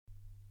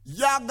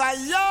Yaga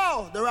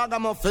yo, the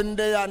ragamuffin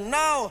there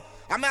now.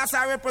 I mean, as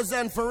I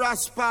represent for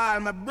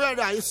Raspal, my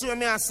brother, you see what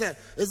me I say?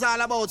 It's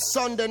all about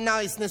Sunday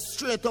niceness,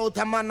 straight out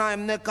of my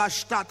name,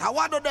 Neckarstadt.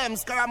 What do them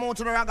scaramouche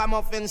to the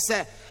ragamuffin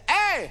say?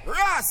 Hey,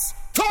 Ras,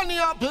 turn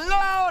you up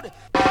loud!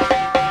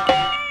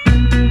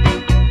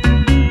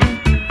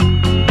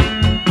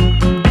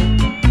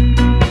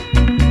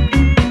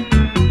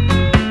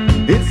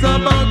 It's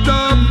about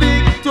a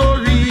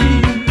victory,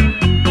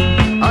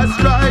 a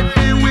strife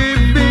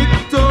with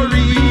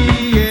victory,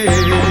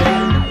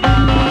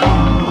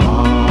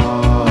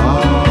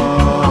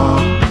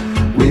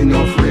 we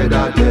no afraid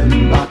of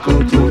them,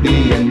 buckle to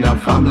the end, the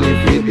family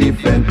we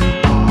defend.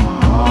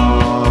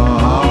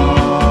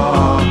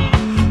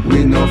 We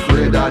no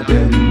afraid of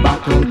them,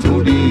 buckle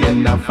to the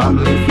end, the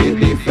family we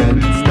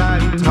defend.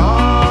 Stand tall.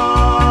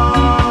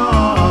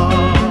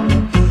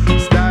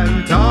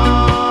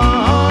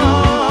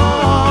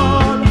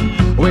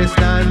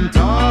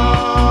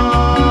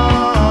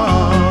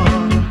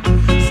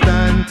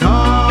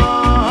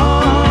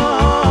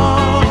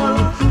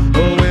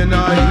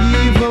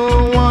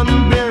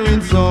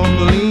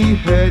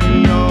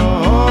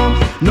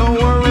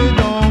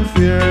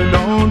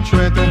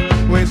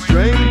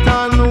 Strength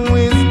and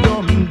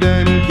wisdom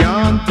then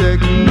can't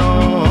take no.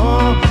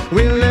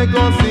 We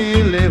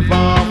legacy live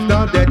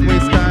after that. We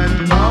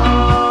stand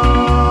tall,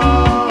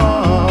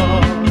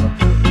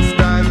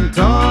 stand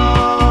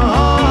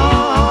tall.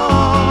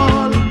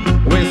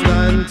 We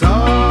stand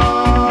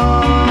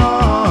tall,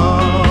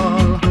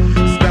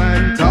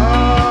 stand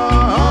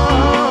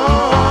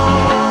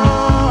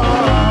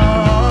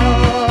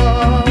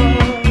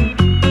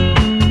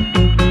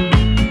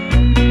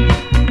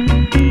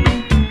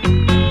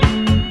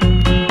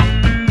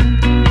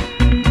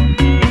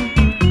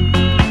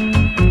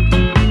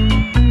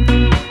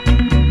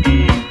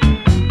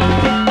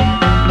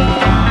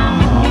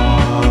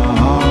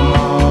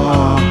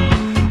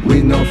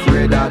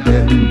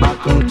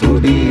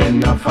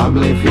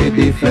family fi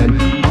defend.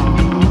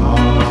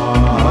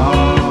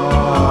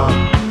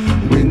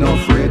 We no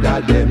afraid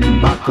of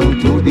them. Buckle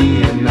to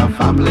the end. A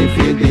family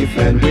fi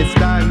defend. We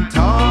stand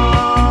tall,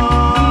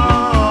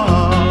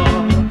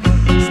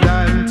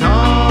 stand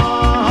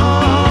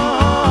tall.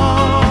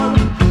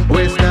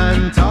 We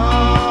stand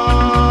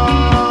tall,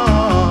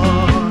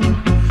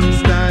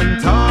 stand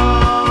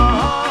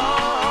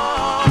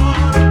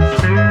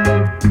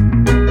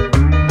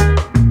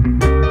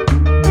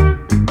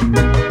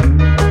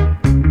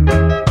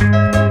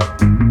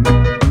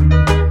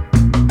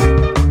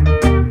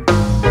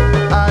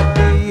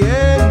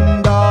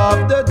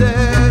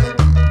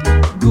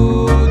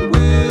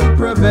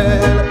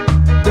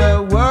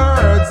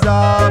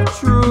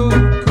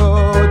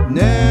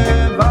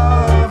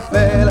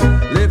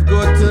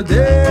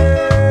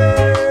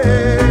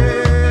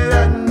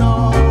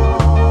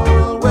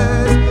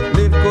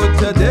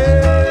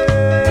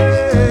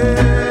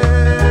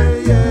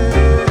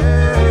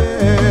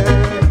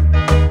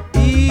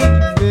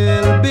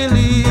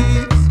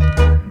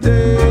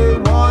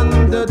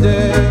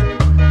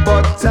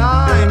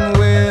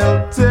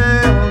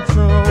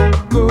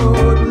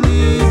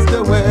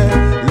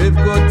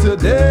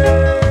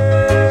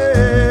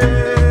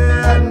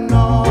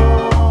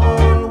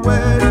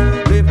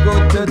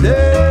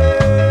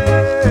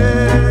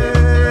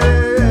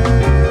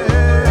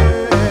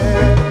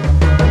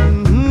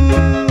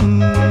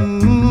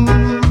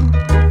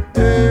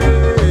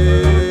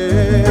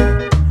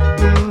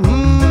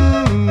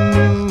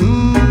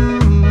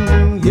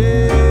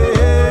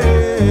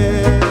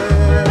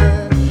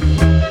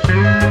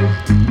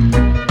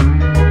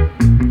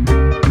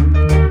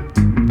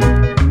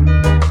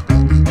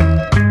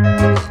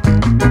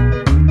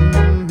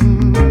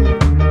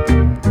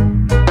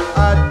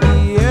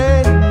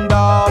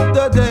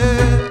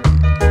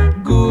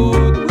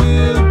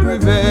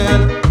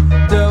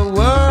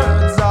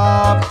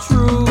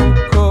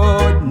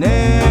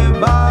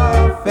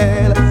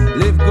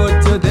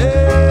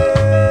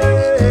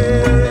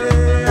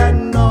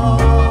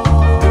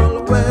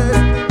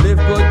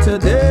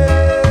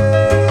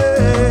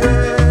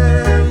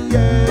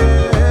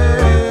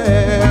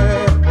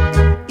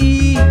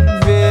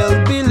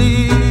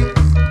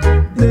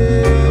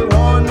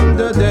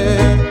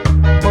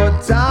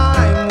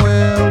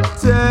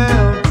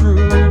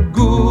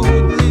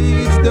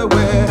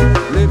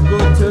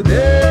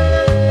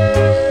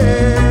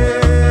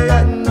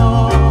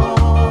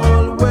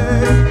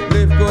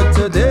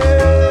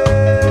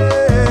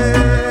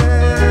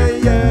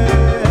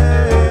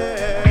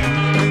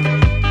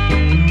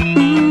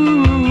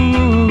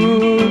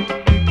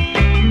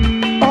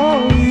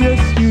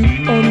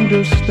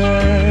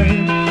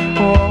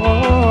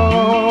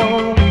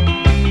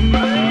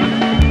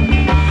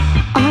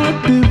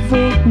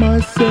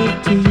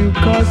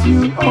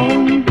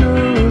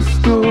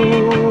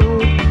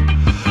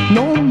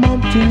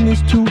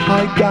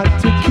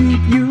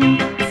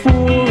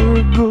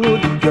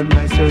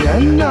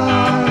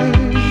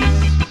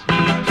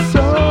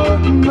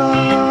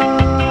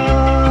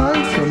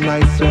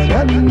nicer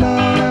than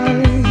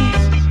nice,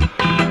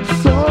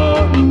 so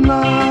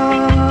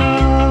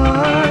nice.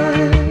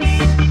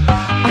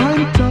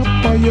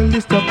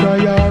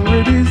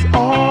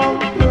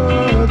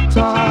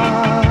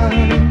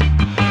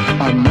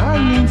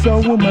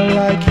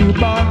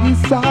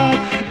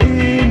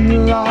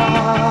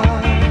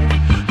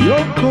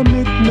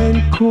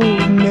 commitment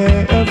could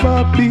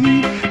never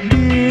be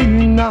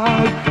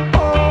denied.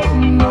 Oh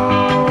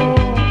no,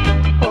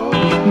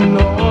 oh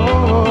no.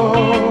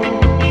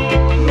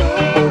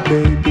 Oh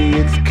baby,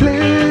 it's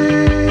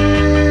clear,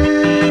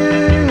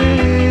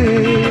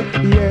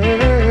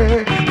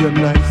 yeah. You're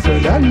nicer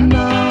than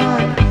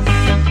nice,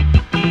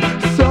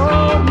 so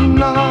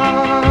nice.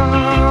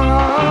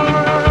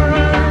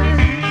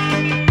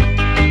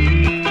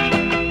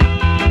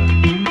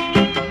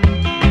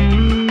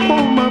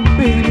 Oh my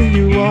baby,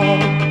 you are.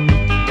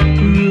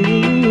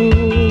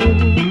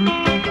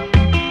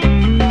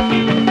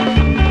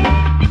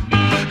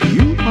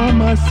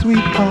 My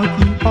sweetheart,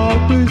 you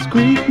always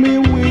greet me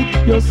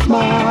with your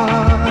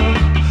smile.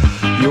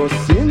 Your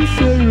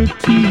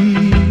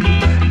sincerity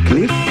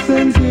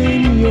glistens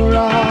in your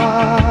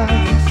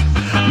eyes.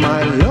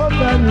 My love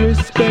and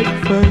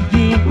respect for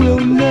you will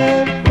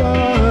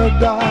never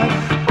die.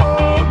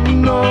 Oh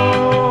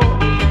no,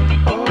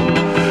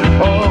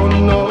 oh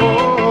no.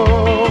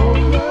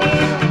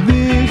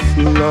 This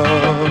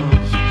love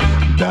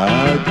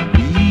that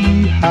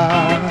we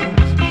have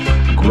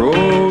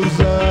grows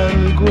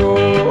and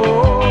grows.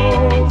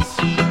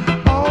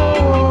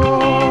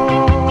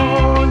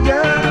 Oh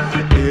yeah,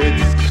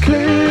 it's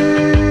clear.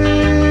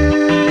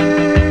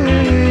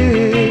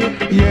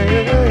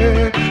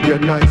 Yeah, you're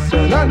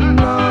nicer than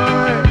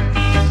nice,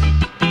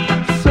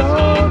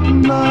 so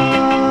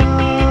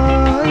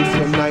nice.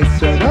 You're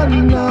nicer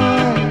than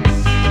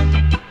nice,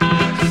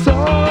 so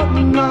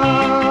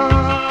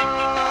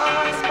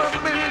nice. But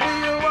baby,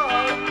 you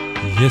are.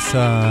 Yes,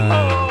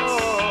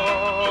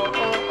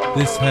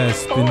 this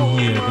has been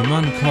here, the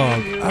man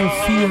called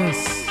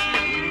Alpheus,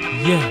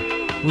 yeah,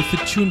 with the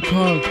tune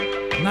called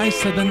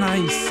Nicer Than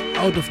Nice,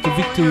 out of the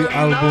Victory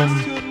album,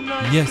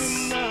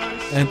 yes,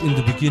 and in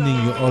the beginning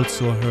you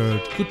also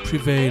heard Good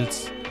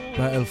Prevails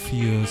by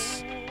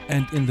Alpheus,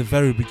 and in the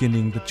very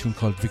beginning the tune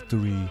called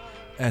Victory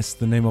as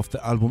the name of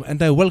the album,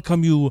 and I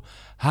welcome you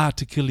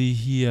heartily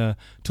here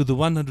to the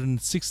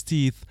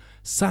 160th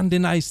Sunday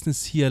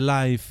Niceness here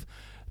live,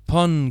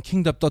 pon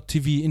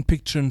kingdom.tv in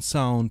picture and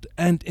sound,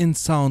 and in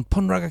sound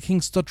pon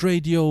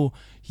ragakings.radio.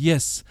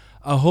 Yes,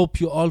 I hope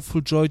you all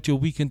enjoyed your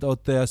weekend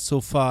out there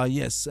so far.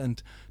 Yes,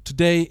 and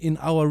today in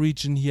our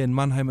region here in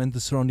Mannheim and the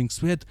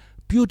surroundings we had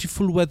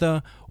beautiful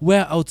weather,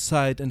 were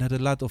outside and had a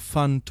lot of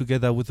fun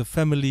together with the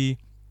family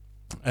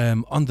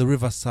on the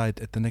riverside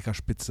at the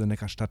Neckarspitze,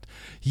 Neckarstadt.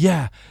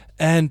 Yeah,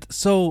 and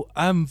so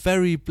I'm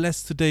very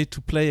blessed today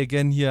to play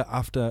again here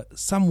after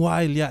some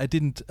while. Yeah, I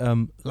didn't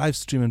live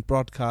stream and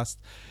broadcast.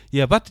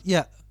 Yeah, but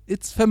yeah,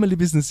 it's family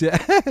business. Yeah,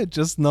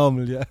 just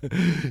normal. Yeah,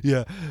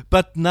 yeah.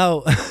 But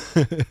now,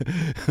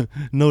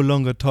 no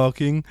longer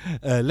talking.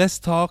 Less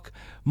talk,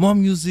 more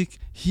music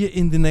here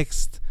in the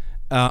next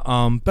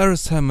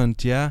Beres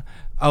Hammond. Yeah,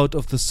 out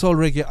of the Soul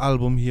Reggae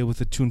album here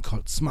with a tune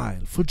called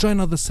Smile. Full join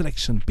of the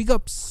selection. Big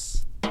ups.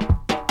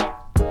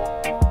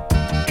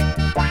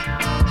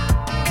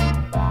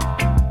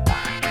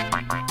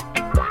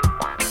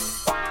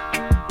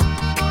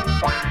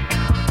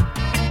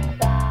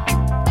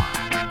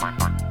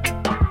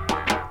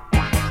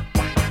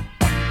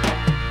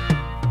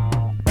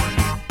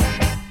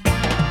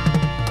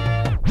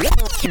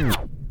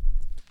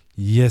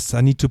 Yes,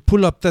 I need to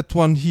pull up that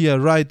one here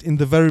right in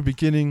the very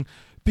beginning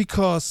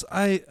because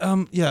I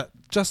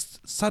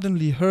just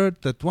suddenly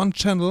heard that one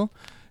channel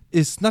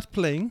is not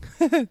playing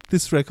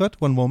this record.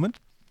 One moment.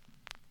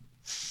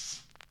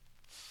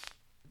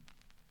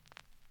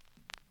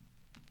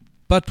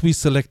 But we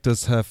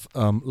selectors have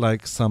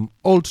like some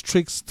old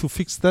tricks to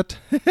fix that.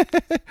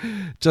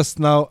 Just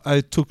now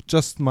I took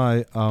just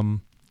my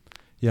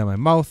my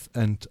mouth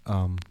and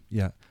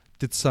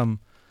did some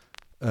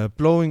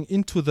blowing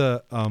into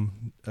the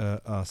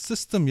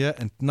system,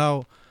 and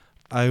now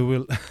I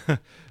will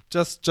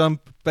just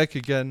jump back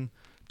again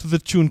to the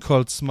tune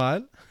called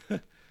Smile.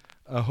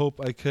 I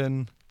hope I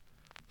can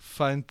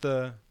find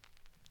the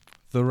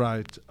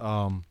right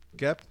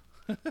gap.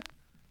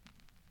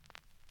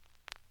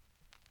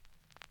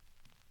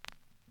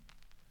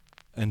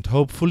 And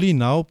hopefully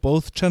now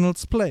both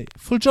channels play.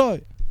 Full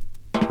joy!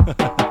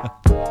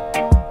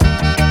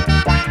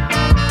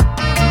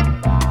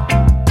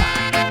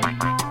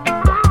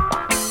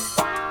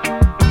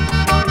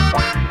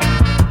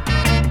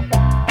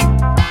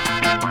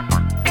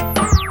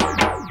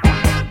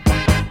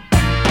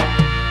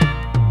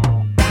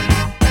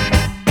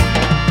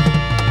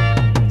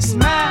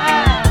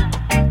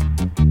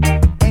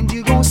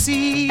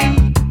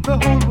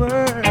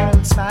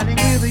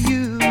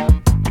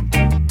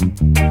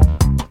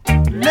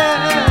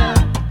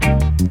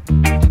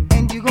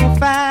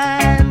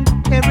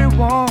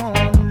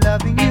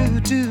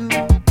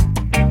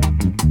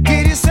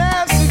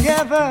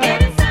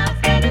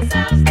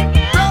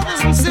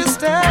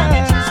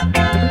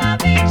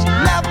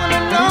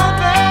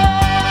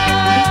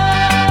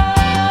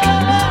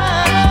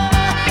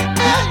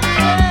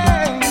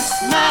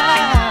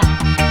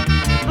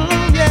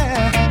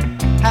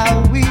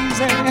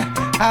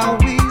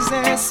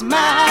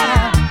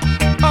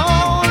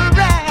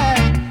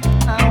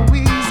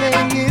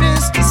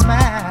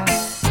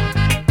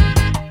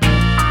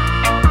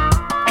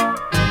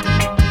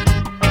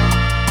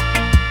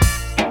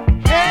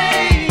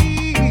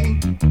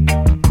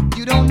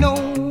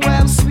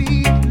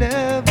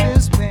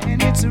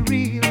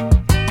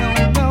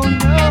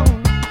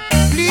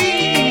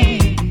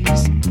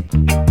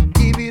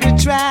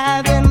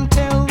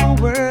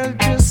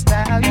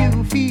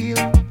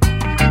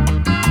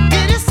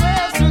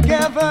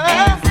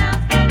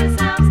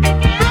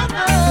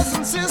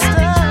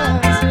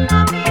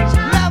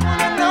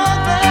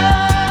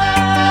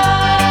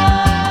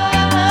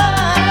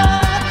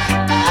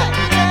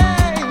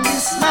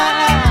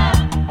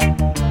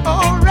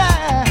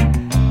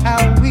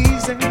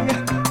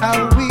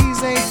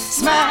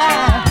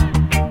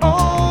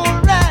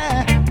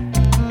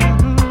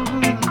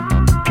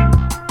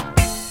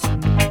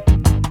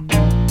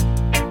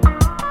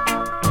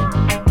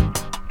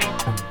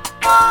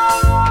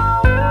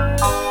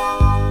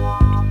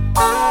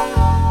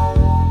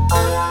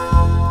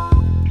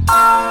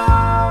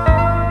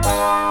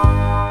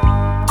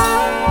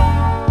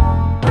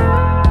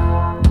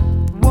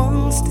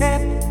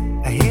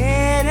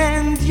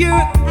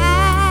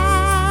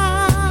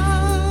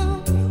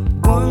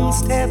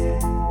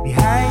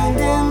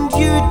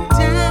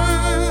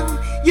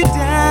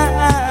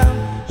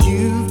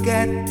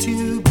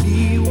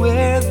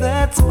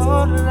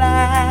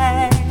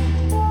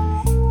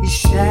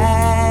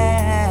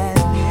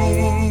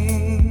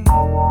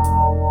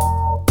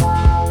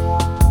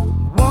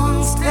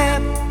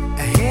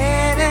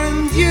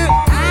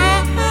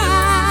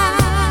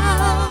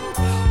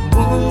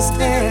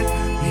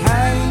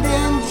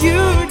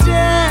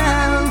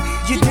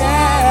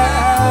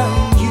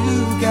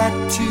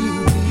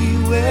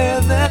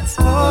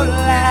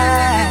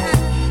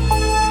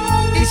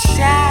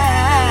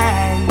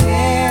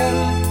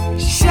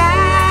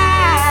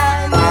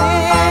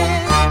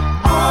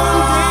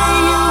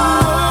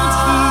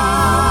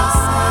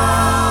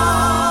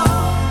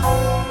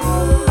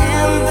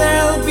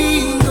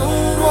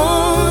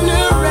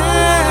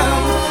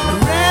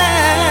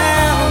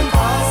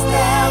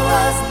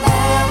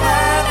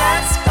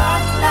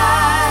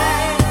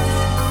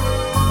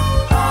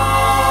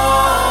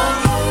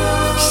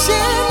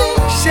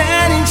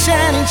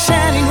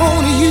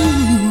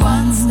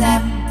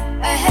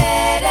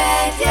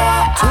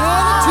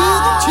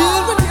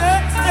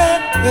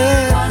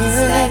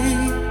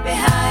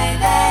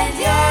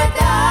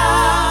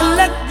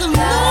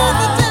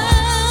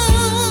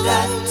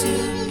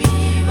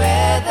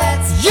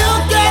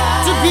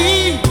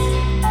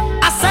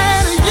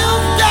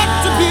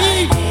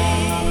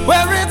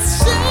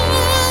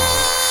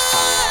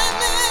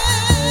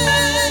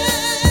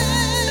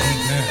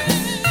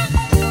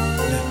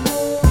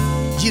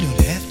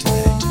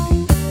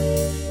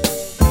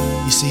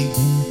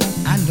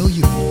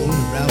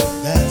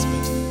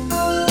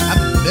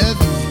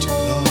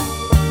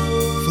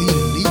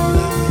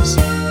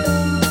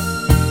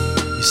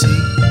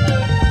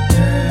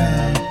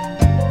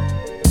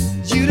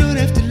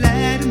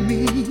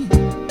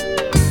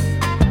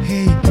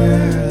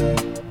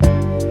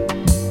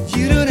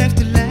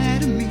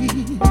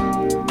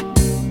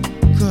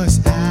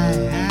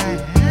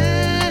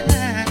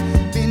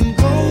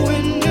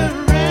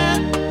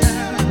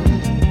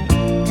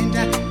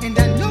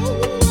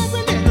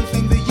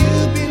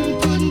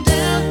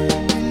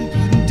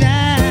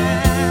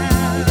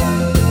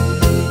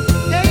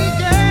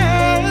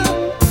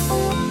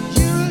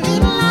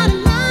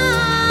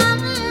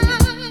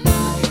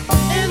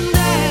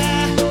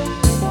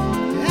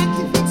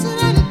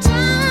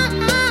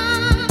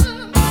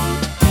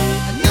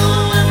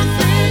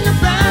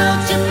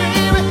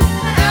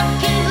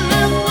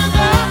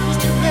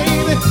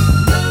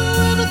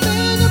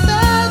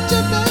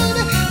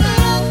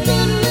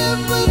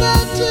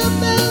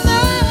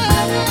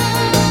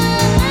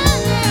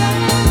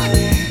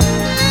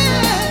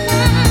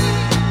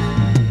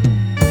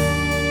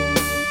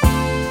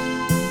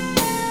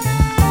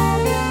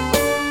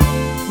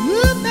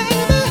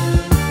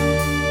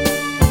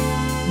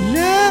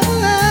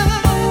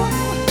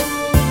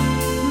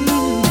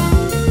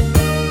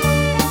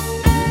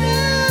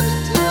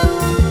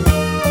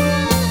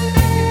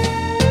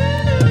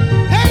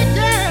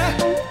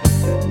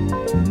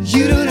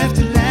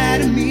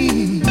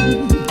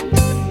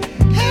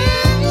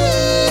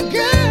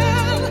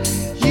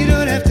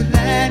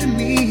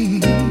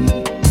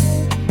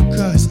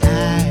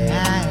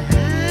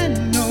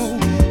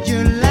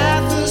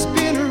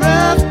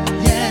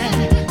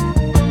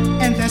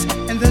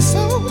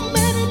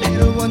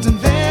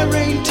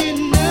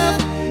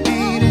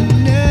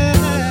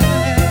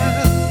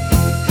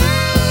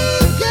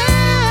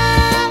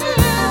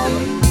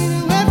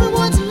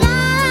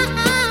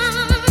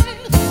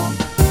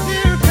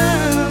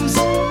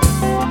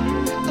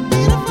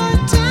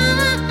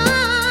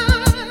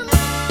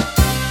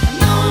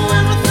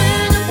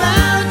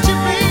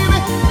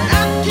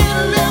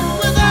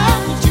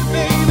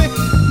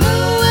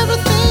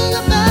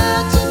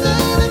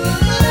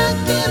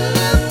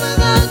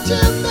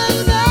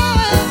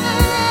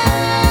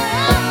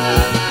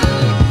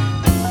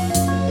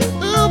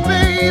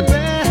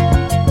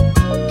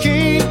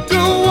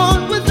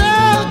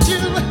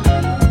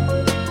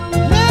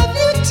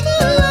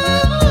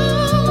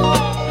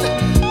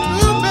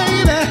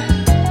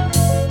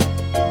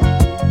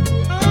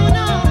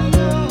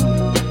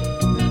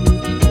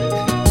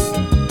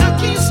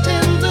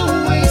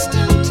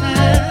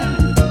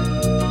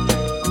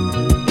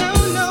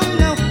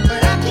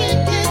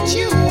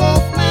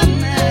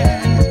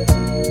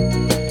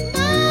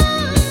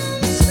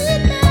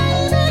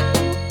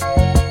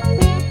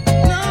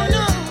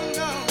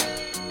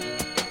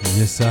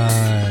 Yes,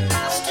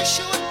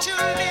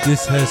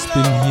 this has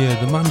been here,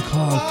 the man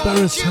called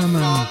Beres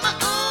Hammond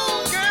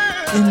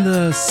in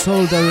the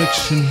soul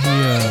direction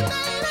here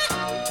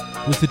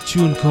with a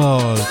tune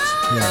called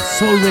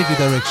soul reggae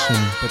direction,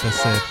 better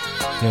said.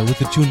 Yeah, with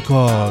a tune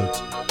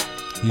called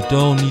You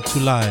Don't Need to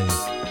Lie.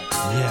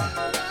 Yeah.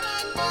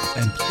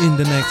 And in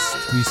the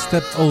next we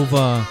step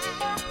over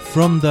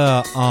from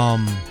the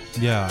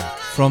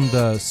from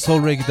the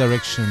soul reggae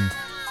direction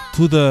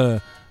to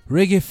the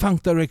reggae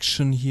funk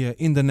direction here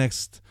in the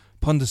next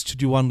upon the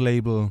Studio One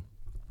label.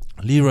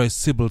 Leroy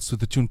Sibbles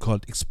with a tune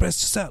called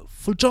Express Yourself.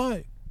 Full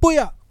joy.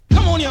 Booyah!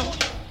 Come on, yo.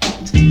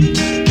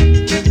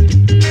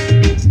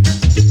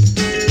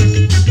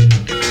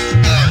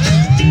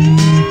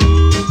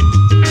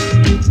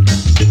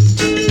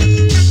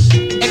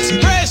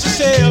 Express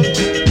yourself.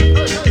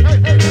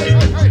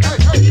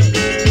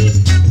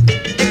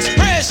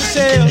 Express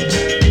yourself.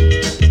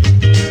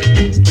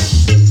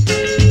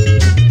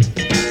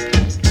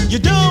 You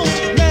don't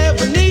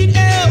never need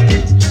help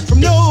from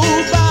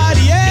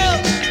nobody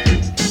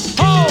else.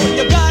 All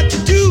you got to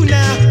do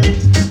now,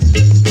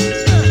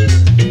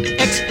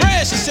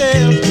 express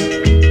yourself.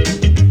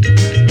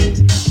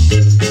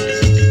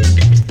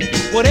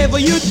 Whatever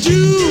you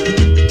do,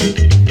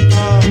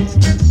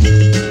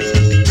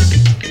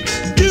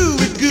 do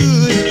it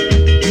good.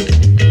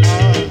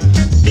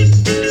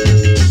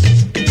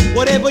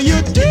 Whatever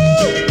you do,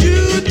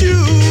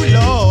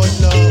 Lord,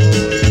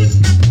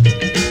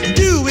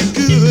 do it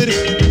good.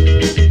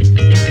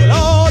 Well,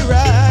 all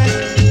right.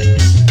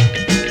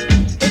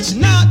 It's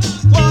not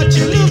what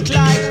you look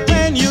like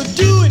when you're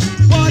doing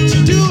what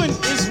you're doing.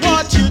 It's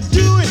what you're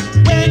doing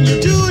when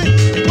you're doing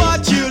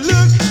what you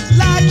look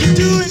like you're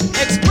doing.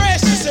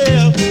 Express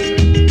yourself.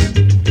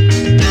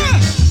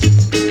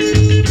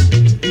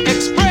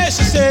 Express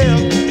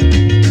yourself.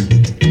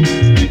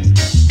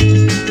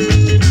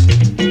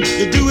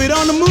 You do it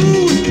on the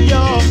moon,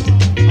 y'all.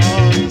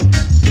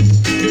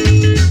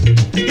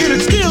 It'll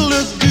still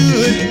look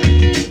good.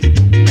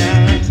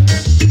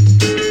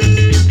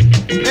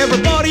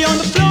 Everybody on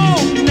the floor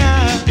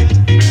now,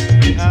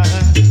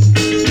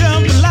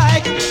 jumping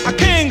like a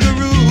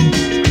kangaroo.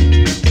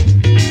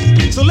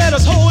 So let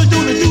us hold,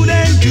 do the do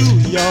and do,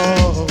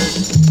 y'all.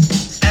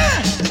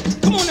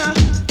 Come on now,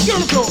 get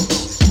on the floor.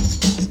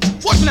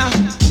 Watch now.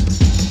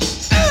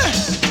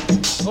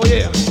 Oh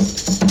yeah.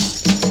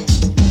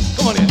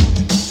 Come on in.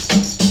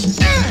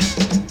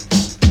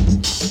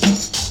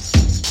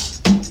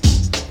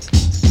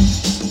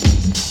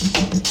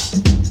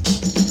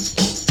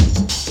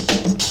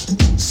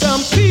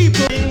 Some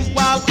people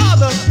while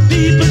other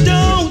people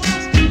don't.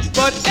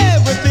 But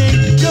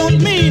everything don't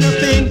mean a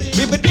thing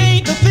if it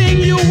ain't the thing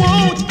you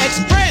want.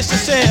 Express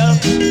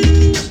yourself.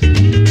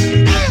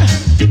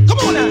 Come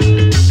on now.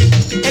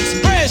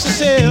 Express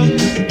yourself.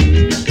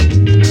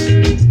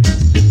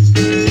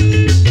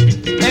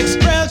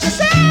 Express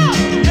yourself.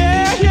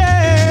 Yeah,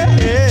 yeah,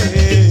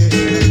 yeah.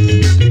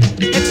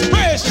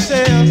 Express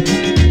yourself.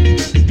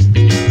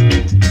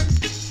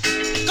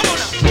 Come on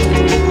now.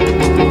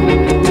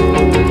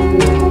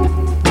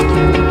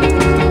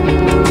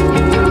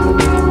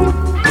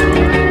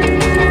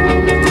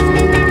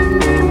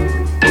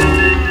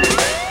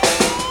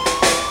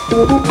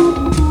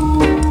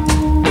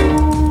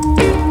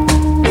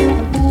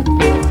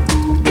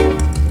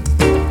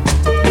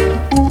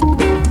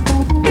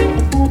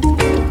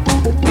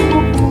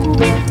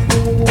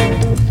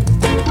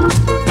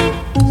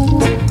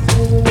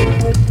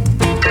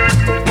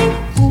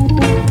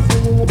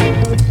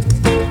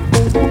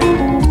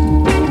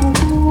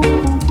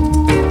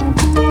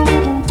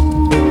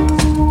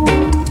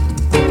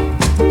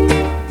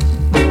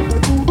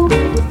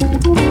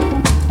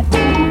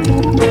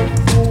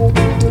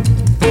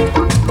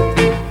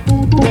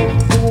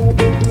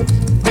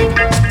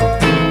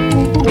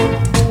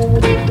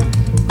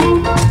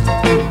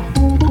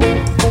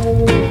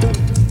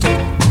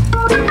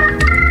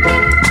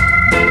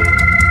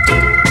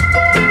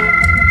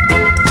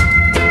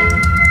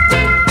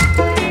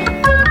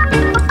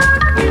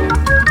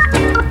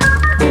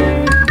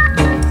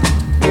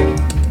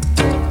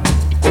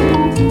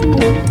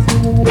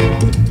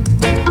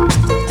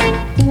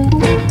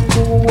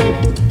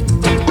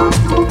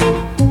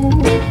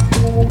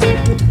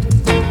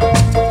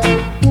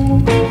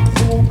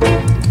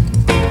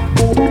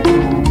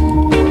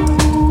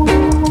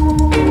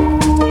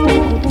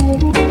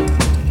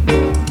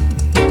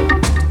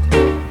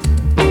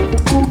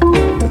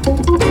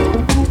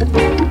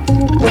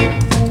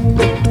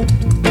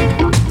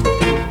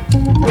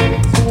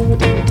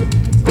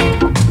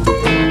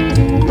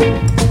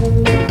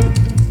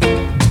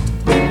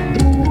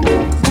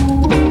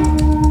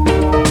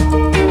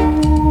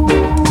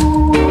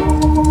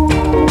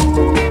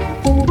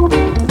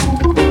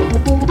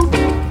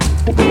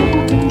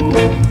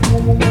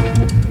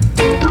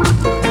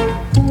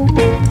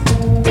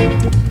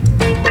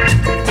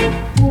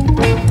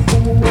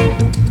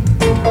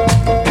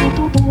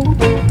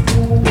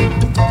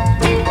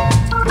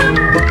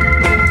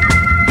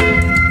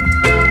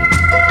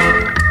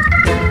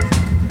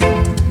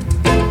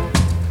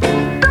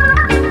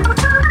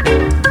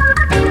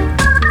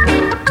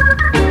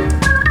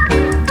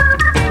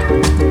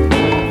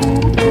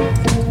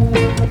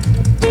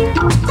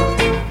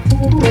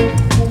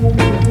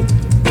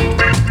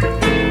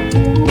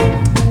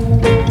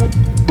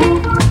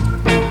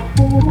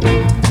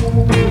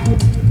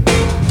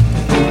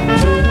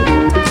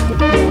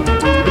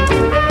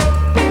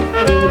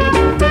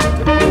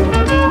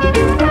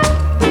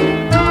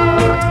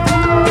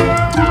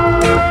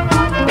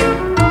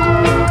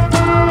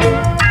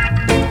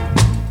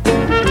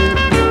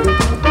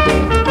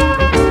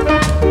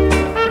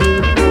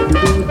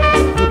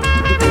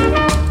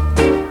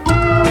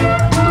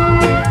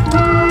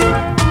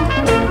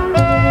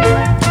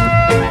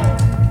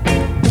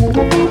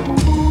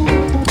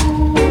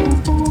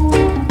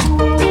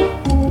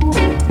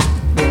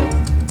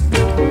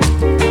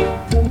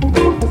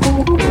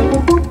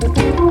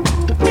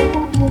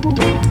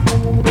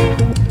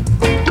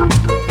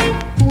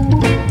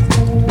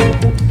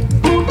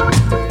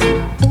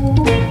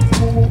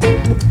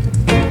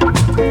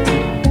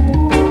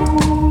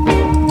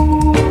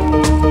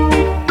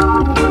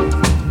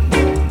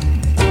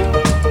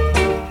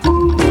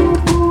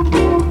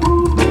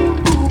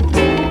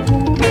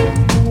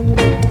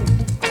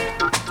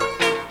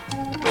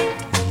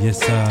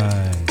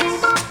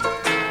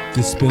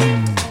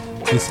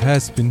 This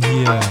has been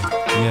here,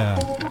 yeah.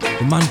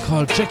 The man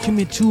called Jackie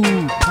Me Too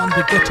on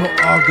the ghetto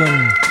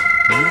organ,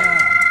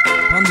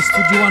 yeah. On the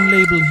Studio One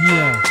label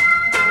here,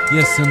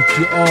 yes, and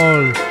you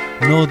all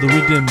know the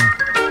rhythm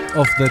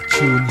of that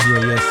tune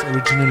here, yes.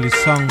 Originally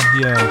sung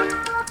here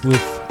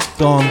with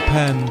Dawn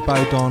Penn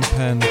by Dawn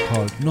Penn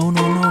called No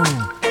No No,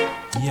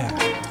 yeah.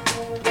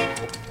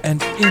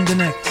 And in the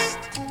next,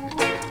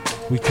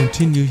 we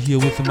continue here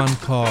with a man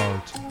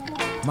called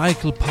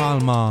Michael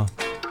Palmer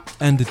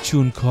and the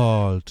tune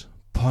called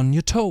Pon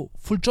Your Toe.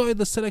 Full joy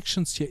the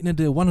selections here in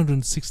the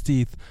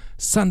 160th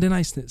Sunday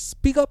Niceness.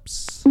 Big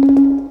ups.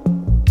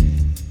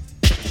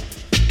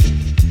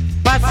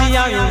 Patsy,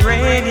 are you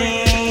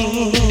ready?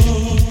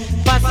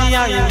 Patsy,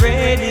 are you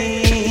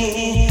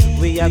ready?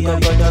 We are going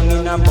to go down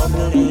in a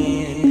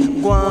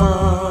bubbling. Go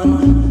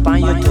on. Pon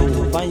your toe,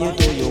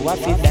 you have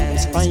to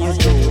dance. Pon your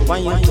toe,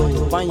 pon your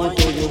toe, pon your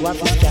toe, you have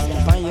to stand.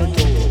 Pon your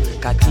toe,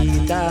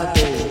 Katita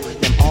toe,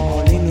 them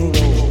all in a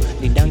row.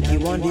 The donkey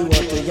want the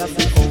water, you have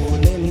to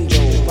hold him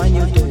Joe. Pon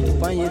your toe,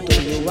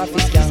 you have to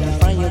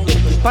stand. Pon your toe,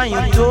 pon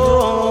your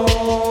toe,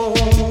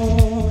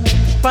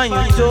 pon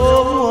your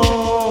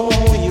toe,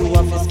 you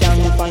have to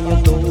stand. Pon your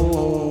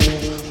toe,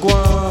 go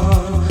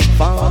on,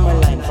 form a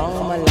line,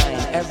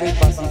 every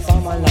person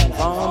form a line,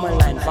 form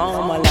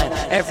a line,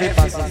 every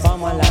person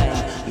form a line.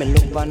 Me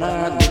look on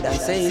her good and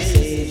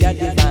say, you're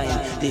divine.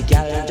 The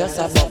girl just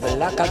a bubble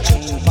like a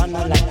chain. Pon a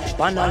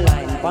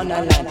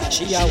line,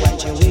 she a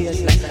watch your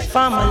waistline.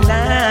 Form a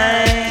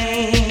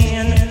line,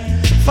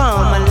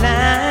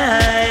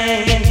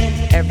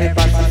 every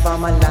person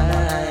form a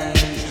line.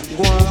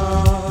 Go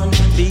on,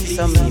 be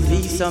some me,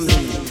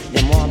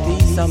 them want be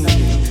some me.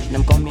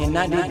 Them come in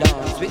at the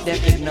dance with them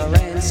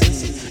ignorance.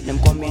 Them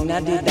come in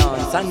at the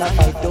dance and a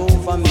fight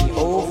over me.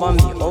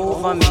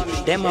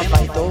 Them a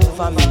fight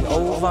over me.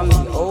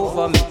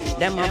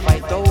 Them a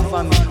fight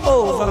over me.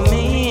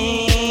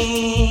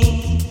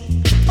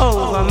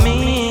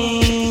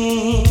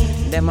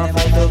 Them a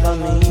fight over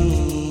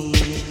me.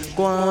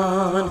 Go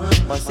on,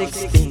 but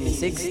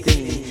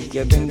 16,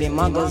 you bring the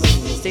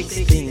magazine.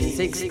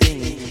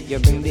 16, you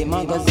bring the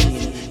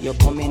magazine. You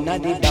come in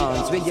at the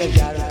dance with your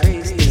girl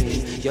Christine.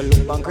 You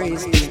look on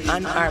Christine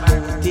and her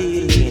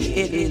booty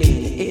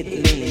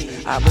lean,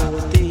 her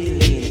booty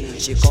lean.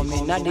 She come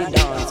in at the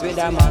dance with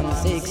a man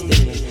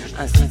 16,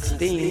 and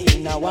 16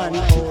 in a one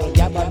hole.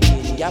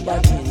 Gabardine,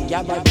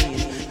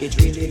 it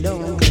really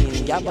don't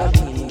clean.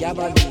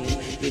 Gabardine,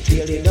 it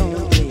really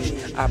don't clean.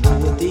 Her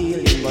booty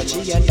lean, but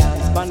she a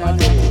dance pan her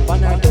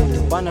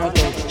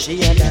toe. She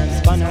a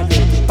dance pan her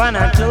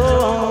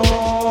toe.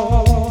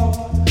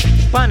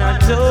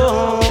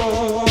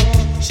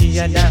 She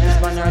a dance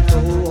pan her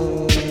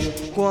toe.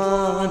 Go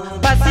on,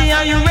 Patsy,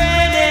 are you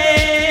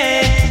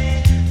ready?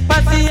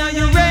 Patsy, are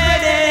you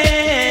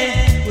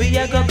ready? We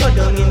a go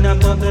down in a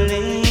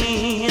bubbling.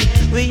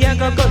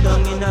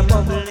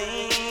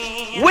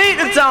 Wait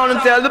the town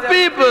and tell the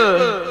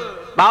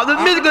people about the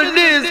musical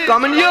disc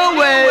coming your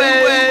way.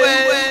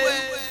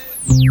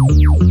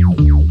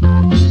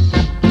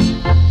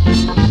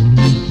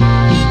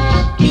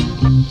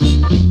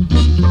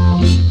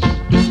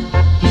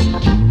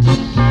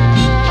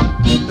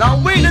 Now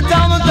wait the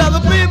town and tell the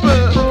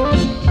people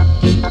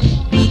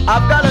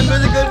I've got a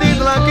musical disc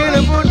like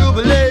killing for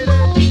jubilee.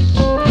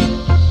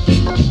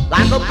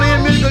 Like a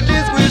plain musical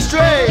disc with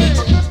straight.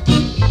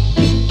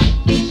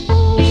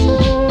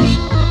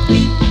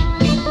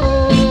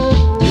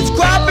 It's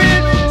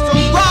cropping, so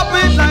crop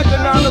it like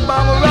an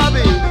Alabama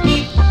rabbit.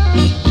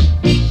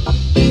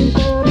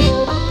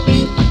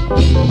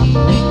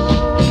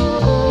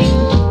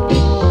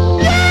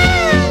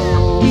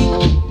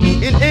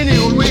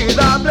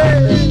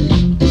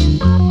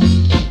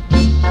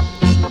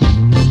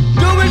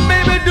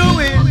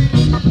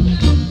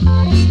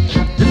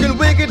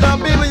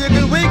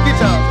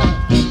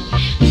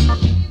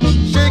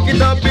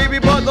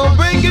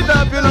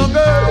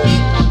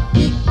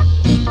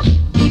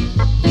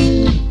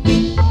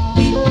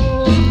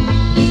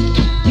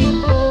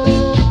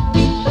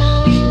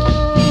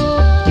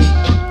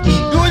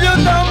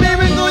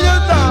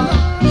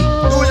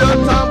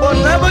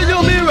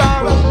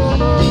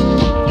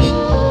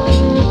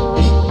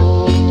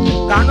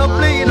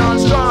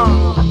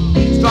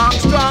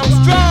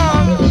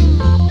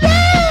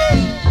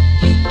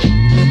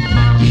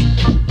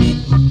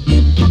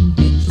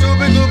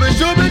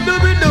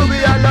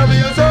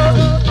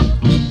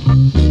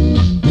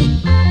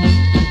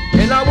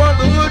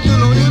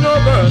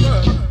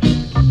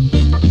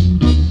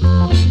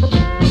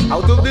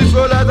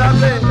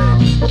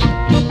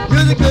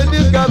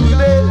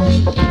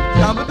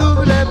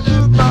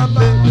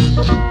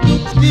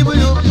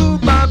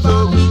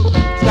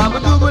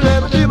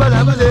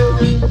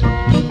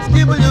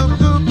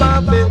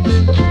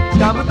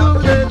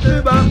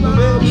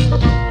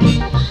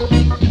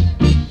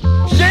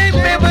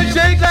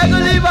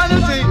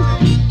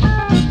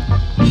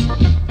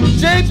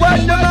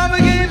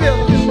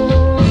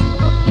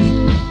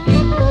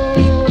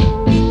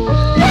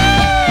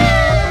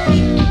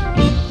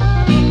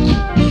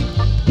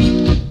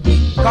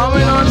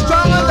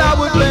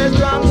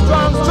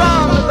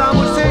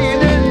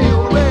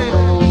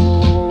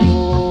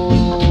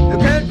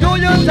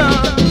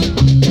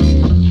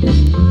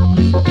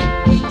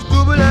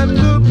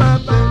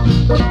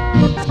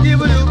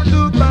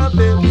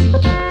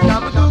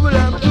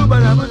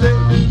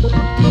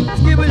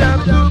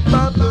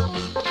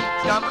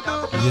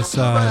 Yes,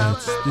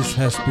 this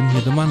has been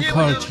here the man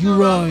called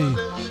U-Roy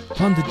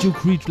on the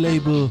Duke Reed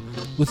label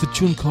with a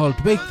tune called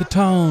Wake the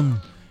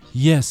Town.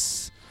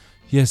 Yes,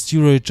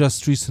 U-Roy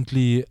just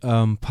recently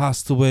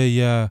passed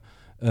away.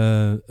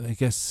 I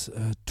guess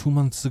 2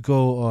 months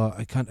ago, or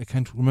I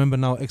can't remember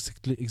now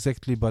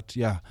exactly, but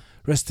yeah,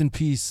 rest in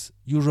peace,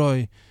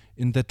 U-Roy,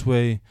 in that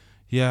way.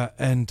 Yeah,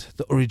 and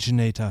the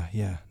originator.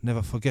 Yeah,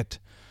 never forget.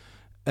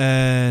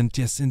 And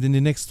yes, and in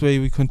the next way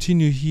we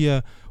continue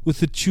here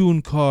with a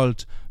tune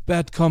called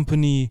Bad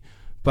Company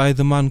by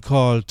the man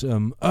called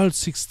Earl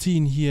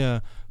 16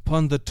 here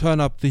upon the Turn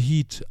Up the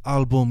Heat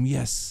album.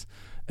 Yes,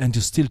 and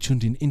you're still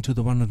tuned in into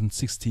the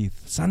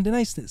 160th Sunday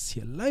Niceness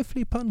here,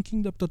 lively upon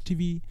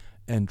kingdom.tv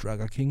and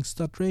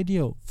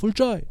RagaKings.radio. Full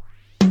joy.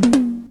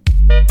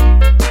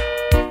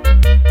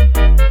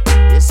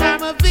 Yes,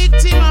 I'm a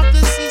victim of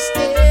the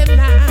system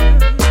now,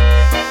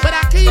 but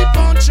I keep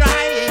on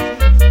trying.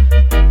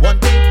 One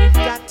day we've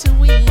got to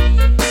win.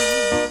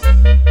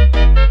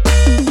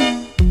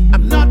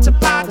 I'm not a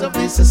part of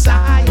this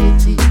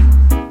society,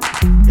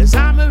 'cause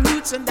I'm a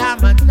roots and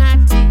I'm a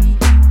natty.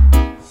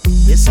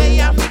 They say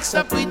I mix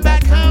up with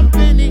bad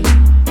company,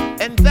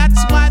 and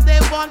that's why they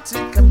want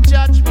to come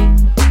judge me.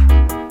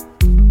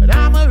 But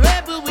I'm a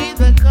rebel with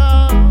a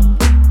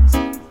cause,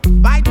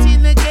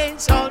 fighting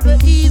against all the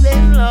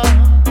heathen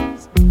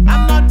laws.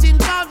 I'm not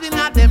involved in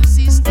a them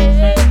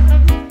system.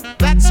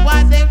 That's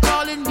why they're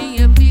calling me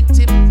a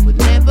victim. Would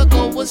never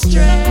go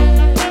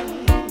astray.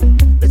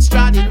 Let's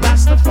try the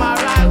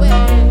Rastafari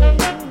way.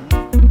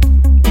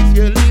 If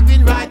you're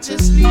living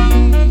righteously,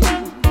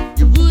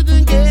 you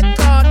wouldn't get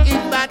caught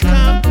in bad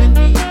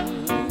company.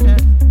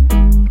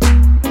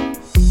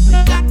 You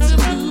got to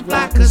move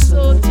like a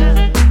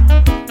soldier,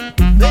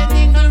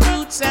 bending the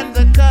roots and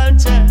the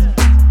culture.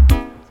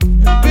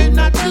 We're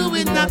not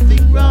doing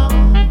nothing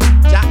wrong.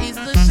 Jah is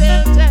the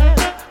shelter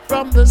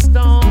from the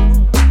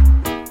storm.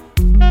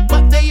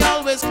 But they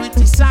always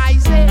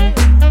criticize it.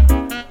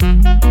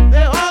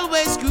 They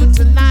always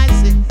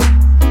scrutinize it.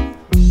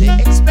 They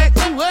expect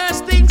the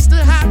worst things to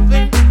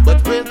happen.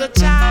 But we're the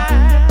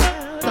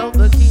child of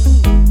the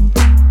king.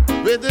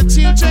 We're the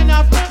children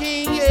of the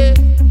king, yeah.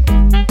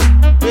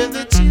 We're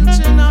the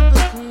children of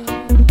the king.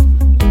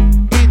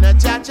 In a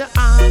Jaja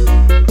army.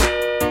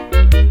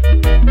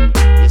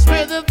 Yes,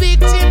 we're the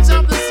victims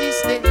of the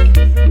system.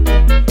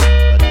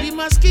 But we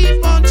must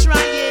keep on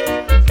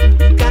trying.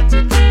 We got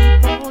to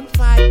keep on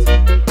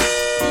fighting.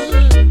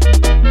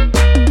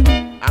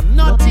 I'm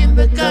not in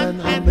the gun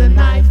and the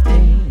knife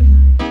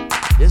thing.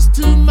 There's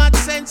too much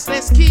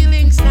senseless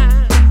killings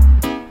now.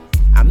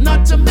 I'm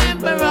not a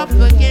member of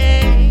the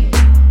gang,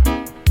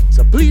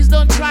 so please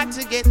don't try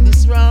to get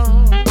this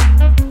wrong.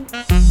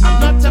 I'm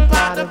not a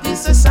part of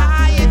this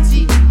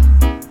society,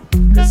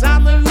 'cause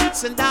I'm a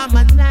roots and I'm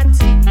a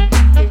natty.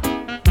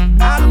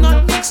 I'm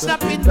not mixed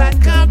up in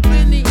bad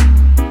company,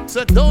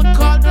 so don't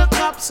call the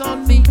cops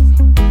on me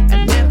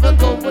and never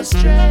go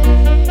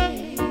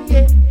astray.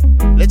 Yeah.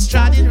 Let's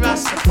try the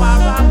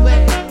Rastafari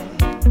way.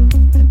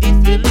 And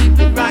if you live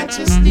it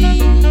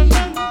righteously,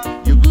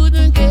 you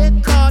wouldn't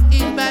get caught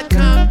in bad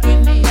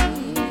company.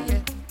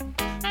 Yeah.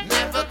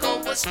 Never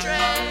go astray.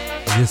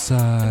 Yes,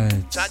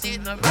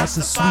 that's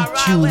a sweet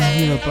tune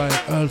here by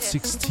Earl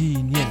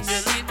 16.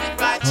 Yes,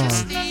 Bad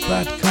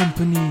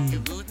Company.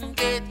 Yes,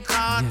 and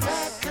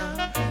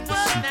the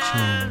sweet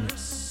tune.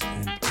 Yes,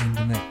 and in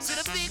the next,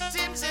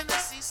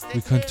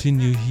 we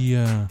continue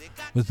here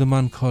with the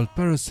man called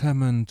Beres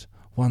Hammond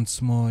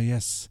once more.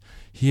 Yes,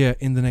 here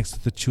in the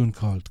next, the tune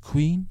called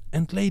Queen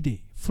and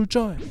Lady. Full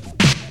joy.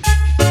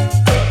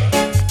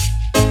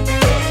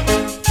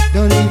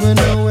 Don't even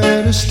know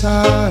where to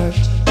start.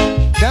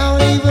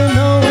 Don't even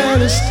know where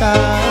to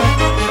start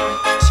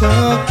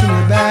talking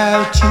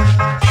about you.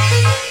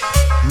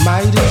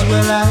 Might as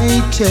well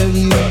I tell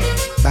you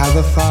about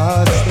the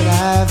thoughts that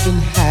I've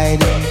been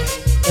hiding.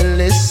 And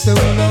list so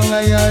long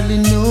I hardly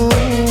know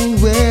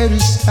where to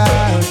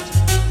start.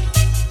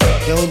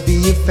 Don't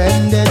be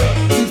offended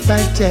if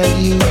I tell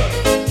you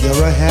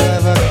you're a hell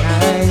of a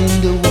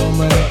kind of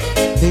woman.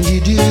 Then you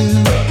do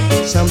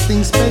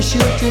something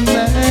special to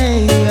my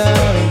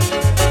heart.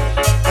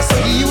 I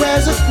see you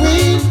as a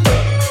queen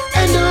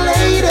and a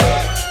lady.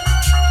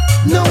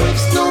 No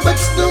ifs, no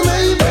buts, no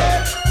maybe.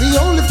 The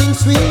only thing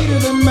sweeter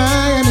than my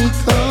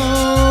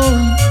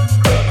honeycomb.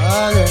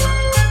 Oh, yeah.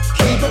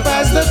 Keep up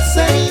as the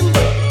same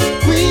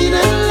queen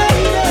and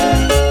lady.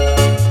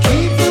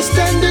 Keep the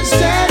standard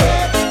steady.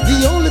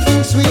 The only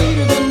thing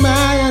sweeter than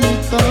my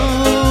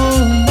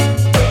honeycomb.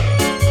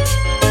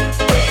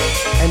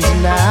 And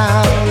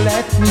now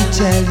let me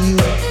tell you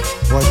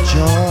what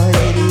joy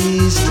it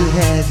is to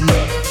have you.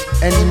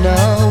 And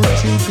no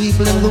two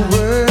people in the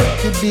world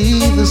could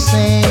be the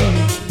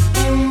same.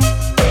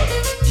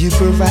 You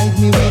provide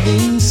me with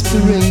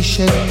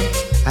inspiration.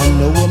 I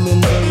know I'm in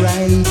the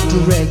right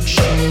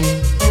direction.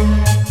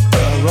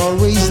 You're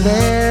always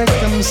there,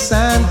 come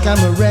sun,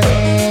 come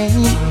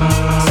rain.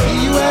 See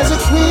you as a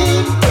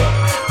queen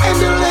and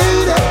a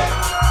lady.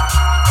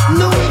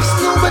 No ifs,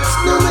 no buts,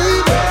 no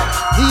maybe.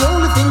 The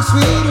only thing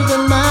sweeter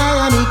than my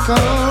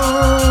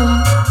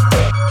honeycomb.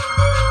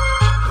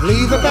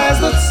 keep up as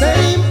the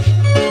same.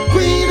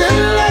 Queen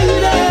and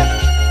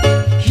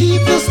lady,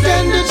 keep the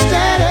standard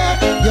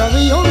steady. You're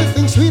the only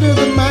thing sweeter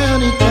than my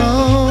honeycomb.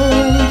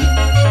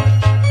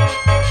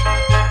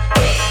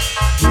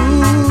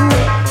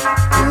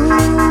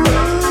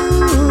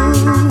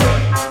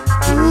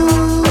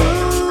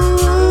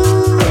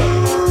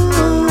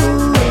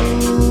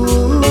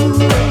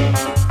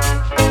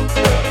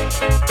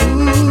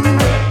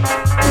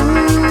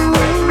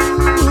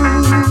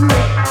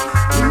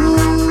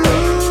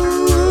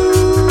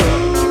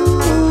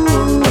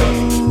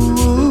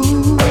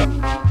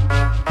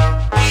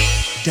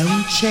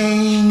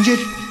 Change it,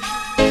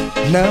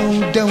 no,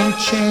 don't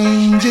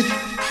change it.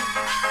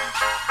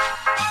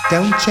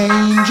 Don't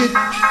change it,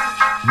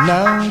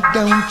 no,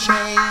 don't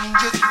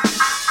change it.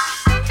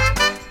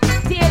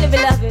 Dearly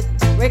beloved,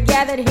 we're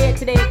gathered here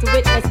today to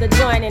witness the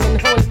joining in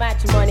holy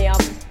matrimony of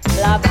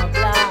blah blah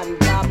blah and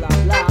blah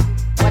blah blah,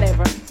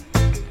 whatever.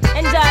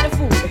 Enjoy the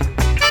food.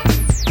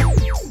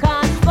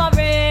 Cause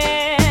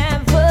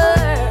forever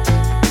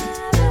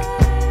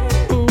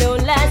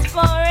don't last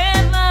forever.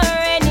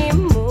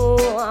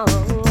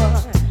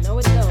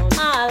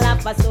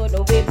 So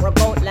don't we broke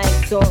out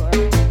like sore.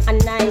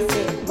 And I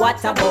say, what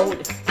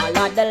about all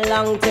of the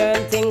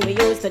long-term thing we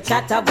used to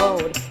chat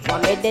about?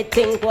 What made they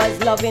think was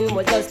loving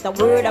was just a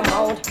word of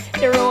mouth.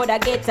 The road I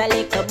get a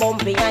little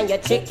bumpy and you're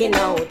checking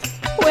out.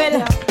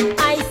 Well,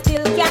 I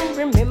still can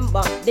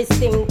remember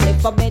distinctly,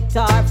 for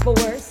better or for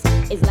worse.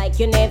 It's like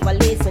you never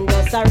listen,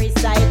 just a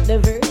recite the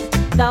verse.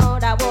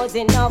 Thought I was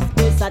enough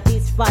to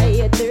satisfy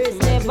your thirst.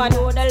 Never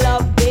know the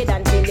love did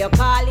until you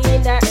call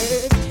in the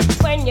earth.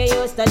 When you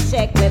used to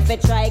check me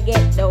if try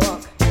get the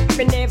work,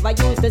 me never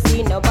used to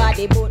see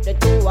nobody but the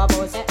two of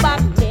us.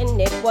 Back then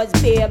it was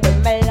baby,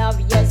 me love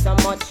you so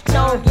much.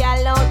 Now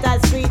girl out the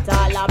street,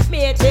 all I'm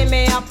beating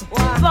me up.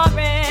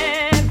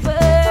 Forever,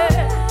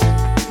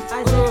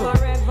 I say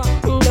forever,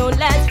 don't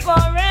last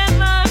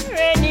forever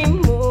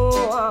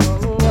anymore.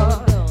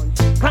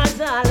 Cause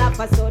all of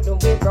a sudden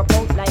we broke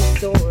out like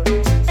sore.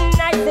 And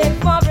I say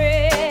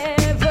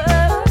forever,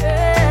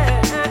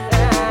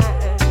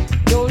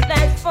 don't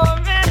last forever.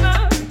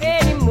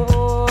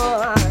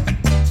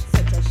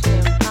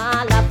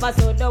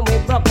 So don't we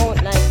broke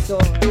out like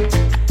sore.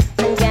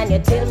 And can you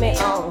tell me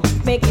how?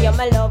 Make you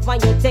my love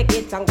and you take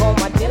it and come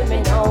and tell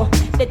me now.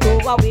 The two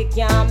of we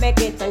can't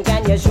make it and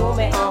can you show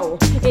me how?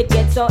 It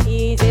gets so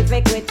easy if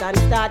we quit and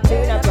start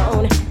turn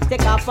around.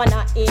 Take off on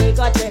a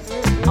ego trip.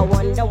 I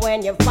wonder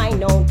when you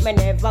find out me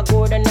never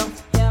good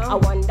enough. I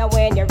wonder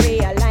when you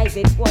realize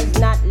it was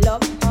not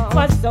love.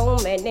 For so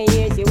many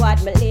years you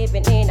had me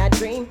living in a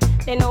dream.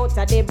 Then out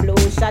of the blue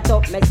shut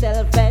up my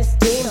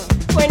self-esteem.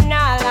 When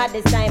all of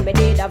the time I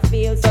did I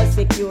feel so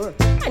secure.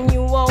 And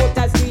you out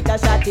the street I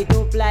shut it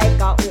up like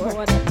a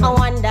whore. I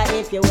wonder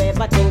if you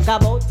ever think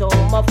about how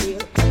I feel.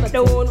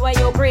 The wound where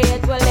you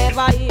create will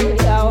never heal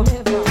you.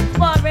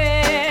 Forever,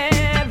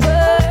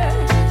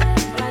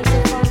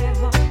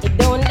 it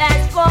don't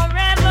last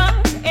forever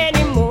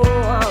anymore.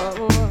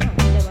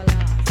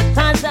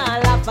 Cause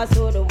all of a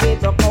sudden we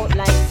broke out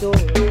like so.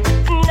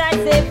 And I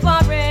say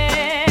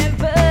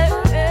forever,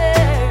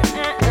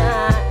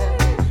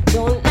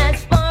 don't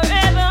last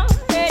forever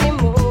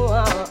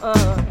anymore.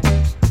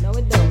 No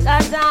it don't.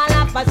 Cause all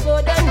of a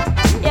sudden,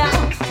 yeah.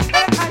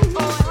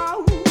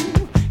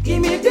 Give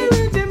me the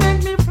rhythm,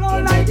 make me flow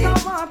like a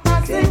water.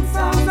 Sing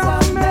songs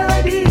and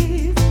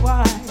melodies.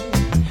 Why?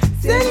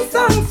 Sing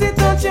songs, it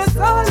touch your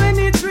soul when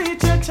it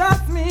reach you.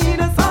 Trust me,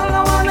 that's all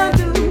I wanna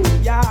do.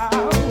 Yeah.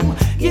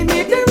 Give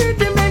me the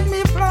rhythm, make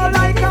me flow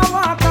like a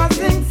water.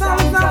 Sing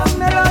songs and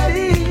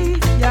melodies.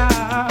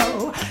 Yeah.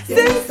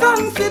 Sing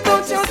songs, it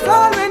touch your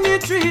soul when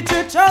it reach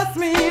you. Trust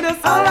me,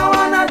 that's all I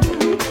wanna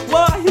do.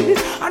 Why?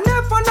 I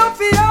never know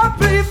for your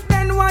uplift,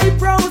 then why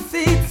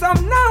proceed?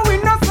 Some now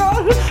in a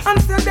soul,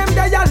 and say them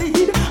they a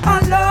lead. I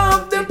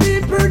love the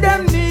people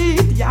them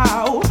need,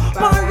 yow.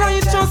 My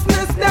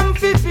righteousness them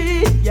fi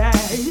feed, yeah.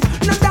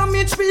 No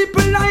damage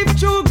people life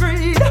through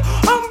greed.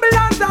 Humble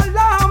as a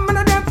lamb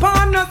and them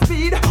pan no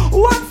speed.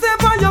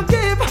 Whatever you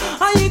give,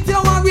 I eat you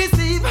will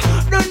receive.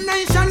 The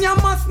nation you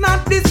must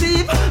not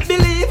deceive.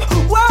 Believe,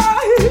 why?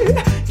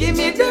 Give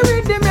me the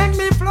rhythm, make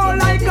me flow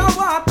like a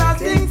water.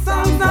 Sing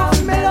songs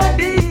and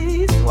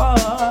melodies, why?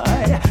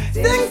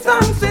 Sing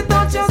songs that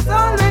touch your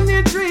soul when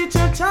you treat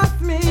you. Trust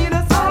me,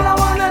 that's all I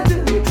wanna do,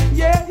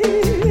 yeah.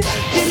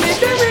 Give me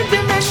the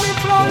rhythm, make me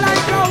flow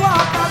like a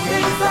water.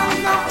 Sing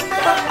songs and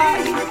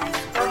melodies.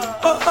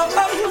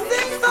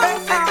 Sing songs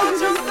that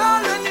touch your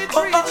soul when you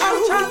treat you.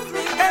 Trust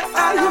me, that's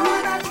all I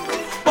wanna do.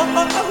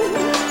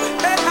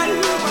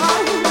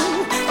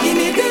 Give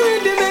me the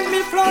rhythm, make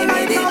me flow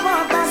like a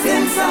water.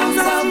 Sing songs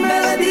and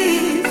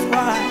melodies,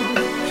 why?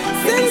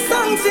 Sing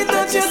songs that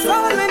touch your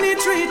soul when you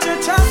treat you.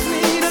 Trust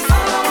me, that's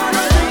all I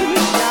wanna do.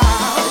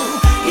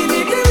 Give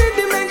me the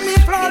rhythm, make me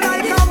flow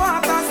like a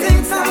water.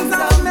 Sing songs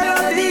and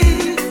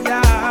melodies,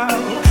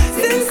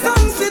 sing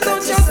songs that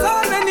touch your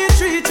soul when you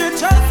treat you.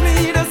 Trust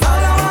me, that's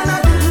all I wanna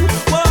do.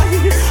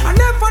 Why?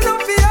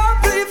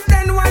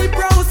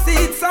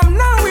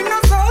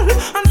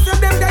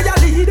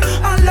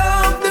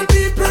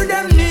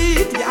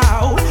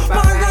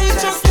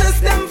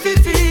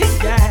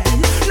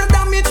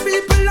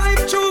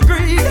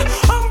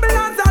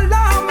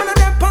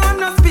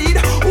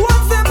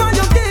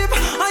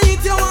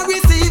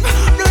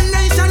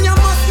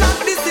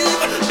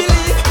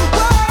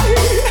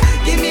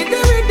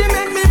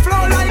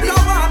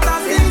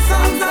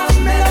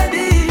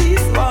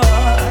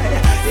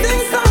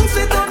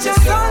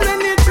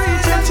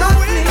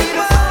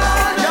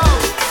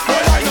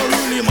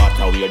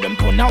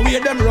 away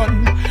them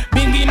run.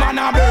 Bingy man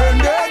a burn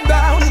them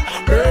down,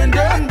 burn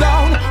them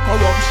down.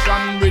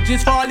 Corruption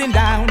bridges falling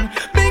down.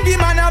 Bingy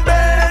man a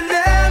burn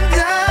them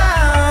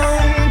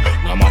down.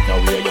 No matter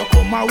where you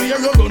come or where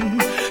you run,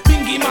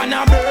 Bingy man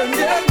a burn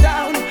them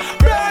down,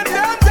 burn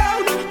them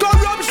down.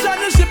 Corruption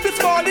the ship is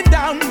falling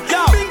down.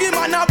 Bingy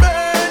man a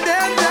burn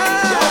them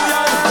down.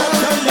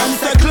 Tell them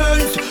say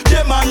cleanse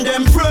them and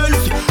them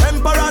friends.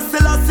 Emperor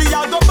Selassie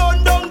a go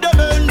burn down them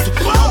ends.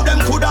 Now them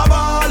coulda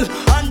ball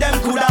and them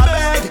coulda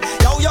beg.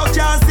 Yo you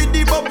can't see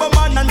the bubble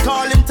man and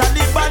call him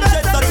Taliban.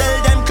 Just so tell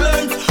them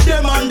cleanse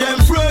them and them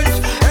friends.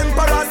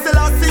 Emperor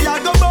Selassie a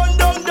go burn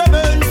down them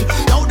ends.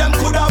 Now them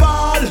coulda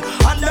ball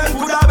and them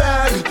coulda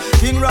beg.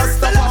 King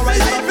Rastafari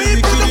a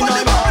be killing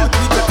all ball.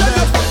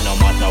 No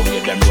matter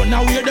where them run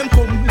or where them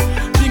come,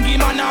 Bingy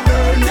man a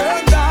burn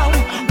them down,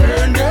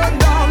 burn them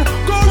down.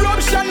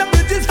 Corruption the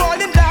bridges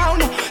falling down.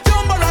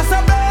 Jumbo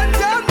Rasta burn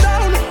them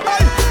down.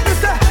 Hey,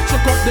 Mr.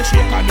 Check up the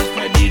shake and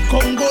Mr. Did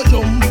Congo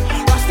jump.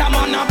 Rasta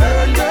man a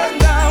burn them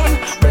down,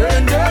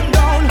 burn them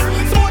down.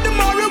 Smoke the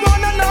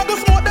marijuana now, go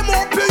smoke them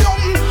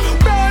opium.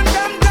 Burn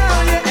them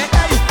down, yeah,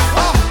 hey,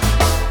 hey.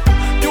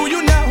 Do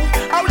you know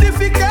how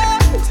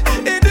difficult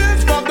it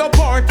is for the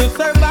poor to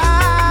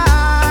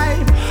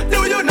survive? Do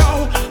you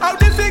know how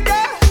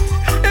difficult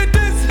it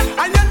is?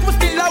 And yet we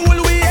still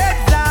will we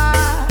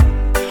exile.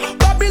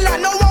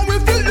 Babylon, no one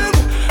will feel them.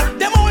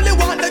 Them only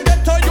want to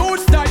get to your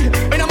style.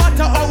 And no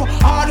matter how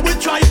hard we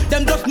try,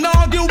 them just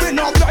not give we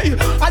no fly.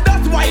 And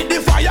that's why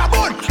the fire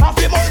burn, I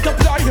feel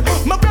multiply.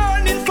 My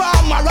burning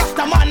farmer,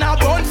 Rasta man a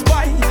burn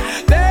spy.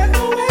 There's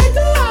no way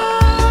to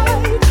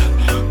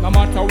hide. No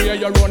matter where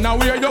you run or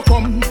where you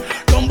come,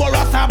 Jumbo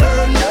Rasta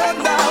burn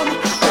them down,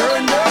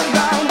 burn them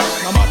down.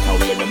 No matter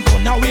where them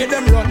turn or where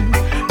them run,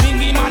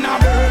 Bingy man a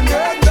burn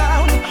them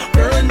down,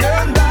 burn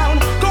them down.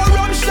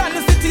 Corruption,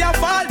 the city a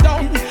fall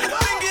down.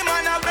 Bingy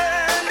man a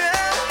burn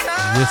them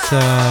down. Yes,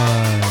 sir.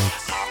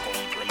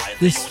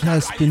 This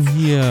has been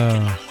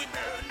here.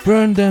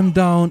 Burn Them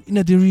Down in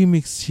a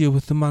remix here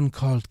with the man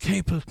called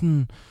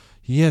Capleton.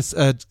 Yes,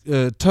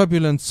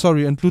 Turbulence,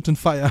 sorry, and Gluten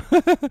Fire.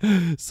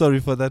 Sorry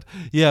for that.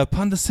 Yeah,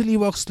 Panda Silly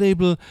Walks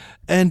label.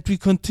 And we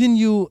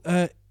continue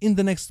in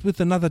the next with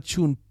another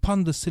tune,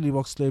 Panda Silly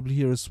Walks label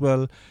here as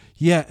well.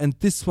 Yeah, and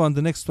this one,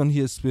 the next one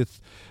here is with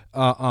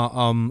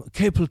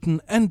Capleton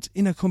and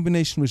in a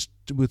combination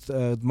with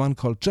a man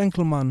called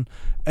Gentleman.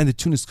 And the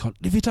tune is called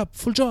Live It Up,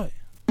 Full Joy.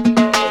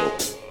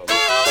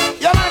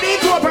 Yeah, man,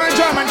 he's open in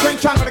German, King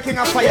Chang, the King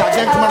of Fire,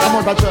 Gentleman, come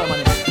out of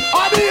Germany.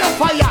 I'll be a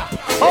fire.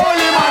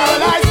 Holy man, the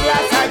lights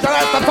last night, the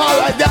rest of all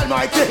right, the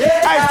Almighty.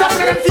 Hey, stop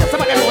in them face,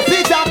 somebody will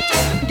see that.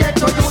 Get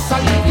to you, so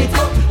live it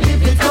up, live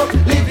it up,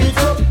 live it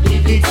up,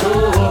 live it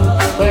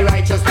up. Where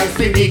righteousness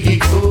we big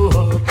it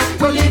up.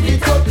 Go live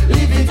it up,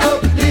 live it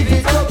up, live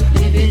it up,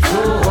 live it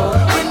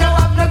up. We now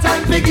have no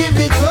time to give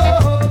it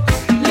up.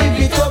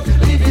 Live it up,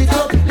 live it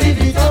up,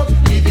 live it up,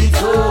 live it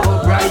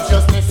up.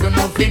 Righteousness we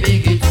know we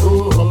big it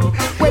up.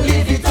 Well,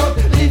 live it up,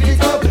 live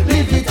it up,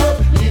 live it up,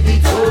 live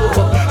it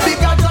up.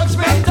 Bigger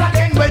judgment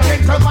again, where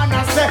Gentleman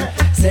has said.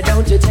 Say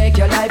don't you take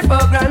your life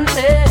for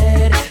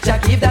granted.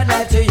 Just give that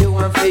life to you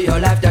and feel your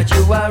life that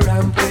you are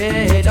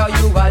rampant or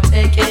you are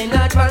taking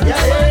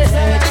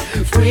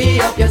advantage. Free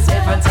up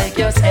yourself and take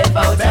yourself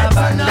out of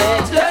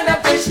bondage. Learn to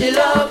appreciate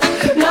love,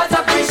 not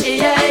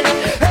appreciate.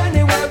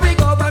 Anywhere we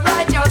go, but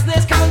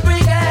righteousness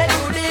congregate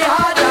to the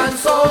heart and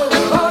soul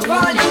of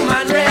all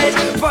human race.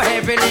 For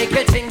every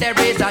naked thing there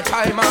is a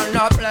time and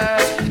a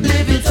place.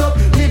 Live it up,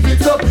 live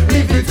it up,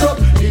 live it up,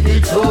 live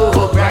it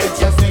up.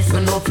 Righteousness we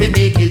know we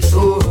make it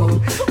so.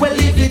 Well,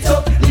 live it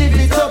up, live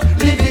it up,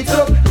 live it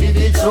up, live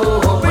it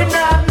up. We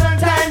now have no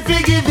time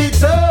to give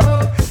it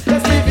up.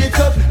 Let's live it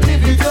up,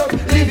 live it up,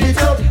 live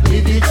it up,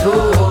 live it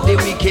up. The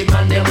wicked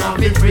man them have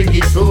been bring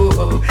it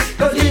up.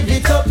 Cause live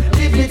it up,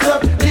 live it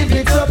up, live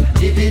it up,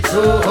 live it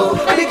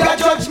up. And got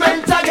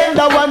judgment again,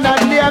 the one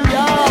that name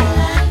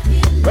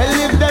you. Well,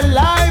 live the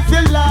life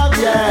you love,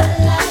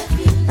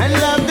 yeah. And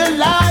love the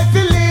life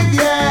you live,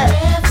 yeah.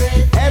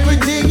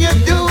 Everything you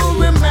do,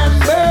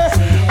 remember,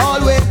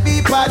 always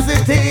be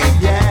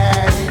positive,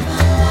 yeah.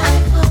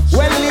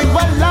 Well, live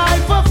a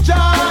life of joy,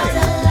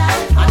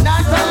 and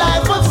not a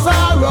life of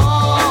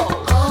sorrow.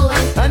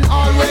 And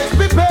always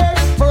prepare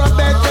for a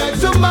better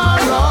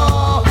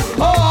tomorrow.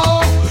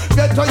 Oh,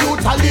 get to you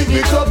to live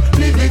it up,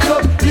 live it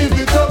up, live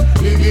it up,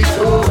 live it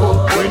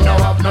up. We now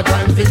have no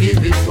time to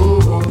give it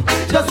up.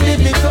 Just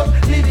live it up,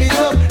 live it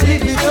up,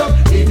 live it up,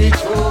 live it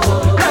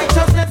up.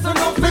 Righteousness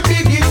enough to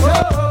big it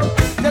up.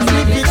 Just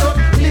live it up,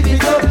 live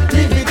it up,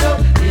 live it up,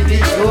 live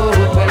it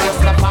up. Well, that's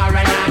the far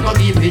and I go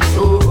give it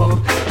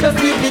up. Just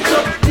live it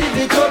up, live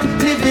it up,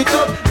 live it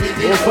up, live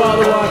it up. Oh,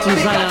 Father, watching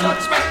Zion,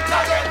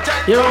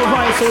 hear our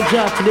voice, O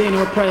Jah, today in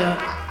our prayer,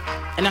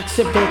 and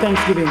accept our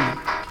thanksgiving.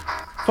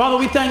 Father,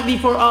 we thank Thee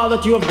for all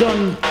that You have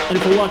done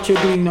and for what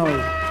You're doing now.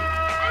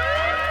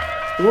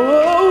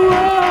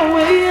 Oh,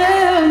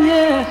 yeah,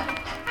 yeah.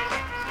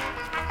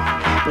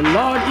 The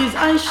Lord is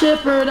my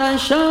shepherd, I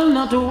shall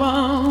not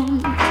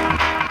want.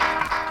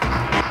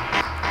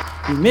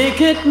 He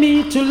maketh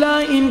me to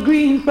lie in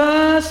green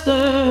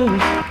pastures.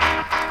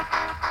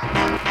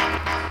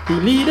 He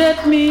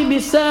leadeth me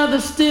beside the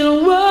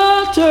still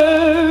waters.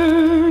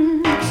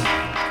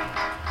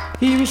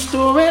 He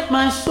restoreth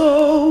my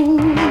soul.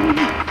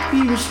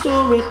 He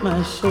restoreth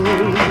my soul.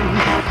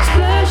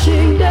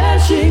 Splashing,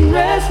 dashing,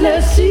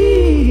 restless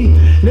sea.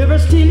 Never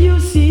still you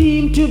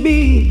seem to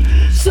be.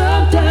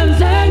 Sometimes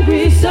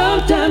angry,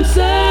 sometimes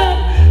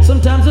sad.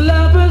 Sometimes you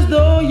laugh as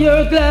though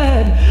you're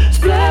glad.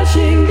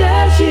 Splashing,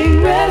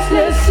 dashing,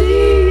 restless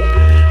sea.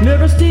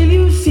 Never still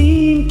you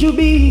seem to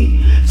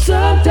be.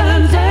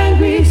 Sometimes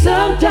angry,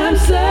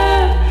 sometimes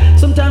sad.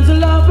 Sometimes you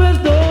laugh as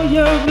though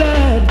you're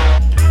glad.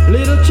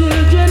 Little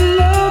children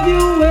love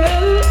you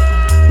well.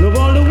 Love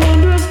all the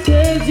wondrous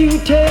tales you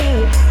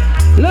tell.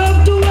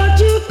 Love to watch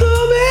you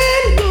come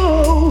and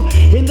go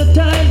in the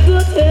tides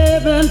that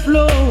ebb and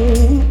flow.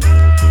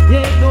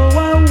 Yet though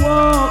I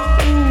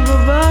walk through the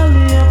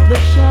valley of the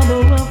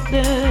shadow of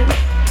death,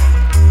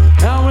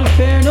 I will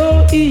fear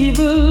no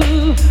evil,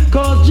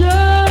 'cause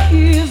Jah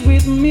is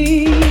with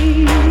me.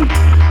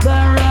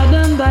 Thy rod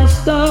and thy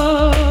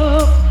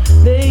staff,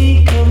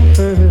 they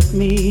comfort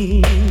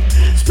me.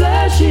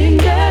 Splashing,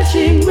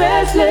 dashing,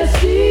 restless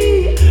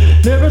sea.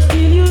 Never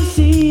still you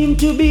seem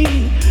to be.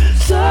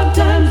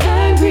 Sometimes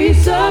angry,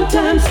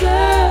 sometimes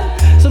sad.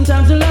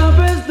 Sometimes you laugh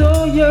as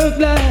though you're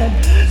glad.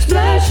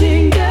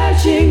 Splashing,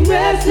 dashing,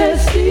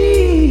 restless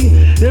sea.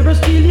 Never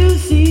still you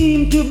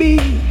seem to be.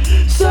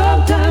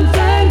 Sometimes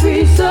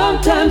angry,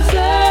 sometimes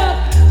sad.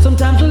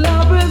 Sometimes you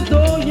laugh as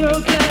though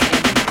you're glad.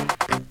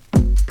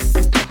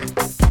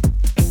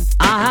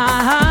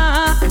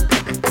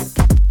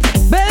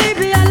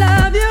 Baby, I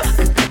love you.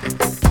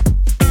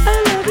 I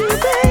love you,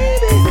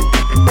 baby.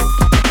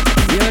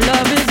 Your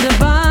love is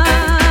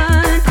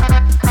divine,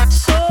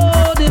 so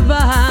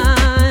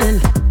divine.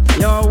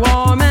 You're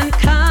warm and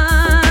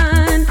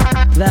kind.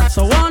 That's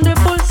a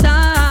wonderful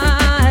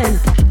sign.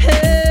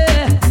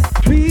 Hey,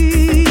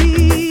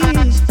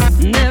 please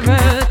never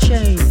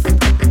change.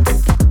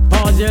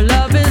 'Cause your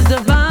love is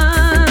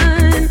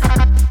divine,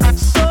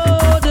 so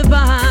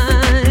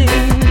divine.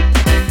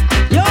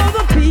 You're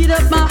the beat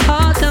of my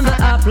heart and the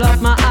apple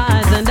of my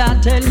eyes, and I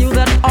tell you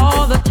that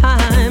all the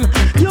time.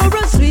 You're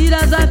as sweet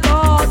as I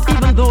thought,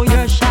 even though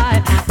you're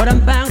shy. But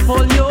I'm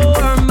thankful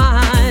you're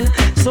mine,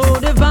 so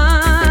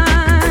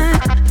divine.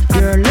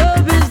 Your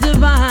love is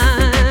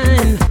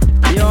divine.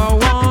 You're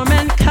warm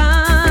and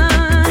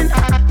kind.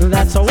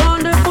 That's a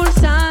wonderful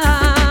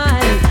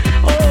sign.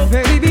 Oh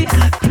baby,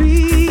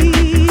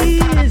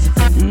 please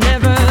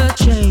never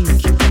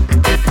change.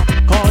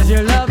 'Cause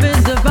your love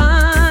is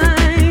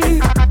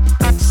divine,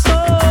 so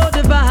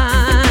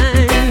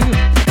divine.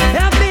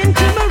 I've been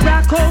to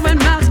Morocco and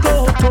Moscow,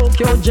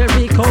 Tokyo,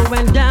 Jericho,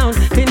 and down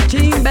in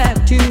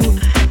Timbuktu.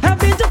 I've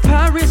been to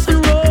Paris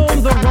and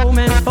Rome, the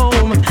Romance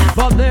home.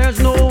 But there's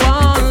no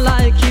one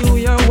like you,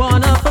 you're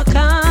one of a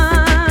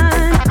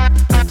kind.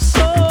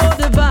 So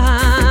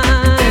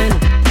divine,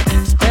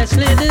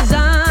 specially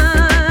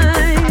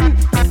designed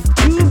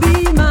to be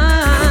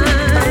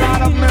mine.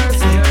 Lord of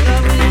mercy,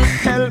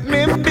 help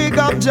me big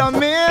up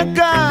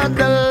Jamaica,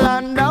 the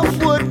land of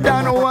wood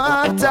and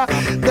water.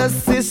 The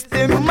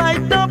system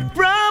might not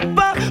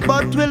proper,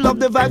 but we love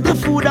the vibe, the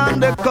food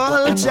and the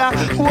culture.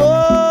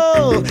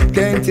 Whoa,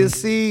 can't you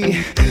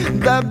see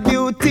the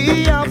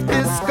beauty of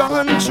this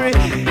country?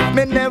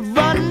 Me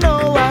never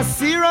know a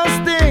serious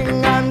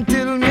thing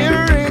until me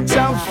reach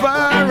a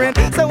foreign.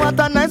 So what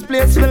a nice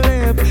place to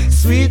live.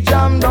 Sweet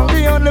jam down,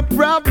 the only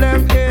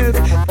problem is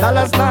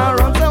dollars not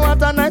run. So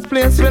what a nice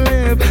place to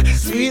live.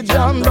 Sweet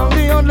jam down,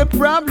 the only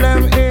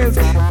problem is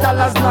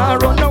dollars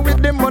not run. Now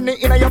with the money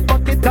in your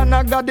pocket and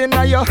a God in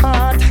your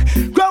heart.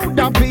 Crowd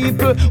of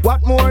people,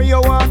 what more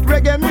you want?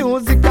 Reggae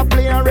music, I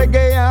play a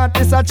reggae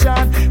artist a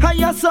chant. I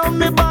hear some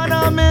me born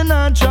and me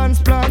not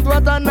transplant.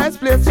 What a nice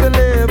place to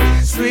live.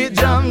 Sweet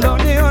jam down,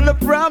 the only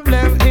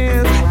problem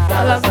is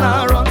dollars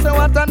not run. So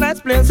what a nice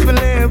place to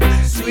live.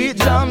 Sweet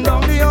jam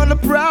down, the only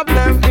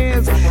problem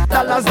is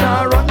dollars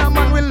not run. A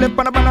man will live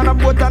on a banana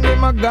boat and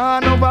him a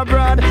gone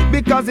overboard,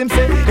 because him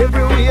say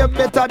everywhere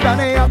better than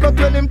he have. But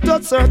when him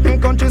touch certain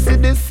countries, see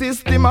this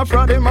system a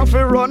fraud, him have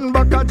to run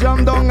back a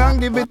jam down and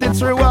give it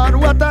its reward.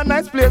 What a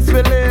nice place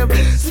to live.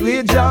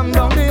 Sweet jam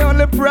down, the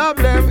only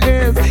problem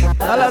is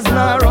dollars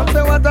not run.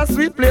 So what a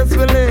sweet place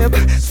to live.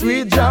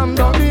 Sweet jam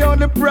down, the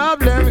only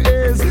problem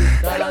is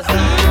dollars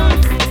not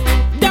run.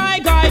 Die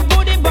guy,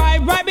 booty boy,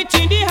 right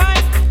between the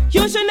high.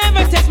 You should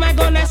never test my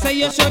gun, I say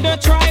you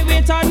shouldn't try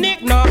with a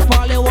nick. Not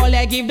Polly Wall,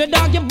 I give the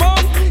dog your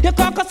bone. Your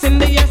caucus in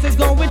the yes is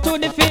going to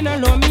the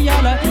funeral. Me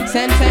yalla,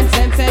 send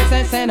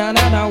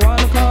another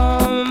one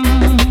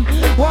come.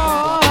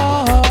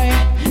 Whoa,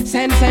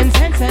 send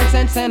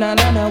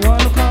another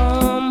one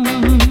come.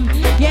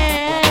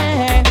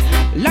 Yeah,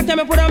 last time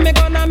I put on me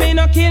gun, I me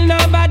no kill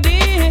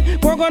nobody.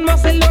 Poor gun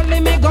must say lonely,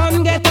 me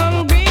gun get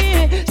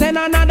hungry. Send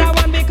another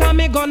one because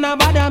me gonna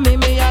bother me.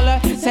 Me yalla,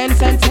 send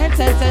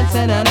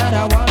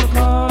another one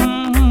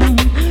come.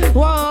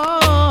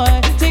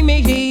 Whoa, take me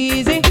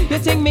easy, you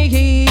take me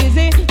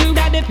easy.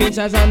 That the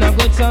pictures and a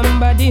good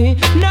somebody.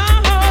 No,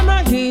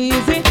 not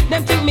easy.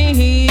 Them think me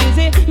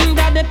easy.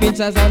 Got the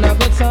pictures and a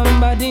good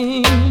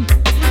somebody.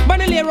 But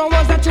the lyric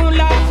was a tune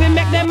laughing,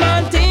 make them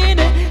haunted.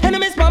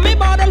 Enemies for me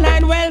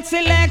borderline well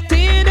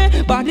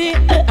selected. Body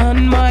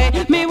and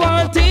mind me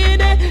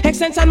wanted.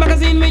 Extension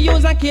magazine me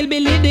use and kill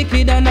Billy the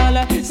Kid and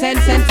all. Send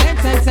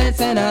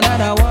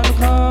another one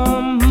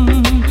come.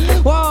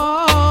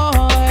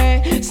 Whoa,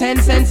 send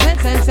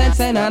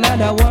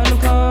another one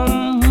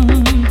come.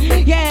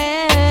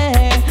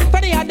 Yeah,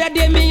 for the other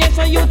day me and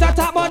some youth talk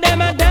about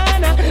them and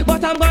done.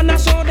 But I'm gonna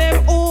show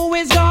them who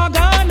is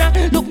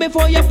Gargana. Look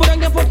before you put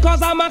on your foot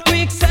cause I'm a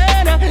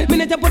quicksand.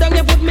 Minute you put on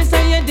your foot me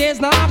say your days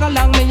not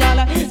along me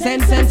y'all.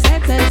 Send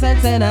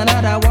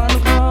another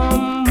one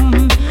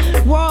come.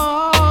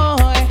 Whoa,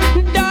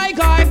 die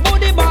guy,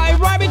 booty boy,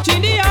 rabbit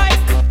in the eye.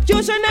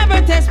 You should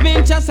never test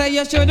me, just say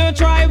you shouldn't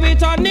try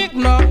with a Nick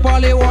knock.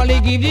 Polly Wally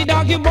give the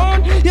dog you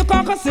bone. Your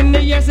caucus in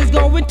the years is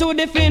going to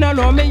the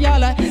funeral, me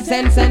y'all.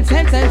 Send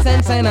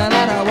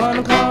another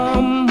one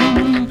come.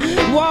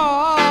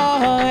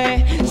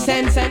 Whoa,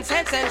 send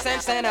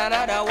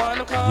another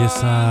one come.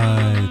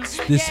 Yes,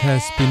 this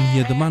has been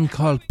here the man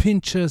called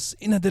Pinchers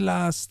in at the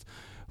last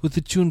with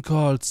the tune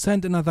called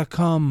Send Another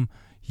Come.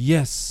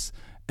 Yes,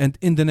 and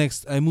in the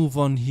next I move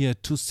on here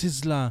to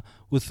Sizzla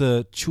with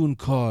a tune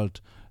called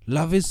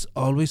Love Is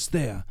Always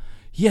There.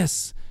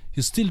 Yes,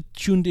 you're still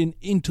tuned in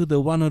into the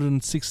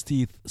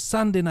 160th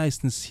Sunday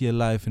Niceness here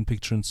live in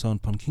picture and sound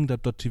on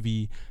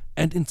kingdom.tv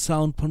and in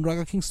sound on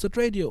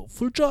RaggaKings.radio.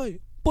 Full joy.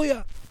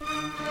 Booyah!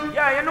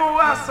 Yeah, you know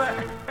what I say?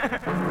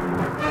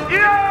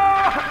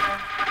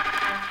 Yeah!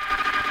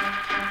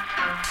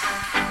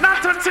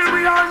 Not until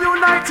we all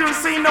unite, you'll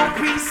see no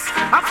peace.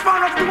 As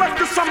far as the west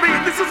is from me,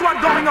 this is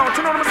what's going on.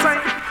 You know what I'm saying?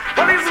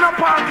 Well, it's no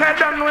park,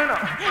 don't know.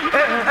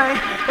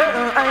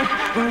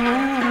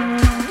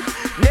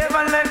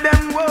 Never let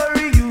them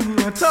worry you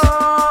at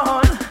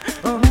all.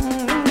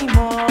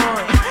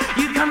 Boy,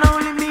 you can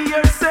only be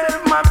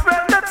yourself, my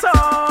friend, that's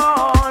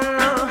all.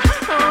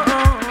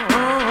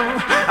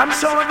 I'm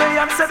sure they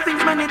have said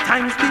things many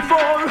times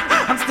before,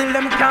 and still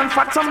them can't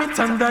fathom it,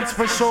 and that's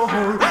for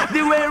sure.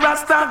 The way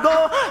Rasta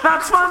go,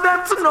 that's for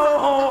them to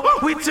know.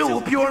 We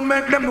too pure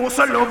make them know,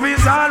 so love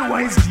is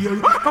always dear.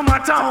 No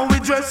matter how we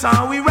dress,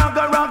 how we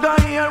ragga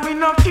here, we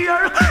not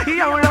care.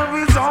 Yeah, love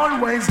is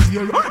always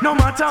dear. No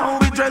matter how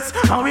we dress,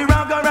 how we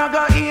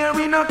ragga here,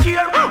 we not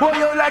care. Oh,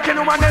 you like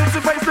anyone else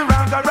to face the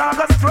ragga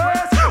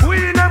stress.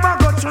 We never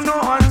got to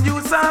know, and you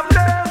are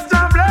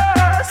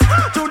blessed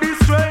to this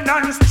strain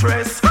and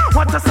stress.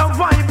 What a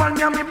survival,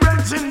 yeah, me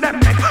branch in them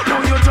neck. Now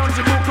you judge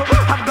the book,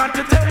 I've got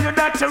to tell you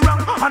that you're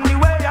wrong on the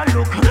way I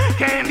look.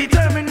 Can't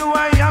determine who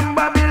I am,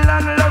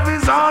 Babylon, love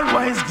is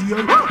always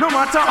dear. No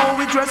matter how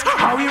we dress,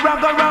 how we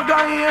ragga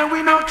here,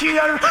 we not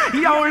care.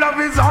 Your love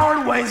is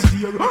always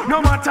dear.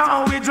 No matter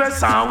how we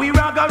dress, how we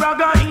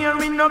ragga here,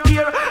 we not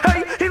care.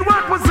 Hey, in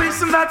what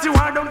position that you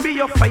are, don't be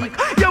a fake.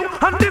 Yo,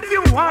 and if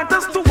you want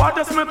us to what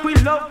us make we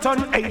love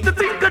turn hate. To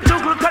think a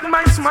juggle cut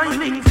my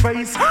smiling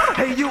face.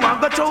 Hey, you are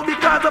got to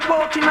because of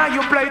poking on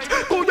your plate.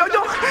 Go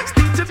yo,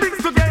 stitch your things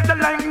together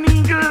like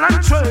needle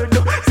and thread.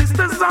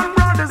 Sisters and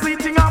brothers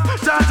eating up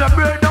Jaja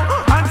bread.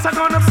 Hands are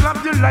gonna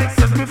slap you like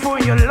says before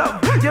you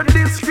love. You're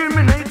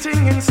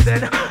discriminating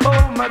instead.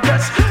 Oh my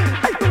gosh,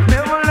 hey,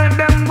 never let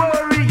them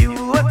worry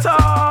you at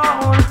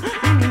all.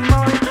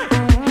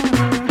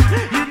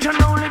 You can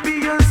only be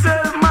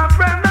yourself, my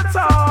friend, that's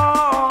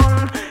all.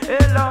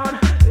 Hey Lord,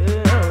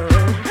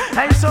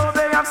 and so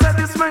they have said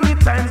this many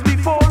times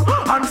before,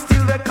 and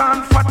still they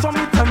can't fathom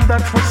it, and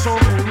that's for sure.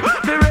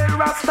 The real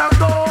Rasta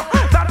go,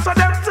 that's for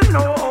them to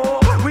know.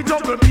 We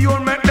juggle pure,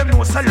 make them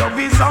know, so love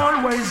is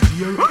always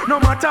dear. No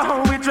matter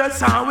how we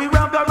dress, how we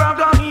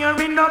ragga here,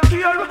 we not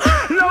care.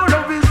 No,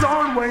 love is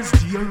always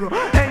dear.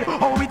 Hey,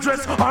 how we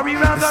dress, how we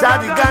ragga It's the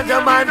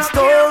Ganja Man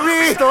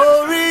story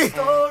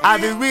of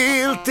the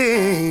real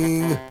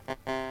thing.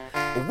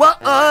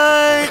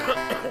 Why?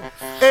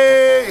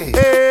 Hey.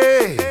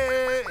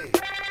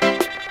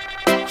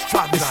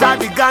 It's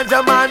the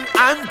Ganja Man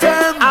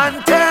anthem.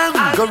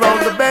 Go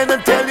round the bend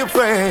and tell your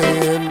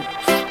friend.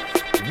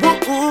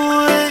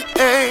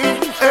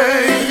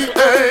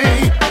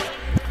 Hey.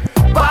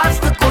 Pass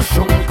the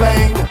cushion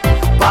pain,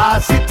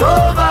 pass it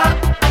over.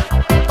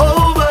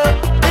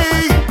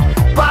 Hey.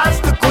 Pass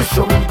the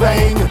cushion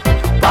pain,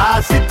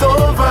 pass it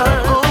over.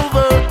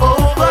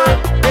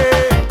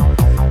 Hey.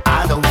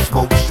 I don't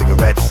smoke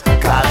cigarettes,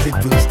 cause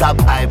it will stop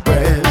my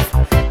breath.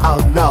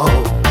 Oh no.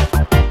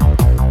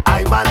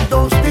 I man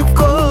don't stiff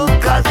cold,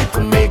 cause it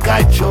will make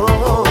I choke.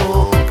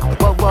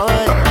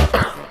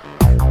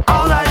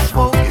 All I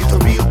smoke is the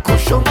real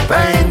cushion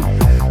pain.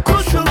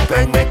 Cushion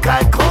pain make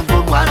I come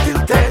from 1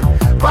 till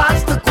 10.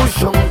 Pass the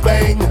cushion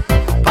pain,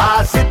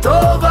 pass it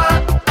over.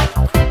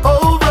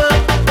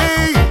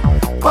 Hey,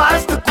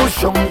 pass the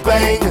cushion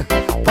pain,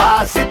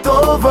 pass it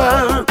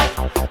over.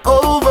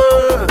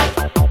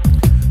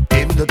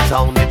 In the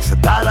town it's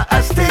 $1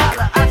 a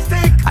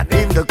stick, and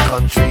in the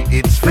country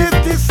it's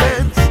 50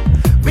 cents.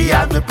 Me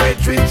and the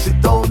brethren sit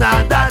down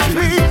on that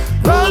tree,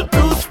 roll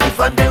 2 spliff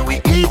and then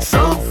we eat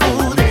some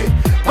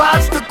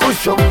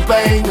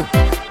champagne.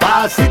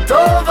 Pass it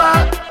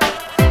over,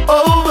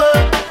 over,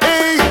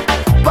 hey.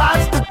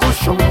 Pass the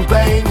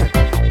champagne.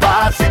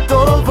 Pass it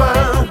over,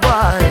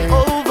 why?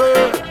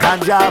 Over.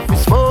 Ganja fi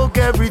smoke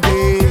every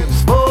day.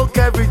 Smoke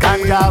every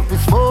day. Ganja fi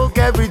smoke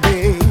every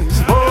day.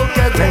 Smoke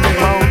every day. 10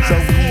 pounds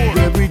of weed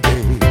every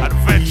day.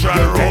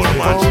 Adventure road,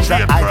 man.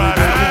 Straight cross.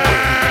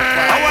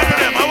 I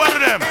want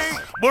them.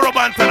 Burro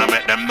Banton, I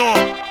make them know.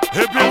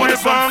 Hip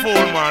hip bang,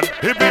 phone man.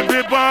 Hip hip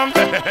bang,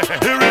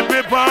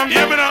 hip bang.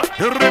 Hear me now.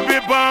 Hip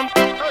bang,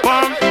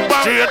 bang,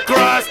 bang. Straight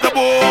cross the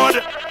board.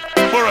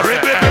 Burro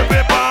hip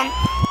bang.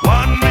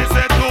 One me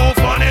say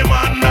two funny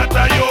man, not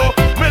a yo.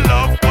 Me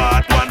love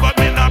part one, but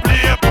me not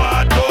play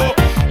part two.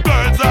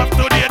 Girls of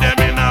today, them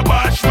in a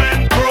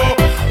bashment crew.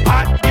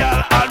 Hot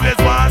girl always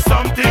want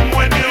something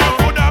when you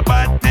could have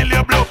bad till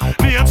you blow.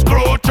 Name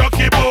screw,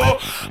 Chucky Boo.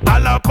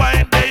 All a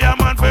pint they a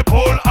man for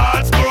pull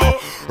all screw.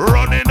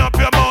 Running up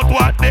your mouth,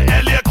 what the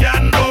hell you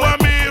can do?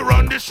 And me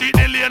run the street,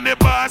 the lane, the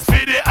pass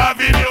for the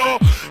avenue.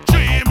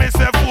 3, me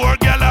say 4,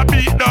 girl a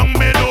beat down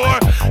me door.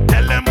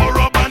 Tell them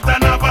Burro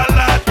Banton have a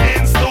lot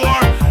in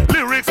store.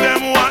 Lyrics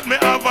them want me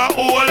have a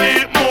whole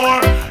heap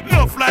more.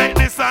 Enough like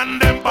this and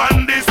them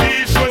on the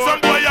seashore. Some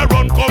boy a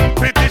run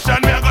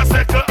competition, me a go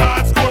settle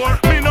hard score.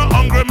 Me no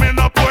hungry, me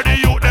no poor, the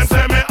youth them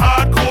say me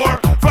hardcore.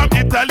 From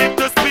Italy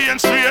to Spain,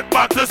 straight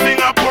back to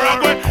Singapore. I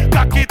go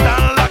cock it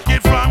and lock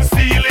it from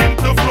ceiling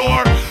to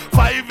floor.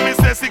 5, me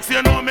say 6,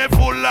 you know me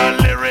full of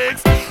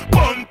lyrics.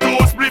 Bun to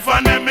spliff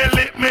and then me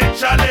lick me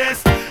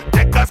chalice.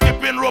 Take a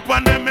skipping rope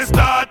and then me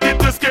start it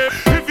to skip.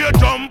 If you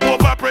jump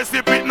over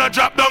precipice, no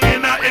drop down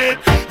in a hit.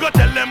 Go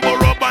tell them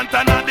Burro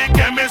Banton and the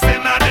chemist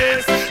in a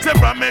this. Say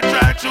from me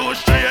track shoe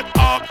straight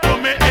up to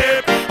me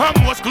hip.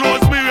 And most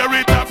clothes me wear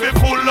it off it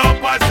full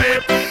up a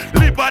zip.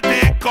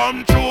 Liberty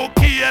come through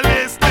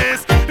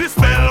carelessness. This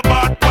spell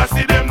bad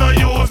pussy them no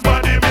use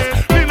body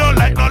miss. Me no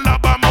like no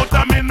lab amount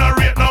and me no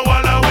rate no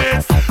wall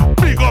waste.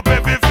 Big up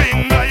every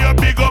finger, you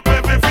big up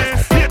every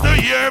face. Here to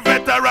hear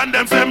veteran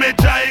them say me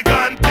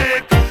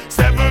gigantic.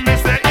 7 me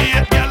say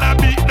 8, gyal a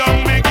beat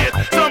down me gate.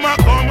 Some a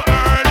come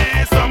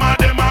early, some of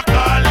them a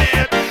call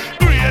late.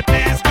 Great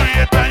is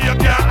great and you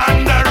can't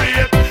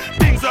underrate.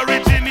 Things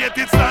originate,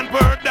 it stand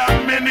per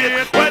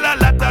dominate. While a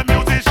lot of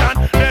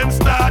musicians them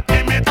start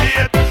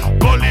imitate.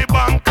 Gully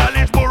Bank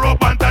College, Burro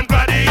Banton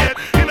graduate.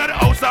 In the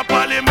House of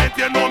Parliament,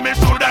 you know me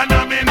shoulda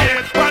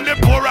nominate. And the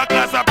poorer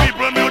class of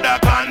people, me woulda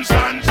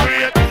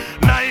concentrate.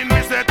 9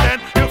 me say 10,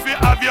 you fi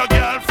have your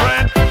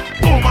girlfriend.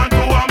 Woman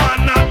to a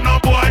man, not no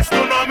boys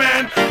to no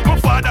men. My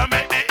father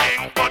make the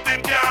ink, but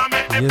him can't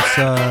make the Yes,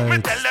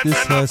 pen.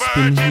 this has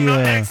been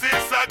here.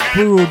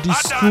 Burro the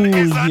School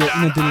here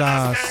in the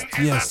last.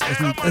 Yes,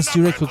 and as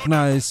you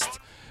recognized,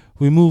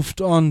 we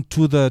moved on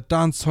to the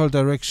dancehall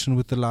direction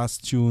with the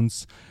last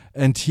tunes.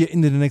 And here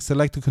in the next, I'd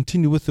like to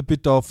continue with a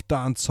bit of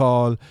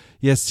dancehall.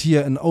 Yes,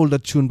 here an older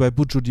tune by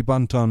Buju Di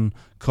Banton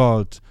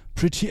called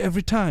Pretty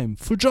Every Time.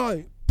 Full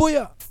joy.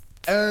 Booyah!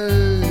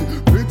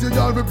 Hey, pretty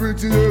girl be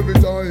pretty every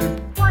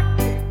time.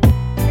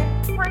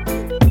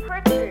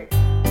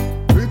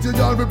 Pretty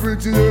girl be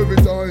pretty every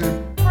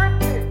time.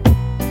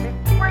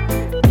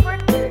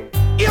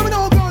 Hear me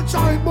now, girl,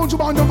 child, Buju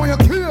Banton for your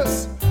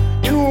kiss.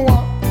 You know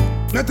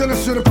what? Me tell you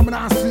straight up, come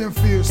and see your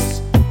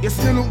face. You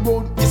still look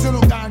good, you still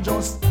look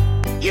gorgeous.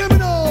 Hear me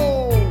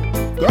now.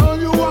 Girl,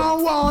 you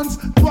are once,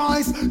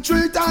 twice,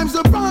 3 times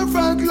the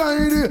perfect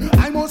lady.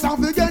 I must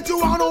have to get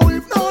you on, oh,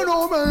 if no,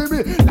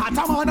 baby. That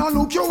a man a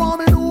look you want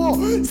me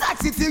know.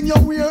 Sexy thing you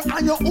wear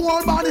and your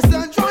whole body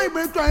still drive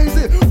me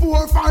crazy.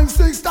 4, 5,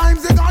 6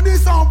 times you got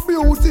this of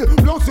beauty.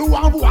 Plus you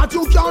have what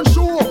you can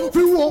show. If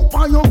you walk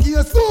by your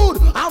case good,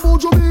 how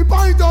would you be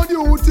by the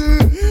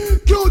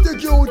duty?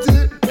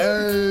 Cutie,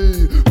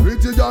 hey.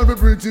 Pretty girl be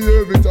pretty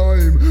every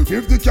time.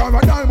 50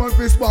 carat diamond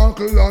fi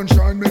sparkle and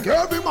shine. Make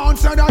every man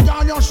say that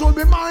girl you should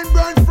be mine.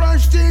 Brand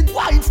fresh teeth,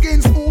 white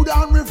skin, smooth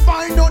and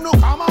refined. Don't no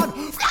come on,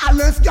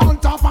 flawless girl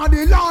top of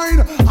the line.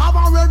 Have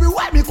her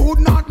everywhere, me could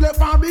not left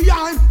her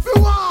behind.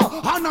 Few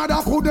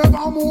another could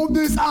never move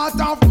this heart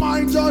of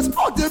mine. Just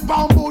put it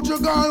on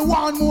Buju girl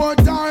one more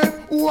time.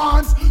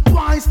 Once,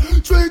 twice,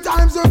 3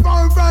 times the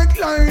perfect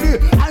lady.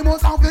 I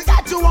must have to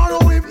get you on,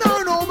 oh, if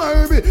no,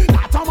 baby.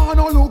 That a man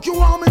no look you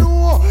want me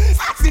know.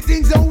 Sexy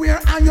things you wear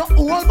and your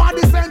whole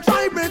body send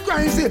drive me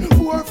crazy.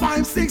 4,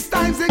 5, 6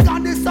 times you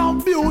got this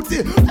of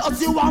beauty.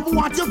 Plus you have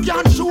what you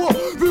can show.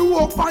 If you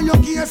walk by your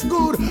case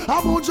good,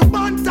 I'm on your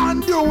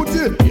Banton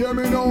duty. Hear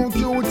me now,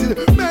 cutie.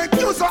 Make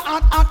you so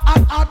hot.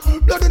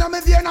 Blood in a me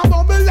vein a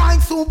bubble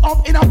like soup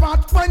up in a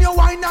pot. When you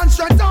wine and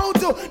stretch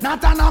out,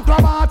 not an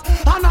acrobat.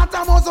 And not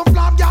a muscle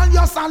flap, girl,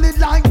 you're solid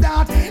like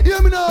that.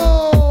 Hear me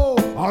now.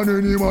 And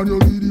any man you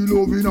give the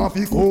loving off,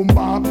 he come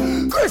back.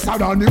 Crisper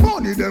than the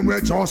money, them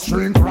we just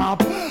shrink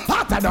wrap.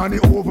 Hotter than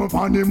the oven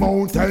on the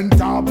mountain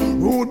top.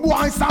 Rude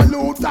boy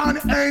salute and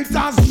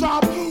haters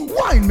drop.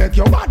 Wine make Make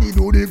your body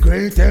do the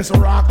greatest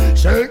rock.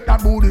 Shake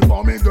that booty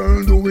for me,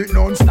 girl, do it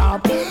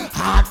non-stop.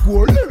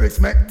 Hardcore lyrics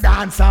make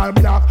dance all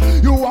black.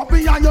 You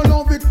happy and you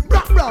love it,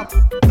 black, black.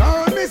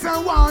 Girl, me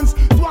say once,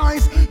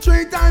 twice,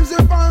 3 times, you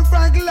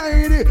perfect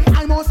lady.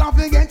 I must have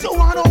to get you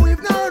one, oh,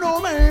 if not, no,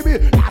 maybe.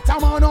 That a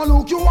man, no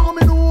look, you want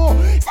me know.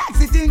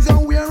 Sexy things you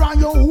wear on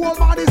your whole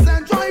body,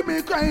 say drive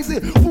me crazy.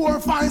 4,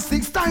 5,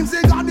 6 times,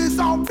 you got this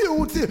all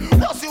beauty.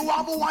 Plus you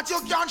have what you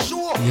can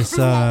show. Yes,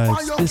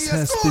 this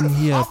has been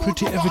here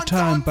pretty every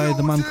time by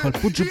the man called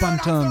Buju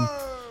Banton.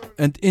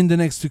 And in the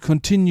next we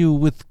continue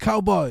with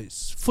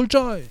Cowboys. Full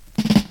joy.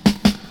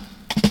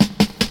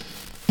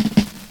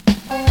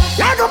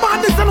 Yeah, come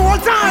on, listen all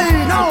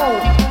time. No,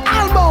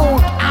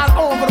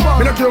 all over the world.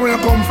 Me not care where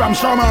you come from,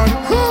 Sherman.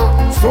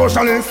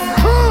 Socialist.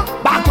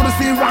 Back to the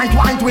sea,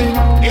 right wing.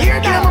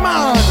 Here them,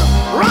 man.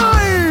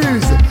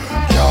 Rise.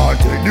 Can't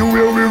tell you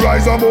where we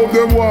rise above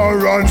them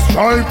war and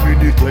strife. We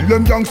did tell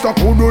them gangsta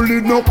couldn't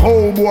live no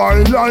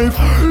cowboy life.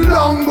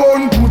 Long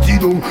gun put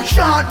it down,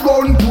 short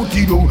gun put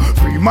it down.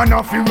 Free man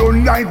have to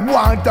run like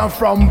water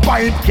from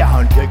pipe.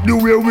 Can't take the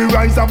way we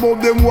rise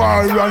above them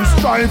war and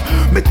strife.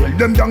 Me tell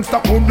them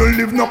gangsta couldn't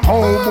live no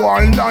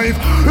cowboy life.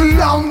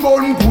 Long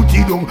gun put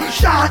it down,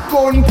 short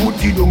gun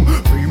put it down.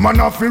 Free man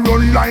have to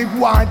run like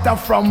water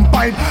from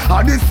pipe.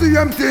 And the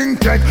same thing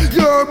take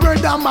your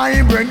brother,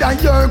 my brother,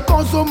 your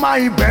cousin,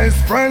 my best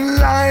friend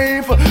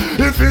life.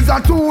 If it's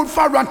a tooth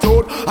for a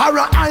tooth or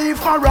a eye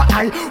for a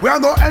eye, we're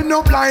gonna end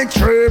up like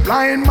 3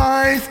 blind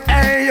mice.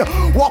 Hey,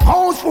 walk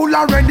house full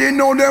already,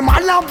 know them all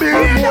a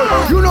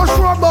billboard. You not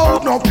sure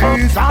about no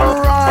peace and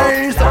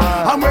rise.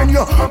 And when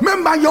you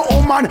remember your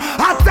woman,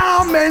 a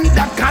torment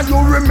that cause you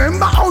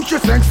remember how she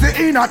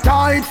sexy in a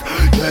tights.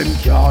 Them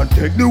can't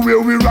take the way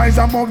we rise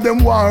above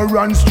them war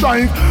and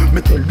strife.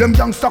 Me tell them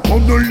gangsta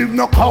couldn't live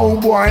no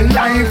cowboy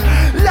life.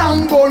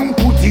 Long gun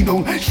put it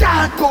down,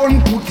 short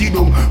gun put it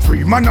down.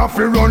 Free man have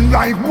to run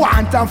like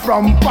water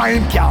from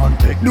pipe. Can't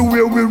take the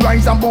way we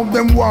rise above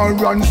them war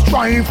and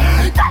strife.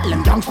 Tell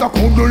them gangsta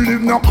couldn't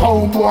live no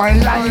cowboy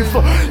life.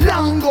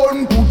 Long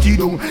gun put it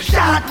down,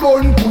 short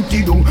gun put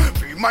it down.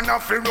 Free man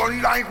have to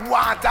run like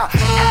water.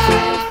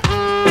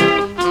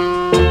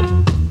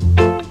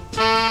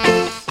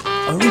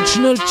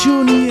 Original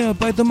tune here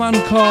by the man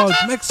called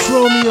Max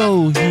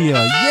Romeo here.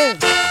 Yes,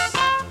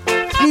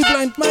 3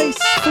 blind mice,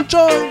 full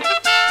joy.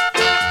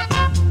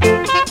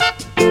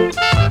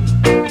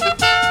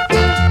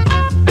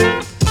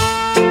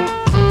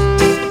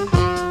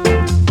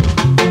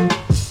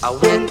 I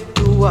went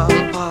to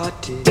a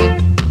party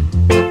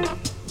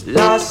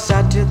last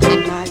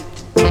Saturday night.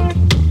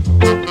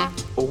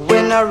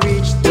 When I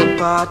reached the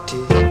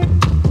party,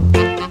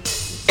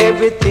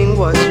 everything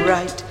was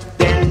right.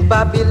 Then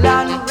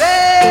Babylon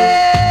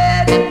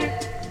red,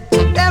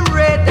 them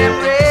red, them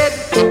red.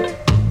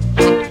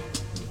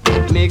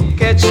 Me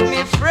catch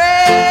me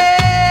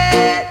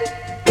Fred,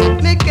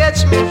 me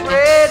catch me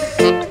Fred.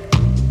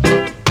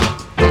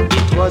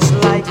 It was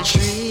like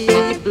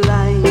 3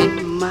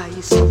 blind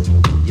mice.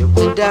 You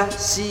coulda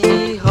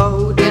see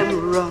how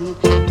them run.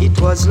 It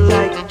was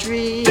like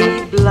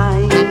 3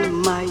 blind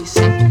mice.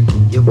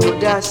 You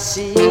coulda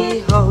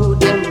see how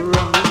them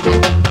run.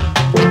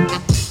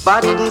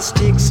 Button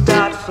sticks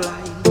start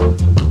flying,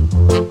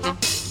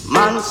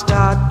 man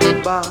start to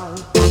ball.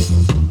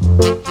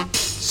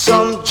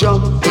 Some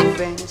jump the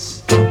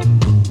fence,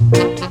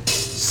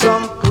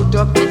 some put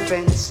up the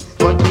fence,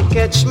 but they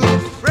catch me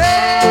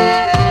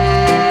Fred.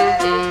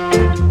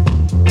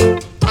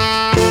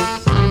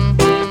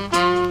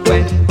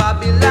 When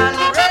Babylon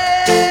red,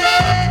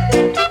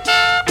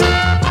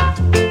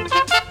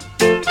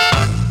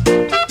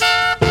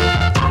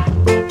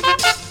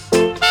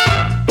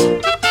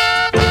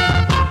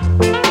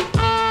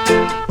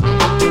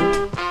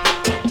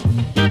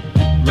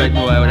 Red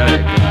boy with a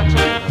red catch.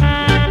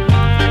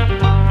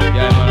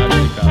 Yeah, man, I'm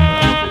sick of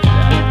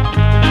that.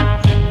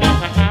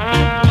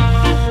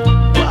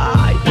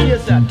 Why?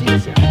 Yes, sir, yes,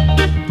 sir.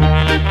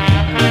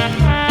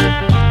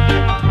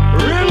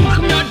 Rank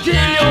me, I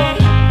tell you.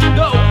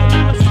 Go.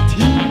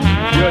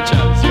 Your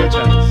chance, your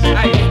chance.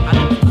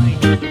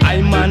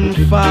 I'm on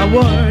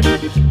forward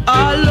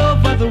all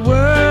over the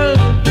world,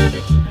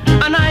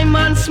 and I'm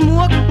on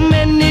smoke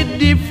many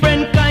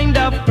different kind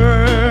of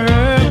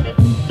herb.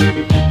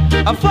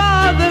 A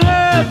father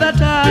herb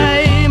that I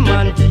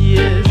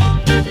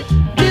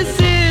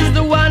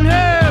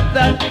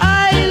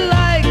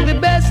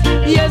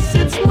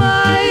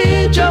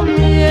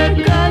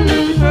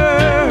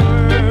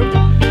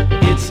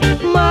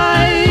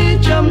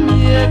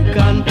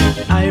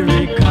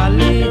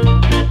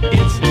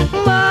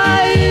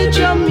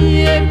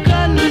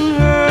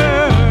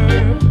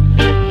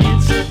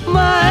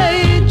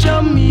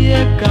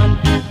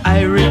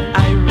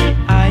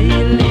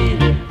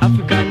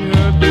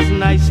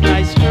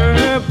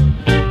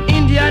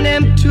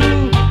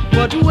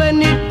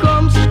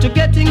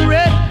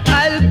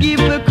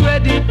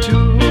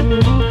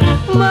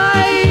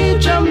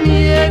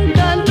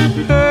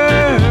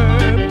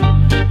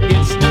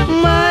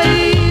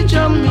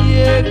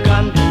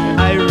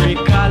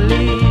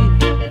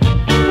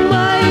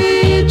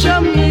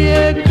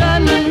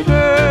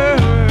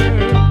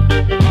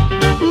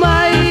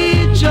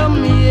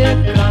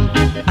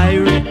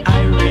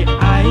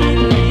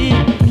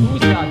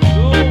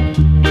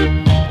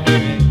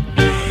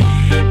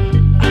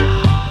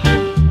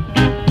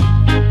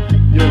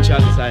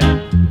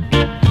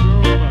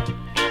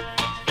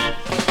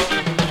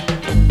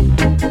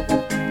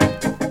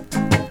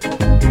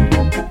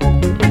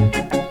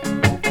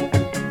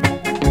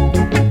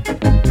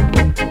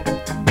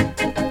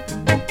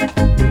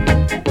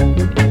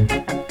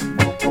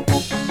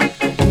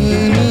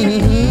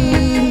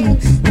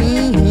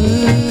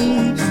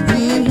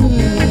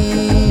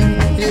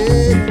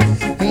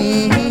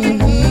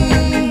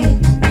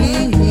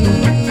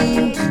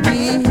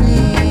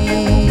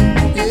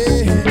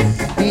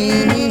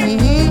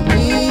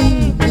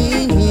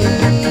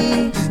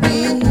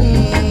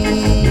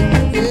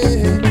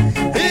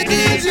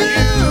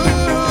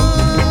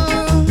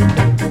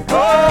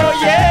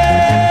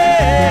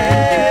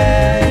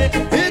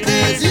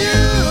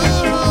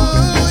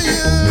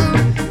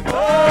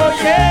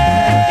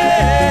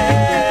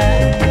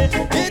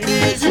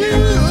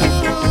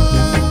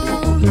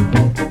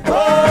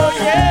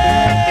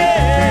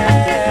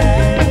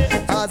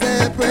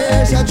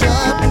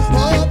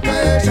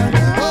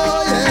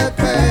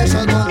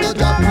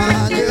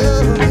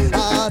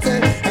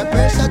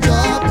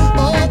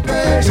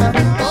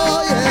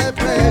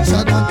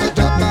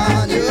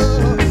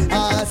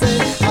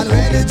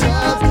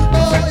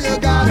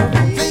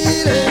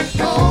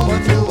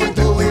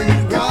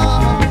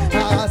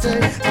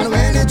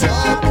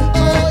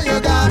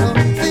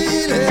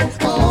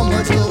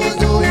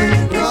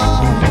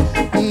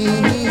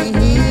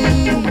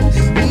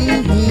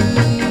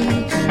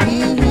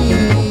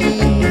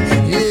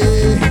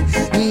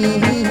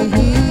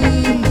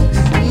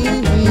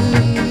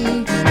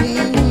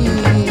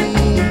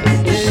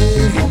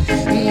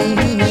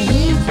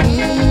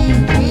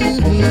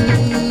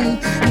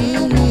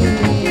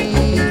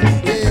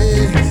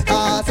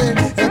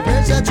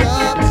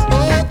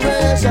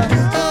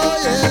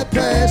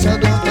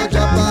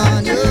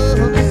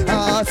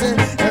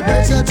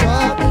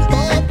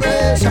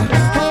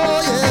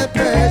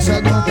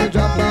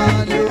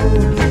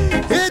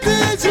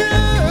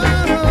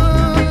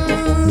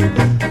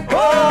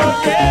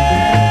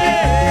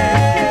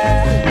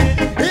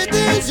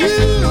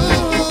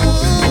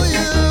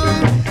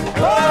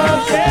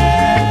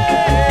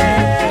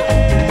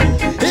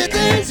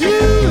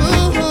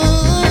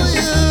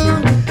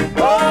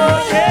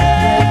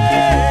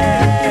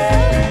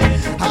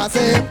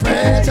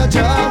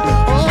drop.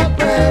 Oh,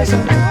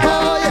 pressure,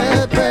 oh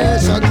yeah,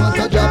 pressure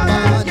gonna drop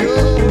on you.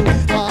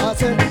 I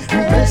say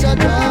pressure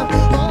drop,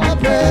 oh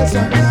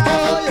pressure,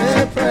 oh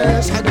yeah,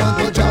 pressure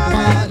gonna drop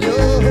on you.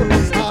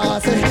 I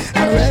say,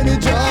 and when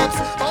it drops,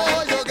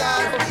 oh you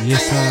got.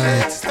 Yes,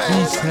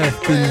 these have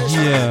been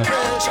here.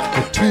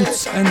 The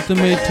Toots and the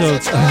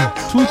Maytals.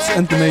 Toots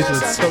and the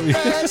Maytals, sorry.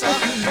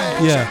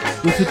 Yeah,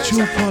 with a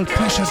tune called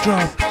Pressure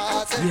Drop.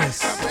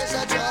 Yes.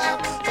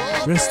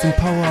 Rest in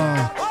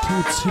power,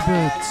 Toots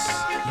Hibbert.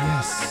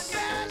 Yes.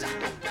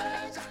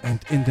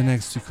 And in the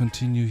next we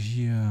continue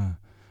here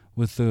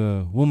with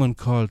a woman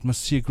called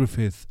Marcia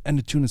Griffith, and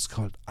the tune is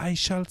called I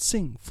Shall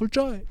Sing for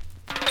Joy.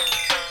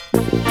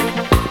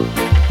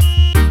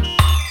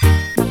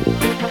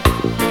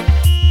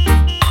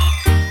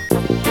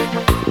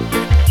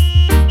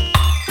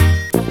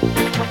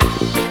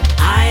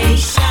 I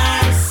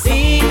shall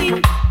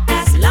sing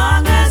as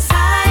long as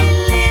I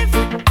live,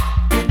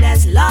 and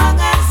as long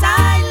as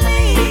I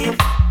live,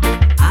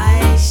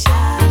 I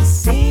shall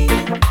sing,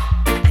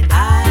 and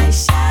I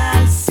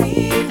shall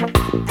sing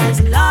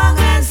as long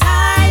as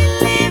I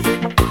live,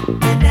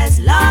 and as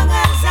long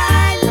as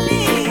I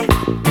live,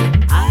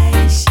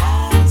 I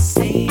shall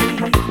sing.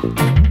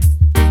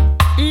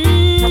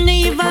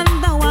 Even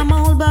though I'm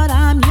old, but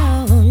I'm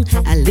young,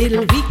 a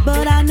little weak,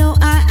 but I know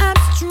I am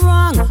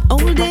strong,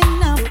 old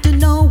enough to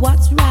know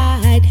what's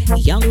right,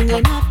 young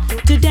enough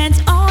to dance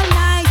all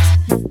night,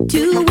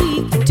 too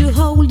weak to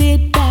hold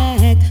it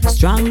back,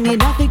 strong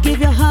enough to give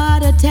your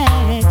heart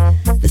attack.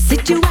 The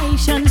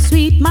situation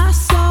sweet my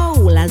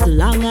soul as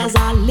long as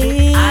I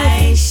live.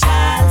 I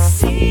shall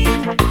sing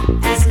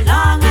as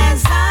long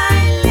as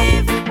I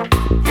live,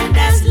 and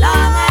as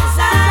long as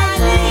I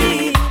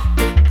live,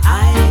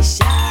 I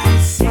shall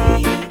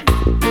sing,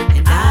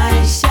 and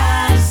I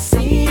shall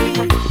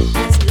sing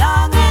as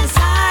long as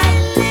I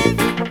live,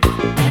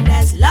 and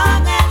as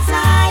long as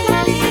I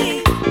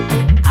live,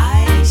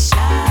 I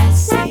shall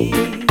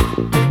sing.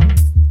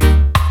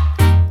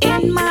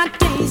 In my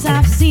days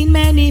I've seen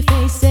many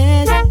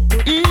faces,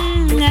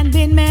 and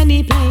been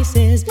many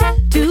places.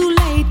 Too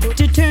late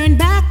to turn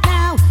back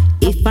now.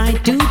 If I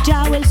do,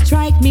 Jah will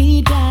strike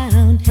me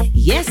down.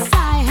 Yes,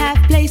 I have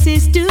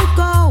places to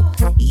go.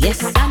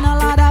 Yes, and a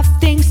lot of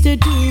things to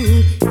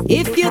do.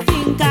 If you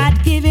think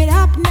I'd give it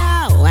up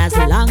now, as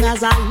long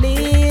as I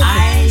live,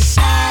 I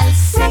shall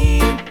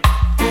sing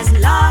as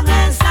long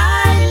as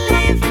I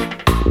live,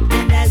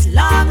 and as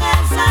long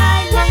as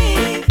I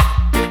live,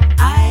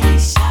 I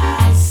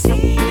shall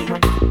sing,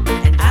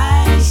 and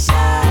I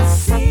shall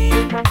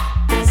sing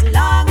as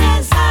long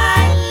as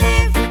I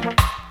live,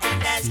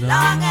 and as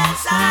long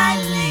as I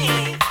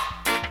live,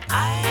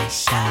 I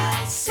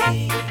shall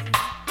sing.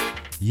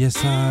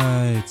 Yes,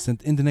 right.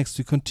 And in the next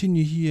we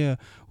continue here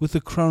with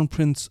the Crown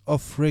Prince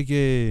of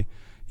Reggae.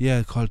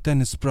 Yeah, called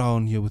Dennis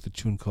Brown here with a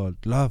tune called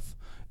Love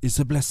is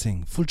a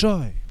Blessing. Full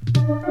joy.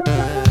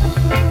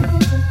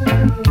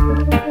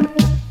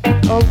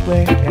 Oh,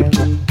 well,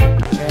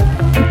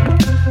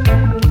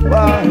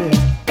 why?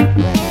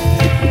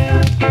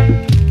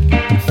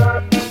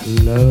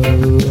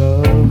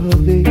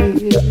 Love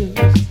is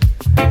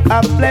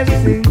a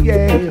blessing,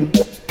 yeah.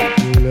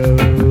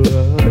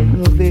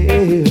 Love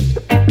is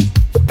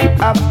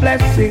a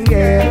blessing,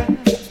 yeah.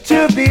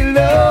 To be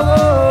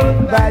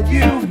loved by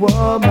you,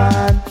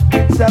 woman,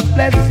 it's a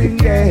blessing,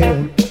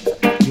 yeah.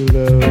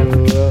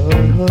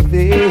 Love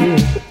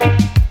is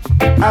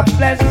a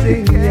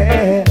blessing,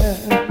 yeah.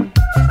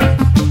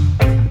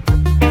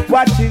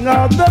 Watching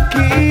all the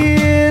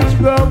kids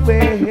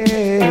growing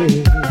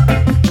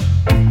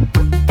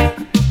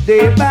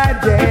day by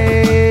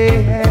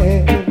day,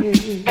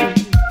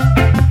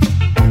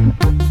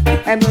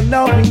 and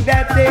knowing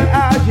that they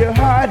are your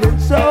heart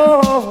and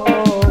soul.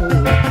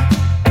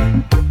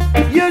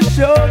 You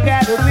sure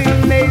gotta be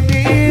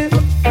ladies,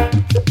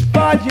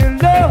 for your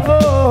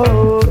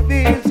love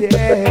is,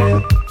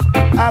 yeah,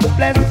 a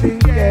blessing,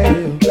 yeah.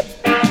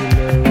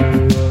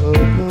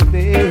 Love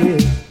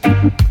is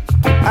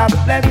a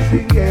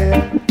blessing, yeah.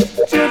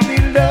 To be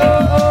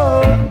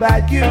loved by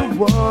you,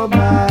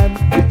 woman,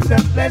 it's a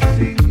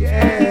blessing,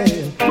 yeah.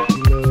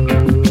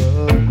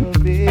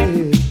 Love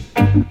is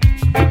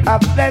a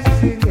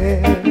blessing,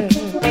 yeah.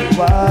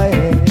 Why?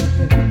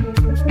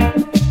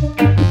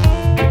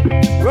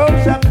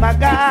 Rose up my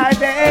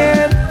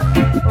garden,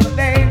 oh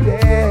lady,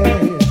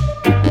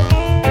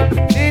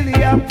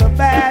 lily up the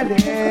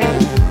valley,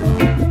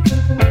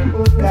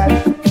 oh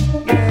gosh,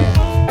 yeah,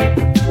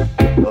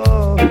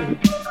 oh.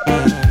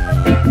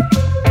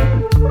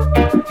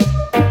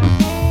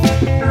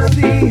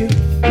 See,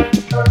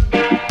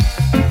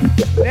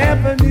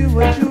 never knew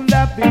what you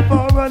loved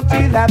before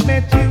until I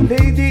met you,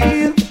 lady.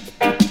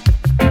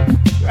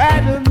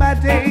 Right on my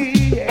day,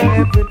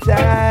 every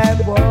time,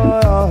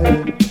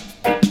 boy.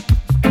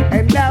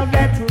 And now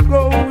that we're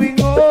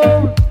growing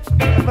old,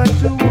 never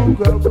to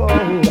grow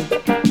old,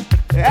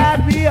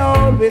 I'll be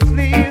always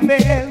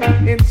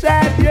living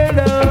inside your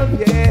love,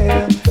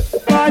 yeah.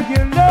 For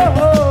your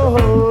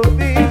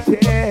love is,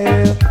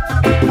 yeah,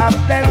 a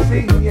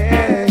blessing,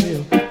 yeah.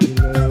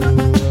 Your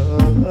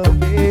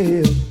love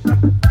is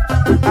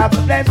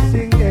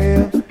blessing,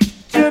 yeah,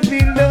 to be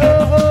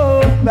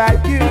loved by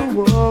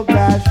you, oh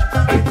gosh,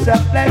 it's a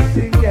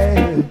blessing,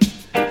 yeah,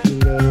 to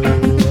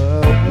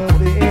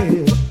love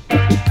you,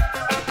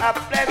 a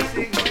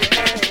blessing,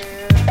 yeah,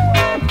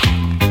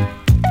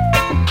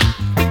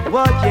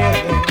 oh yeah,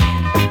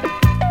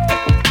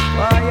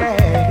 oh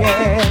yeah,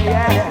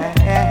 yeah,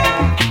 yeah,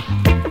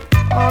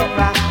 all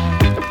right.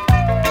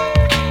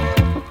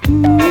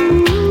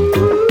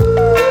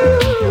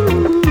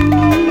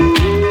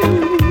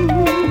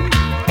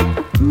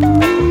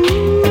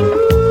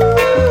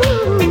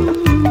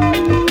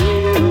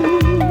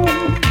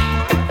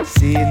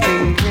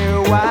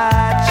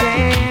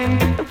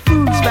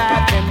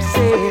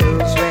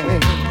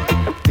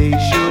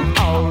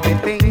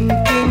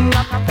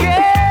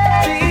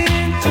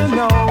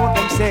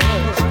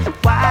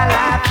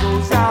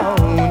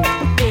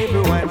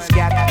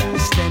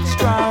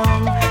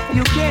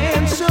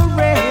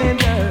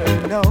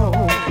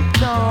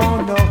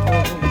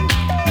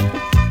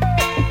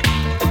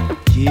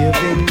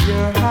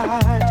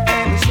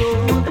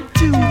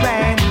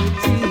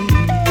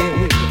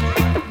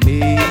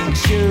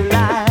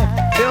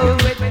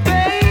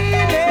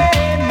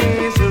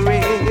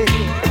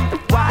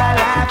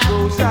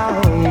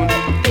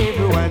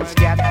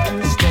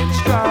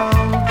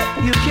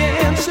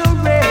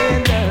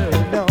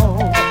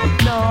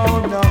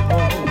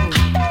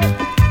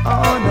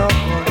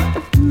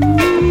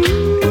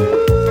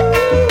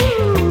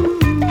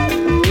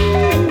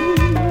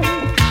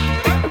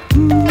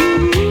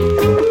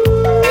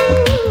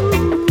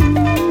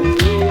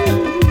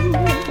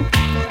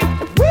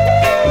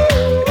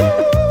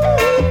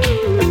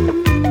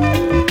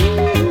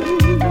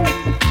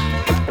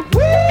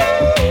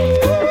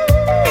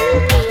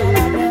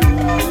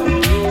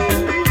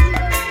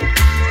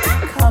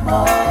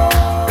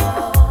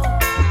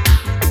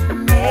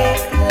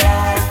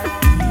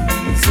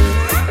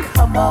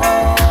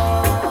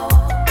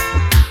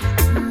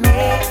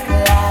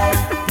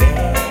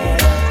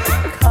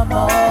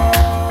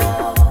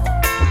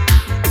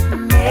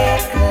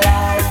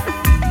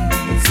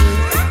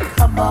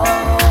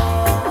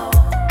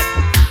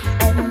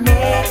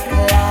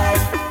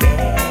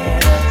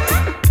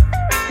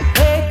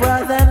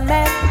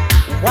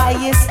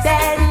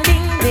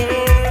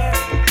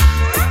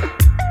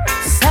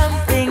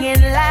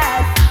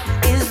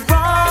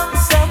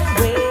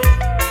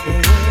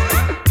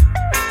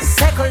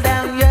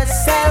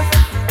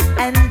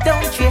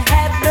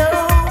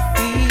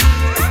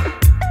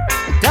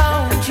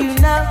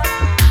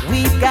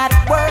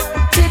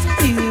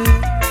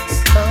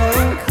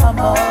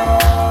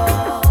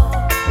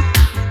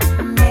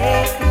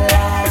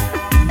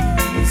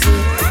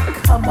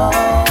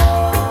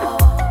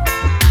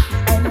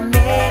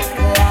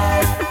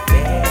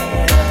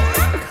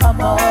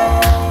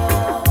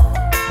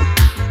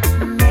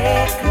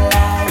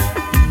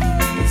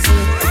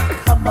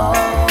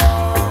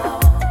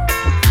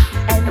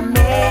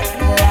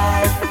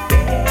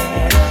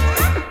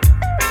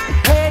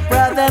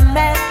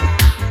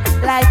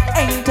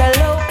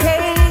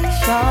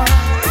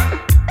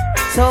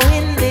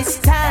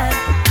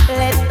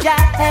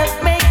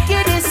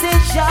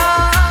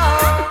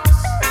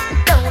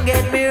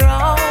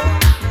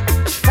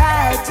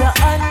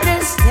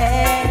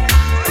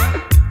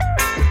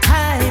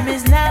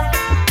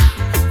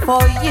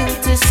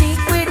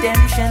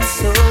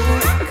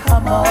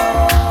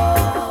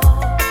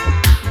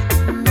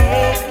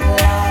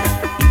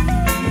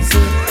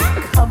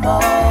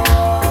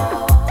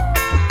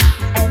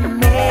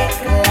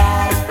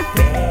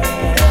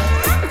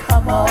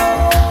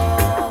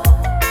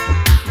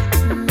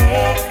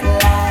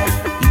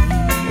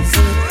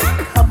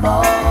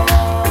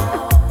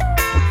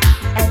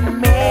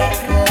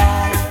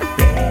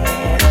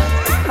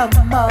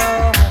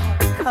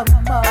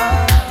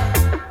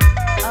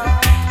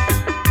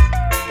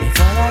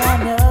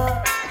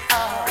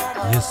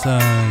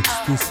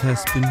 This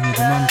has been here, the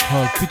man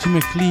called Peter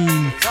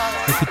McLean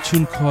with a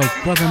tune called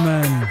Brother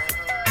Man.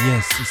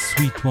 Yes, a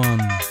sweet one.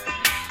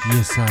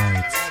 Yes,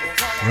 sides.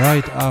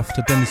 Right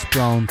after Dennis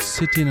Brown,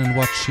 Sitting and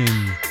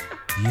Watching.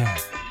 Yeah,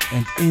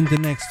 and in the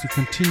next we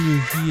continue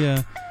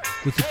here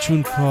with a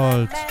tune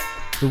called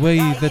The Way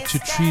That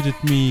You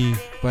Treated Me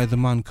by the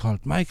man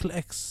called Michael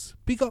X.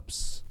 Big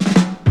ups.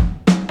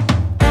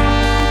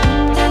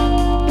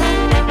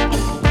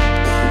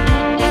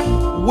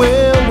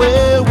 Well,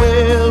 well,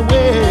 well,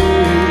 well.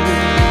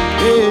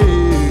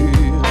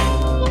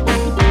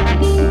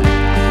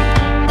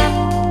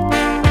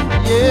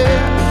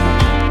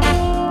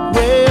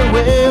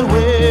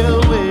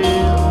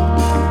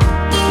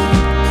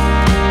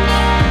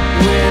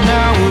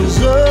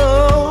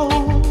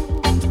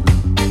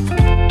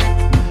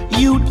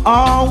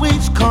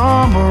 Always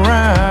come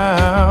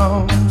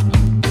around,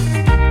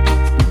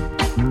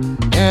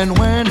 and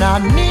when I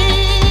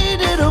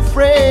needed a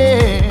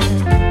friend,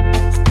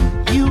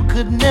 you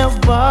could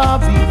never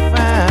be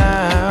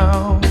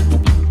found.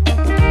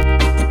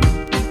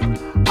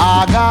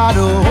 I got a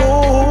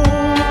home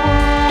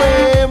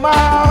where my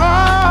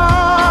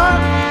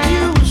heart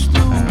used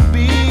to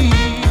be.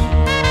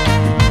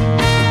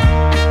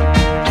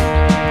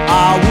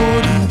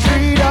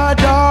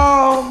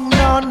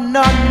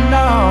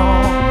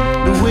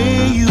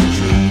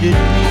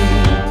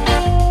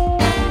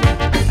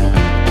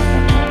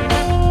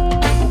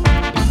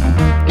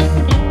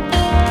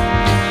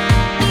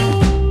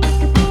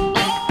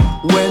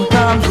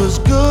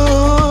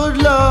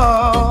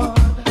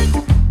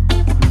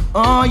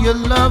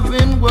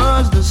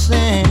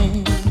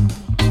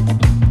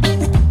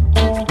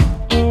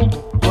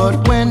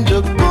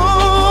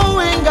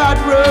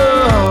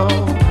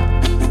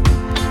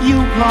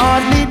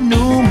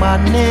 my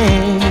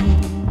name.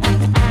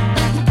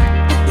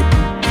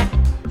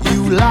 You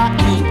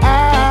locked me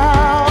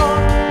out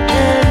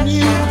and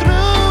you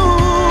threw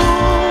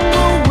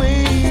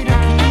away the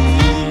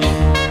key.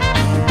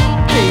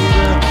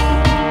 Baby,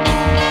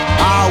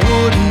 I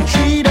wouldn't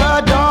treat a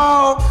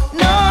dog,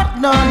 no,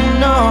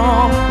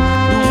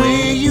 the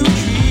way you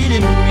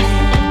treated me.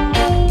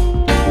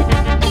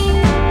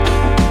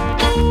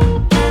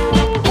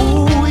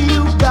 Ooh,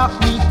 you got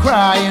me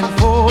crying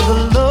for the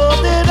love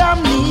that I'm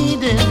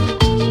needing,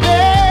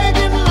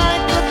 begging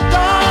like a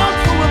dog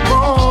for a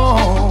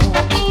bone.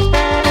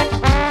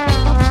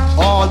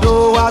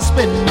 Although I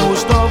spend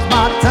most of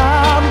my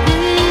time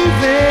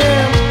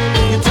grieving,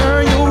 you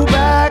turn your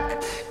back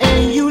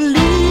and you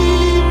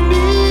leave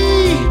me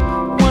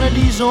one of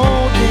these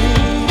old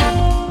days.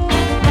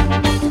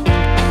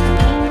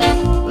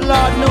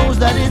 Lord knows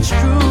that it's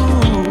true.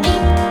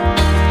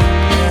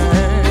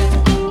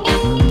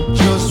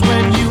 Just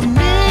when you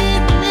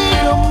need me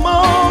the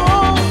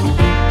most,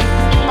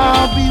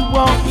 I'll be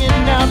walking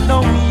out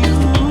on you.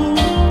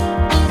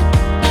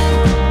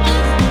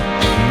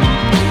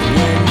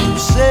 When you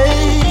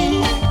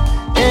say,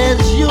 as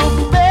you're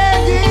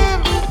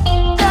begging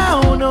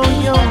down on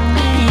your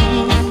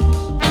knees,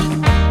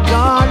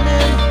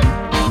 darling,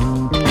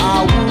 I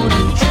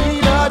wouldn't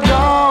treat a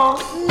dog,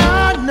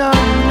 no,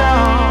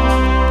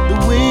 the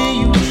way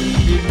you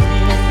treated me,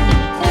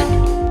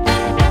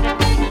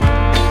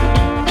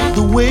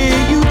 the way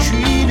you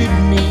treated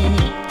me.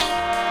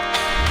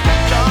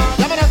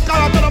 Yeah, man, let's go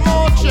out to the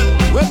motion.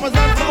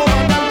 Represent the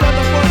woman that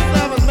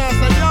 24/7, man.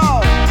 Say, yo,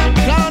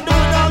 can't do it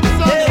without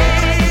Sonny.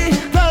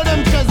 Tell them,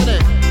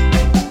 President.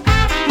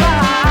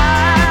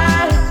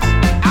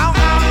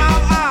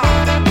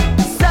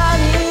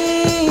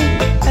 Sunny,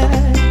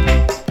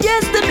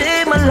 yesterday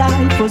my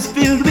life was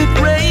filled with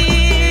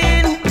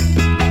rain.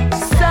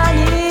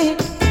 Sunny,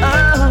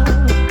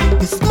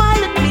 you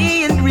smile at me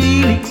and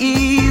really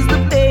ease the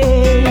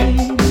pain.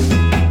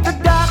 The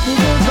dark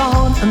days are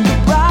gone and the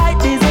bright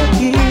days are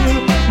here.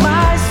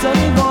 My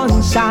sunny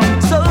one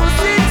shines so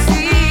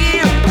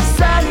sincere.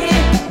 Sunny,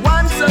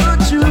 one so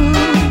true.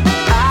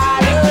 I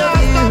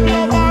love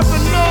you.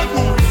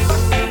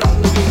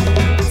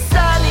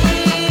 Sunny,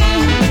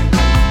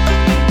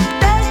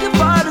 thank you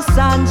for the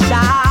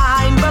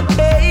sunshine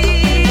bouquet.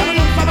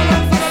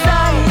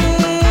 Sunny,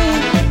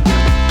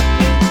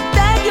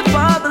 thank you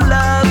for the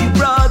love you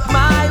brought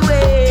my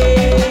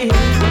way.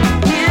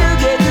 You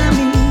gave to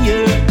me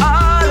your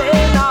all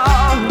in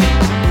all.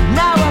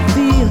 Now I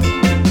feel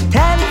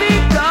 10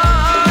 feet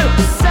tall.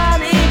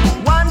 Sunny,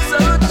 one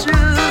so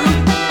true.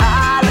 I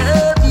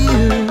love you.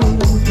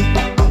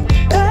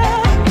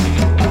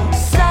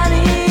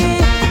 Sunny,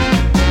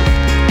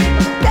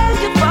 thank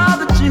you for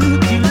the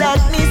truth you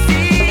let me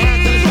see.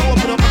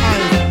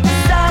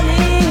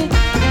 Sunny,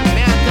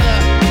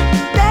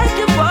 thank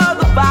you for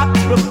the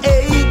facts from A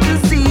to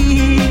Z.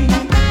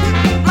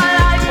 My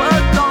life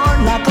was torn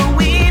like a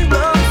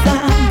wind-blown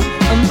sand,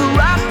 and the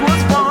rock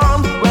was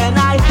warm when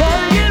I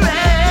held your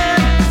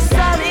hand.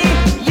 Sunny,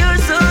 you're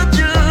so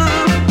true.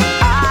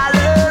 I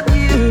love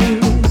you.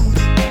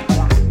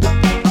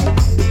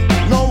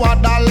 No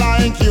other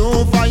like you,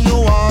 for you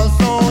are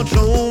so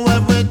true.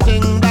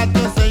 Everything that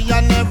you say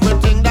and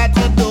everything that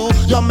you do,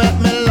 you make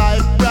me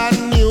life brand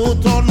new,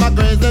 turn my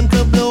grays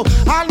into blue.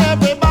 And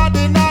everybody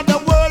in the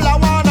world, I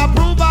wanna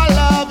prove I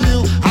love you.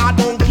 I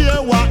don't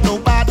care what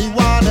nobody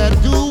wanna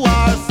do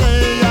or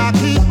say. I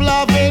keep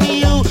loving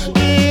you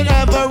in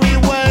every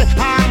way.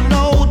 I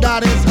know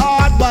that it's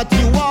hard, but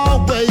you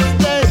always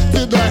stay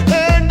to the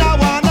end. I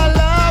wanna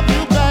love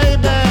you,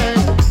 baby.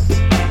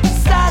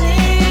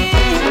 Sunny,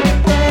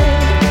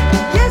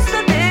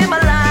 yesterday my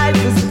life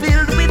was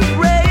filled with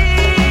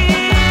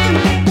rain.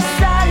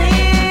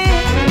 Sunny,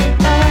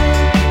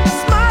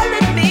 smile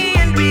at me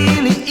and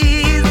really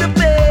ease the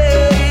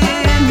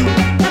pain.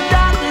 The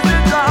dark days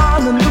are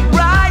gone and the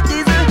bright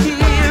days are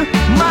here.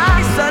 My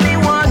sunny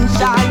one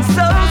shines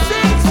so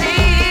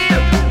sincere.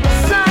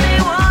 Sunny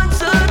one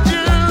so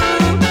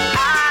true.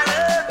 I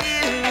love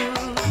you.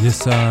 Yes,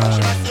 I.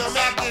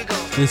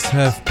 This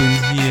have been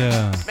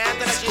here.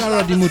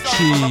 Skara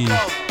Dimucci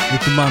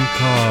with the man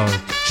called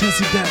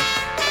Jesse Death.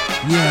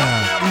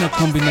 Yeah, in a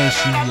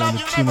combination here on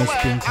the tune has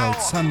been called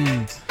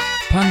Sunny,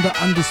 Panda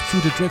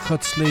Undisputed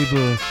Records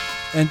label.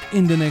 And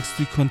in the next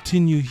we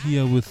continue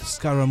here with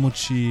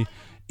Scaramucci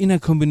in a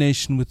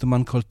combination with the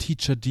man called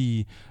Teacher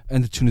D,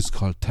 and the tune is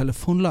called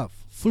Telephone Love.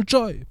 Full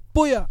joy,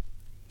 booyah!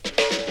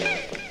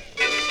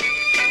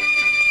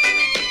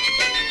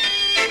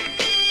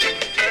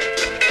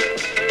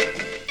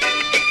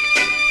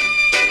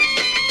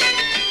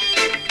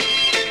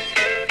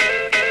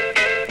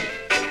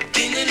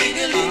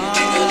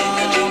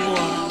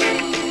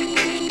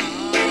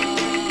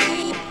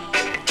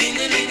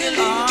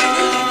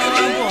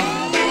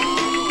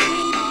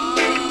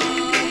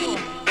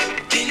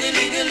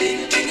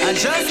 I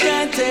just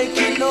can't take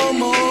it no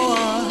more.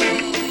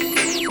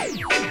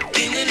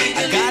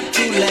 I got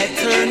to let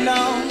her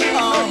know.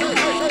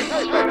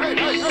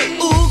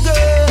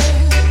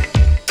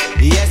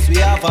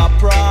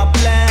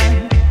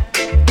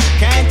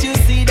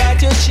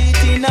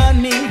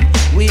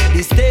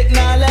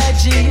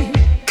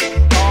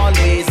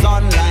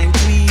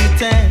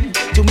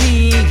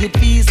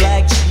 feels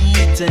like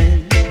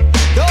cheating.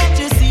 Don't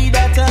you see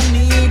that I'm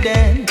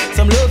needing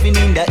some loving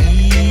in the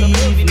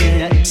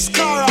evening?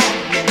 Scara,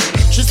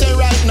 she say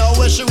right now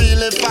where she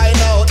really find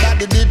out that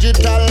the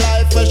digital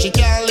life where she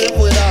can't live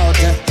without.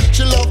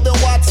 She love the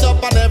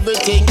WhatsApp and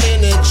everything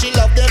in it. She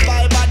love the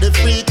vibe and the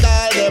free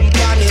call, them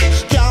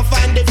panic. Can't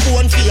find the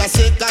phone for a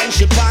second,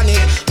 she panic.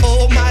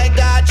 Oh my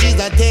God, she's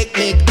a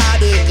technique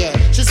addict.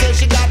 She said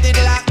she got it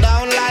locked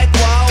down like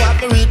wow. I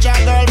can reach her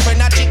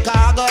girlfriend at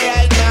Chicago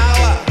right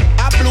now.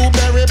 A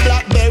blueberry,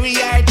 blackberry,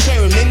 or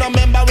cherry. Me no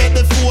remember where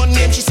the phone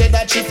name. She said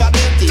that she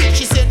forget it.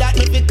 She said that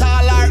me fi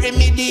call her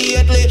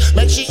immediately.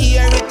 Make she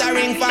hear it a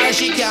ring for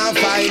she can't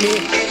find me.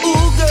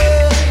 Ooh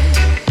girl,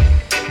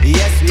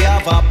 yes we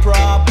have a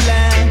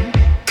problem.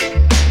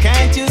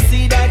 Can't you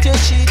see that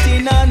you're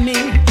cheating on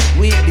me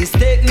with this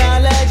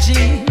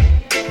technology?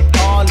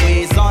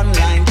 Always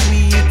online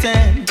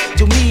tweeting.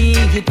 To me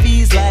it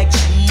feels like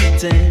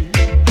cheating.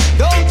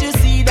 Don't you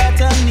see that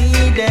I'm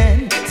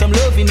needing some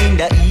loving in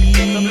the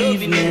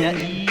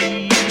evening?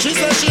 She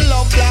said she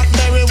love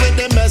BlackBerry with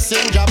the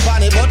messenger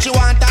on it, but she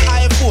want an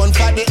iPhone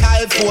for the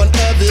iPhone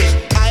heavy.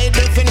 High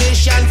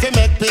definition fi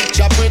make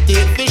picture pretty.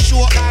 Fi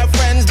show her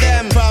friends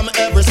them from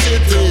every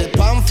city.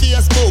 On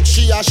Facebook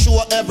she a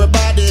show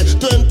everybody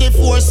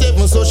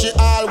 24/7, so she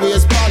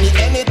always pan it.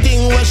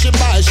 Anything where she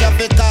buy she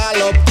fi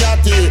call up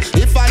Catty.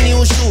 If a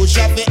new shoe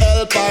she fi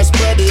help her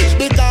spread it.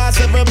 Because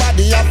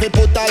everybody have to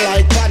put her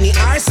like Fanny.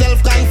 Her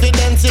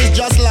self-confidence is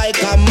just like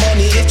her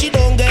money. If she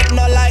don't get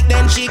no like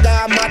then she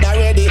got mad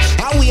already.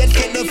 I wait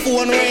for the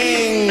phone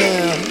ring.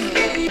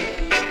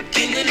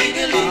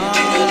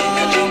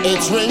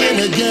 It's ringing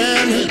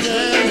again.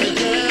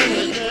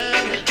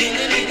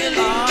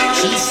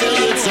 She said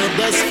it's her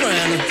best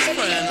friend.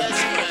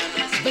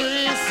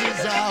 This is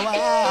how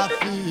I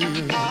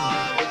feel.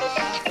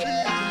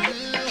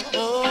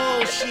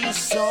 Oh, she's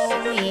so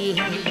real.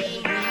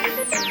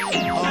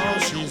 Oh,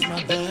 she's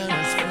my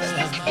best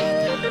friend.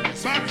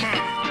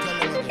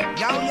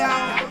 Yo,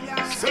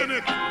 send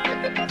it.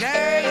 Yeah.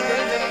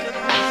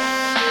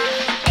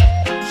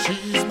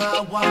 She's my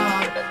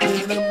one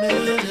in a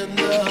million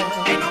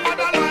love. Ain't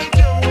nobody like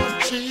you.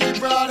 She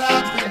brought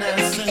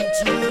happiness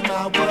into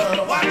my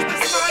world. Watch me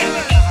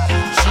smiling.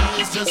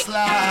 She's just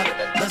like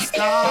the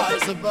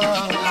stars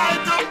above.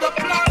 Light up the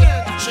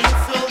planet. She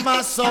filled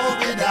my soul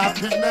with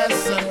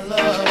happiness and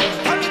love.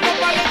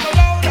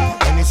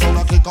 Any song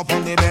I kick up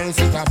on the bass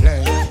it I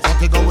play.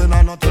 Got it going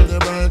on until the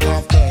break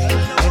of day.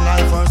 When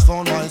I first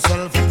found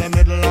myself in the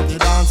middle of the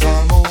dance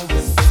hall moving.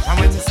 And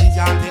when you see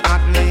all the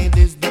hot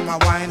ladies, them a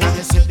wine and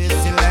you see the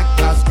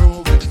selectors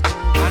grooving.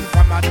 And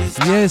from a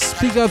distance, yes,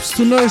 big ups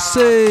to Nurse,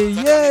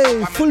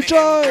 yay, full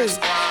joy.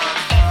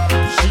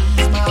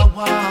 She's my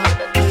one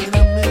in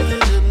a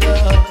million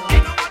love.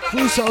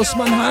 Grüße aus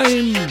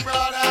Mannheim.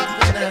 Brought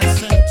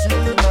happiness into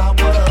my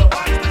world.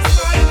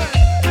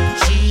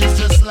 She's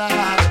just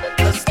like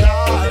the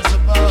stars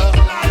above.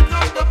 Light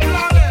up the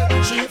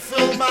planet. She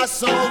filled my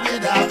soul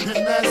with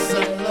happiness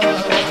and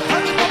love.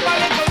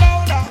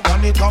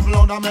 When it come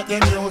loud, I make the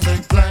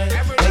music play.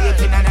 Play it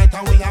in the night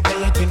and we a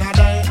play it in the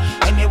day.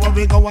 Anywhere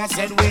we go, I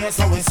said we,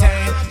 so we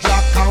say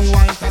black and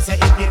white, I say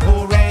hip hip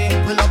hooray.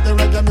 We love the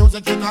reggae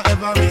music in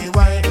every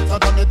way. So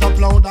turn it up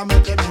loud and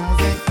make the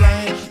music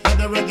play. Let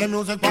the reggae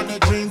music on the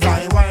Queen's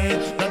Highway.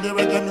 Let the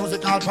reggae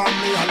music all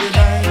family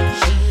holiday.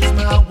 She's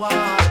my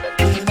one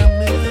in a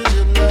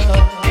million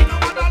love.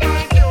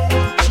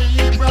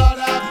 She brought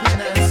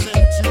happiness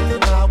into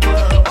my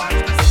world.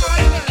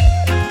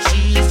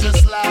 She's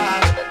just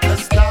like the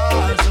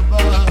stars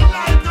above.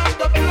 Light up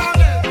the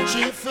planet.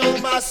 She filled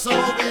my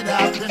soul with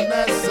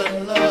happiness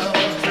and love.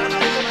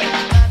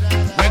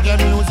 Reggae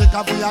music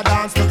have we a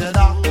dance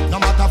together. No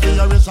matter for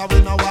your race or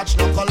we no watch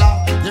no color.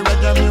 The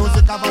reggae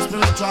music have a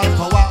spiritual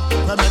power.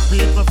 We make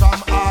people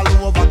from all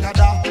over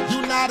gather.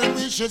 United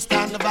we should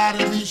stand,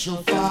 divided we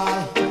should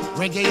fall.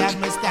 Reggae have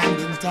me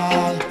standing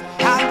tall.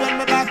 And when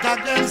me back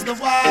against the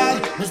wall,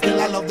 me still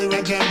I love the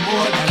reggae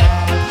more than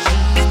all.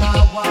 She's my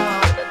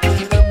one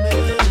in a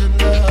million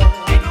love.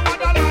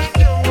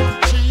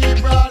 She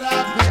brought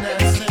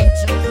happiness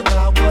into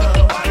my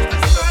world.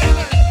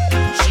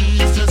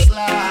 She's just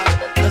like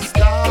the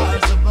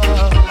stars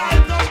above.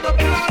 Light up the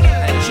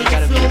planet. She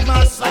filled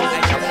my soul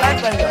with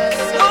happiness.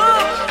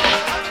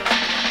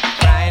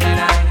 Friday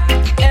night,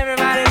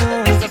 everybody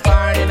knows it's a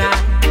party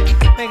night.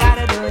 We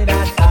gotta do it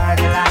at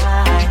party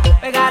light.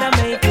 We gotta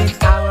make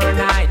it our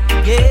night,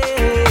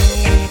 yeah.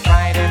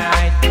 Friday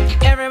night,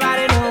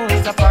 everybody knows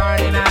it's a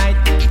party night.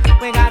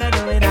 We gotta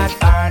do it at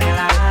party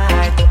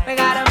light. We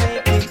gotta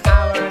make it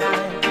our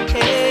night,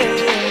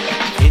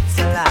 yeah. It's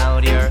so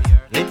loud, your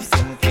lips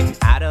syncing.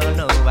 I don't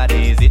know what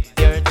is it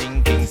you're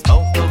thinking.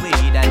 Smoke the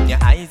weed and your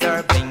eyes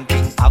are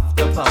blinking.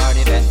 After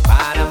party, that's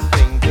what I'm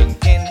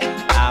thinking.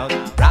 Out,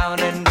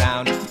 round and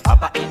round,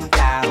 Papa in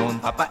town,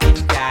 Papa in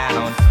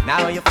town.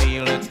 Now you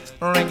feel it,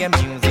 reggae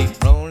music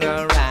roll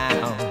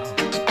around.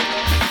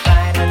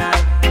 Friday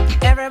night,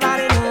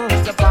 everybody knows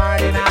it's a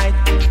party night.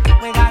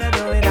 We gotta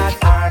do it at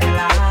party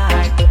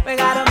light. We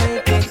gotta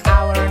make it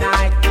our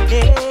night,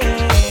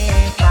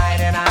 yeah.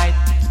 Friday night,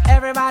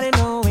 everybody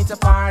Everybody know it's a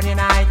party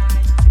night.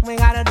 We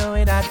gotta do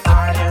it at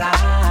party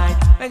light.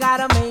 We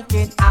gotta make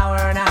it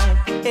our night.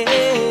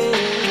 Hey.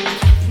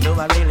 You know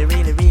I really,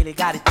 really, really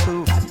got it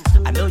too.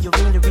 I know you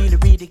really, really,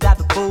 really got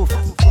the proof.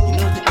 You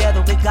know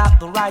together we got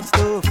the right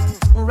stuff.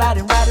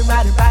 Riding,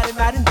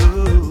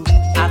 do.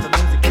 And the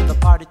music in the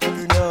party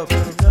turn up.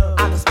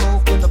 And the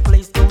smoke in the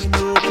place going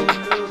up.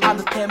 And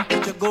the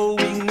temperature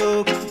going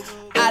up.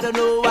 I don't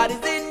know what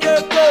is in your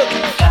cup.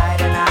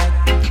 Friday night,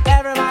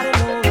 everybody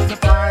knows it's a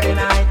party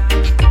night.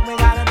 We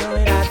gotta do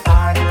it at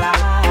party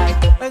light.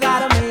 We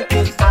gotta make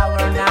it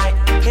our night.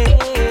 Hey,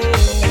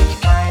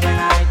 Friday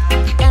night,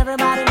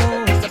 everybody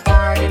knows it's a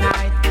party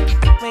night.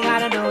 We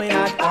gotta do it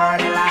at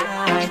party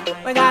light.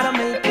 We gotta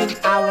make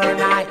it our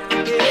night.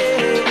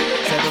 Hey,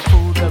 so the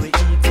food that we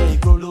eat, they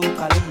grow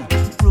locally.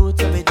 Fruit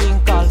that we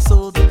drink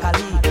also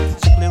locally.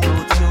 Strictly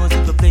roots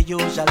music we play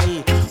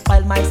usually.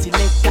 While my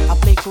selector I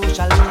play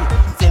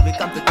crucially. Say we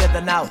come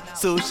together now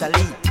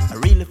socially. I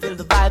really feel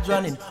the vibes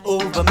running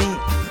over me.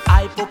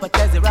 I pop a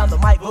chest around the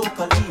mic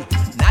vocally.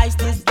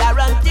 Niceness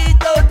guaranteed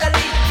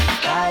totally.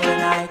 Friday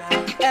night,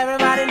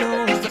 everybody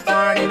knows it's a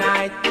party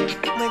night.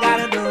 We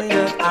gotta do it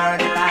at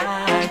party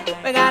night.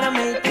 We gotta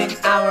make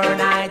it our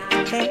night.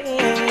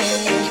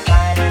 Hey,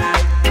 Friday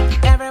night,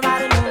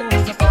 everybody knows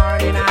it's a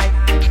party night.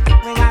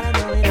 We gotta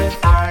do it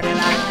at party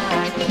night.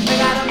 We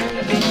gotta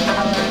make it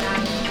our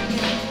night.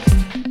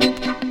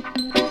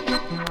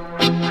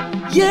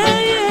 Yeah.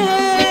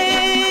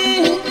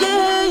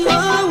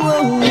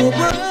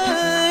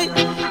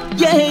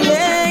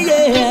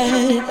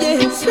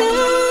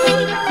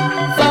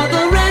 For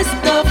the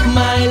rest of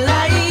my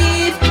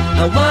life,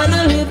 I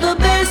wanna live the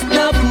best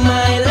of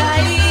my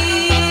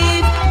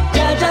life.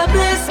 Jaja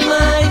bless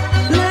my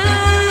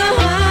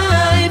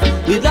life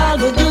with all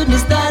the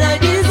goodness that I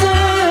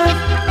deserve.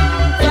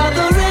 For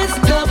the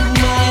rest of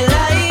my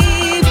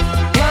life,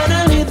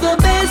 wanna live the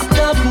best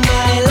of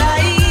my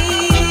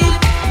life.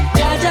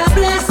 Jaja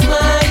bless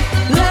my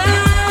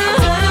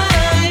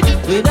life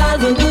with all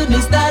the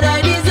goodness that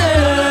I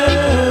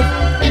deserve.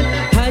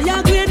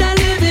 Higher grade of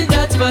living,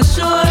 that's for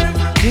sure.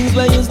 Things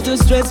we used to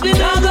stress me,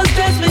 now go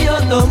stress me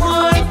out no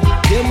more.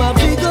 Them a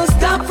figure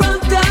stop from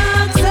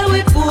talk, so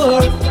we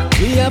poor.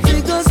 We a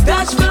figure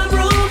scratch from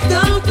roof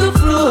down to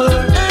floor.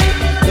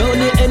 Down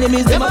the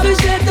enemies, them a be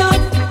shut up.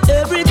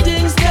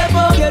 Everything step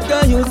up, get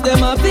the youth,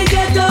 them a be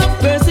get up.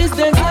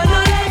 Persistence and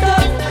not let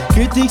up.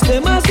 Critics,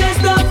 them a say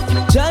stop.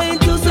 Trying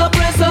to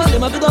suppress us,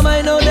 them a figure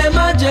mind now, them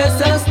a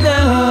dress us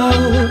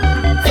down.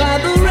 For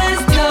the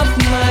rest of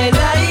my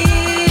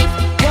life,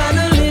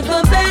 wanna live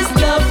the best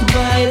of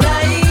my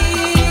life.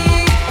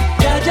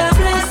 Jaja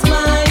bless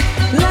my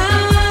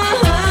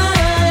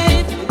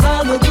life,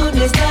 all the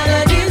goodness that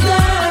I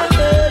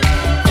deserve.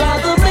 For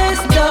the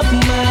best of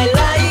my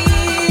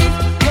life,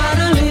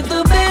 wanna live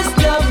the best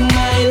of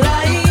my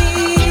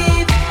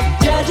life.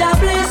 Jaja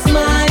bless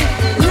my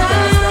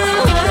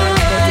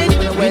life,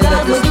 with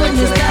all the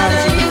goodness that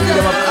I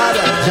deserve.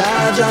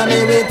 Jaja,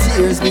 may with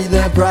tears be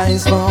the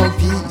price for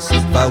peace,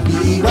 but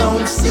we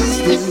won't cease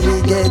till we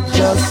get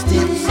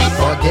justice.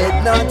 Forget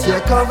not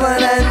your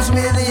covenants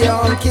with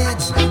your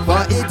kids,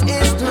 for it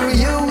is through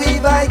you we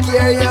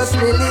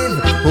vicariously live.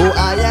 Oh,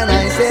 I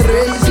said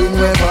raising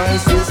our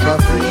voices for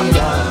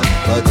freedom,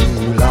 but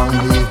too long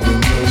we've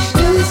been pushed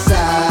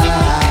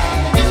aside.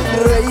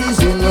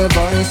 Raising our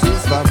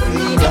voices for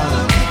freedom,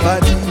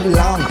 but too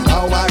long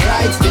our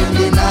rights been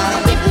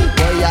denied.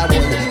 Boy, I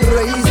was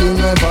raising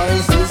our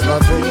voices for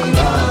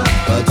freedom,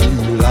 but too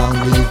long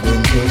we've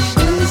been pushed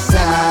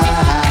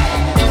aside.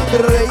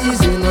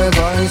 Raising our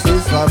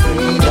voices for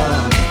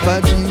freedom,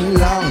 but too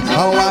long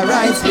our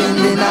rights been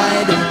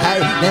denied.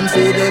 Them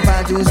say they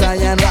pass to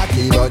Zion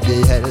Rocky, but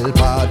they hell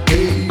part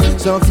pay.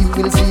 So few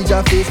will see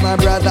your face, my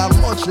brother,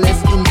 much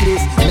less in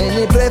place.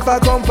 Many play for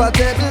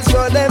comfortable,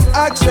 so them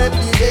accept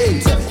the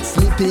days.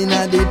 Sleeping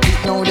at the pit,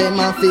 now them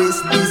a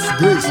face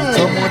disgrace.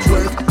 So much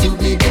work to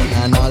be done,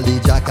 and all the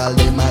jackal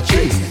them a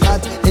trace.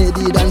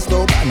 Hot-headed and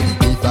stubborn,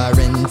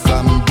 different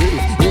from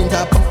brave. Ain't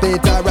a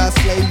puppet or a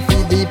slave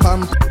for the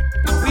pump.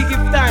 We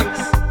give thanks.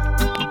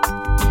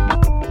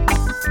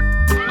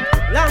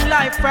 Long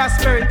life,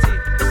 prosperity.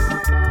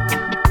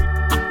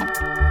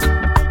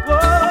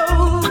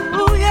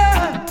 Whoa,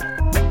 yeah.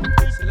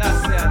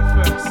 Selassie at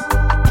first.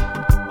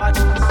 Watch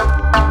this.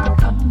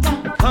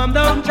 Come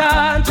down,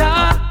 Jaja.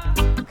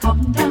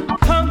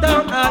 Come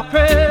down, I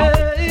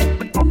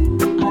pray. I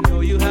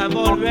know you have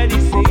already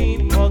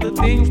seen all the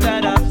things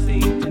that I've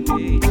seen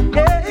today.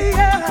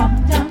 Yeah.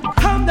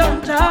 Come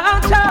down,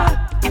 Jaja.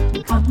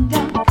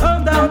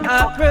 Come down, I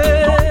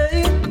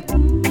pray.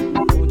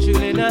 Won't you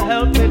lend a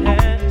helping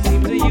hand?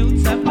 Seems the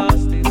youths have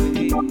lost their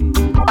way.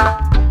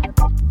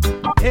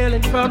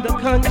 Hailing from the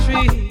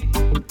country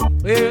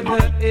where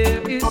the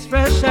air is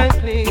fresh and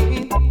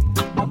clean,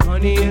 the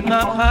money in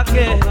my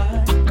pocket,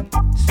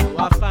 so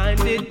I find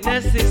it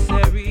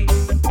necessary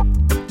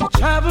to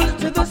travel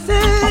to the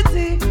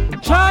city,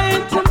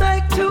 trying to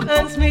make 2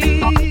 ends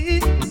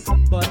meet.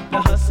 But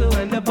the hustle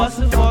and the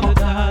bustle for the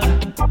dollar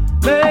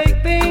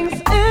make things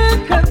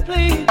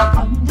incomplete.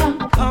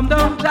 Come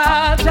down,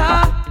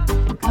 Jaja.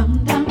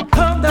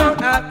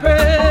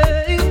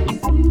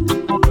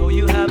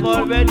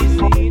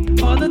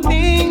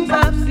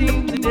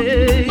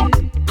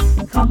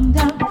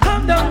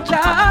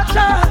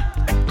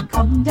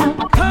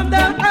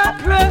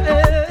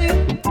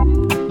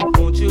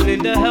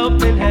 lend a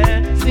helping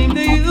hand. Seem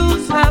the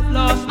youths have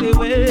lost their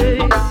way.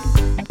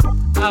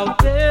 Out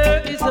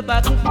there is a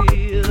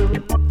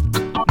battlefield.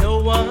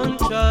 No one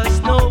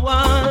trusts no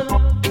one.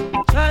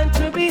 Trying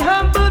to be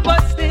humble,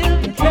 but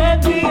still it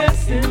can't be a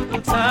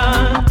simple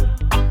time.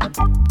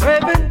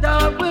 Reverend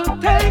dog will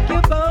take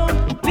your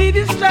bone, leave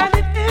you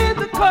stranded in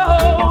the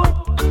cold.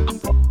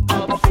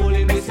 All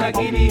fooling is a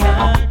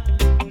Gideon.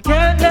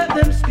 Can't let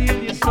them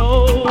steal your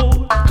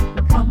soul.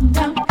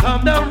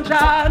 Come down,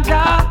 Jah,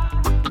 Jah.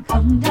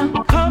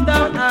 Come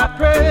down, I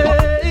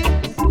pray.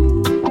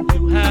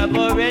 You have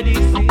already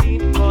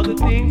seen all the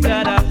things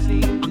that I've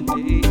seen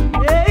today.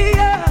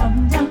 Yeah.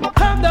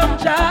 Come down,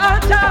 Jah,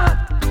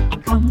 Jah.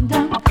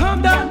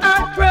 Come down, I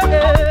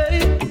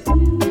pray.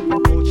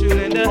 Won't you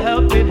lend a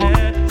helping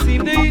hand?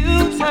 Seem the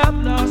youths have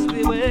lost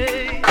their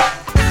way.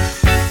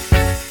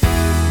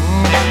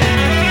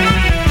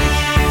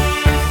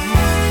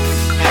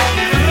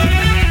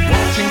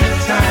 Watching the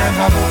time,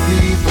 how the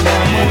people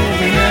are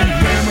moving and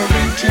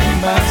murmuring to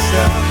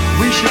myself,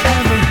 wish it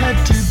never had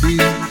to be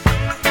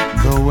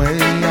the way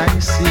I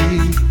see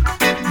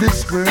this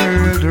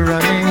world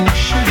running.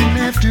 Shouldn't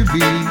have to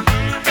be,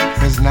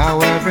 'cause now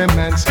every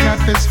man's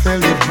cup is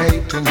filled with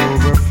hate and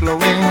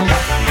overflowing.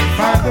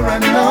 Father, I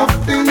know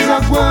things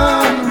are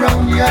going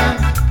wrong, yeah.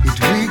 It's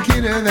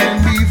wickeder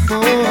than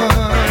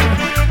before.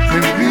 We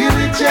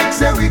really checked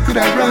that we could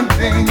have run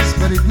things,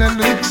 but it don't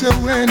look so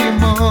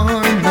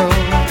anymore, no.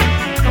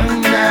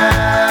 Come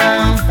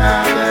down,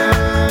 Father,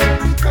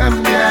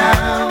 come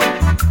down.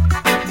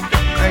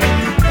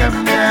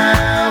 Come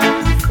down,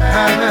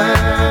 Father,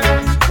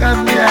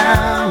 come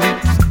down.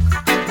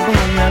 Oh,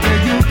 I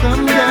beg you,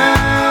 come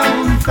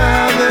down,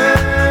 Father,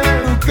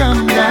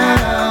 come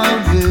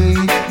down, hey,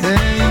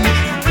 hey,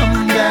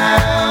 come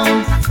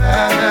down,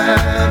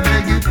 Father,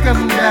 beg you,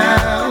 come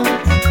down.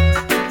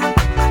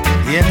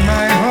 In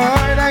my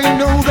heart, I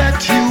know that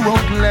you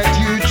won't let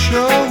your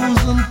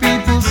chosen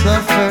people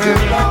suffer.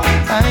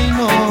 I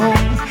know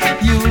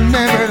you'll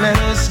never let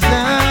us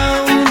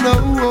down, no,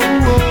 no,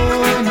 no,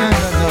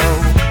 no.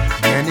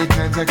 Many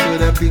times I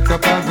could have picked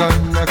up a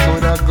gun, I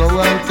could have go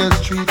out the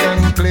street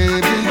and play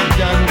big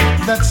gun.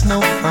 That's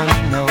no fun,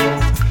 no.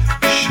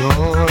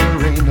 Sure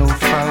ain't no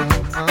fun,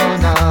 oh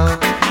no.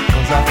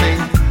 'Cause I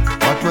think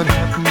what would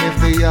happen if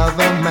the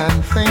other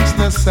man thinks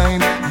the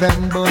same?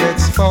 Then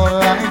bullets fall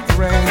like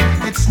rain.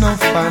 It's no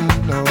fun,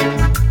 no.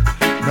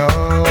 No,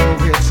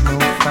 it's no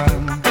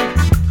fun.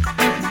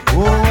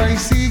 Oh, I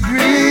see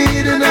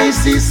greed and I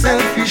see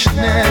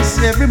selfishness.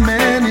 Every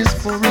man is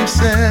for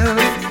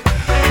himself.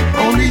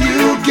 Only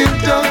you can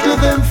talk to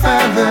them,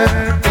 Father,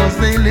 'cause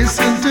they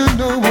listen to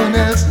no one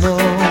else, no.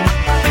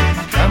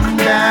 Come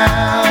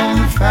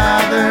down,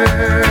 Father,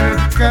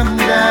 come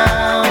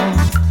down.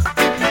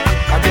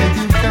 I beg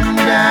you, come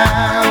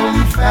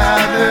down,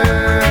 Father,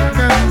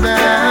 come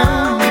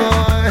down,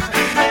 Lord.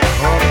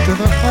 Up to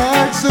the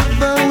hearts of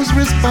those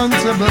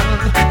responsible,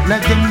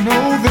 let them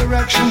know their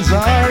actions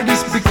are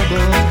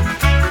despicable.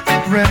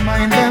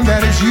 Remind them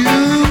that it's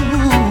you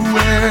who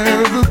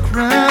wear the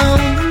crown.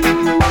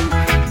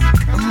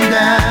 Come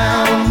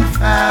down,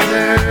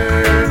 Father,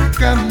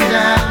 come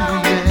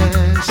down,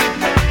 yes.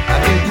 I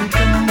beg you,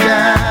 come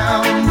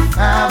down,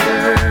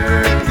 Father,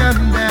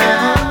 come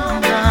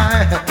down.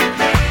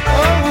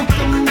 Oh,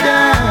 come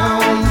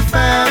down,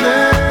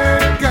 Father,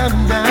 come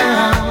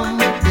down,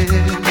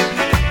 yes.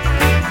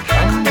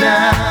 Come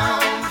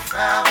down,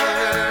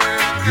 Father.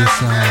 Yes,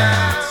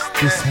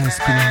 this has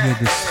been here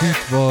the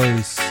sweet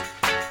voice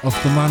of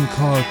the man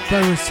called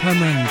Beres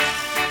Hammond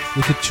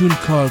with a tune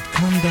called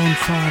Come Down,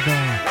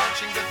 Father.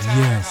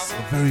 Yes,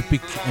 a very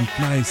big and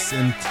nice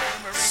and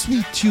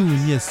sweet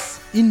tune, yes,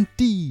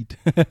 indeed.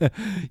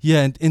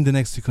 Yeah, and in the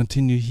next we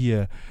continue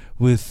here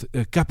with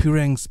Guppy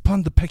Ranks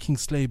on the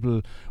Packings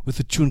label with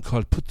a tune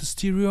called Put the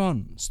Stereo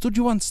On,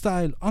 Studio One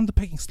style on the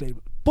Packings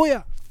label.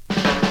 Booyah!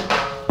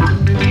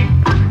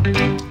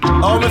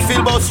 How me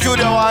feel about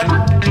Studio One?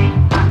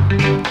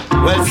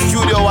 Well,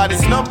 Studio One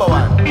is number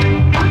one.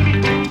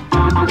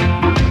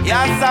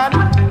 Yeah, son.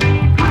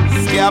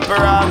 Guppy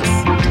Ranks.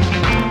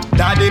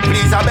 Daddy,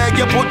 please, I beg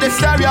you, put the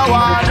stereo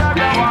on.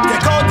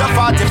 Take out the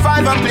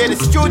 45 and play the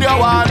Studio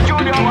One.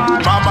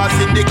 Mama's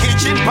in the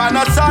kitchen on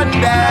a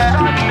Sunday.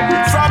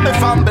 From the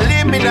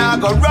family, me now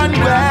go run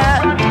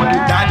where.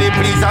 Daddy,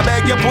 please, I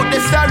beg you, put the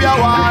stereo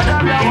on.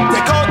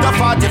 Take out the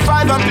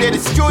 45 and play the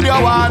Studio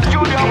One.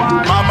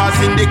 Mama's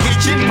in the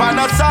kitchen on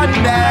a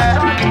Sunday.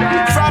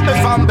 From the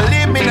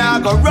family, me now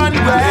go run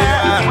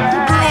where.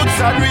 Roots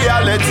and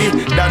reality,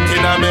 that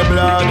in my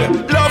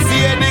blood. Love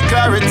for the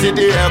clarity,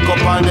 the echo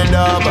on the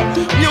dub.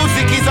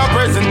 Music is a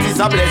present, is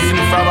a blessing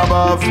from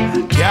above.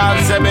 Can't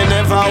say me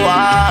never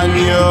want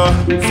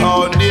you.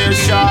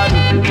 Foundation,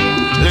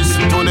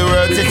 listen to the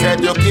words, it's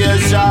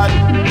education.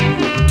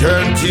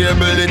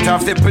 Turntable, it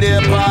have to play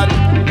upon.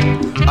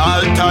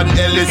 Alton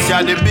Ellis,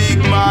 you're the big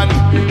man.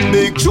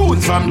 Big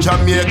tunes from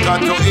Jamaica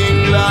to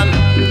England.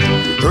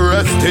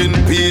 Rest in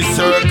peace,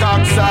 Sir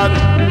Coxsone.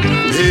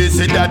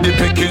 Easy that the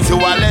Pickens who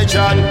a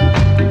legend.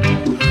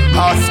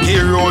 Husky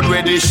Road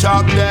where they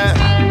shop there.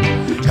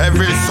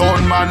 Every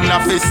sound man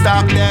have to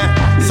stop there.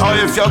 So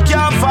if you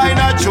can't find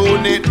a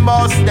tune, it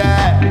must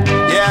there.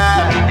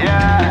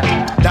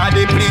 Yeah.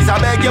 Daddy, please, I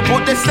beg you,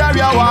 put the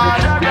stereo on.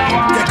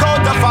 Take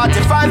out the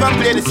 45 and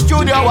play the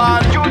studio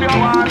one.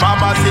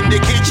 Mama's in the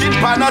kitchen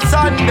pan a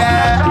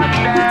Sunday.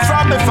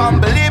 From me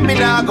fam, believe me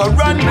now, go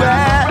run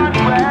where.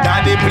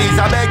 Daddy, please,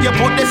 I beg you,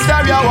 put the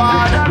stereo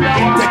on.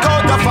 Take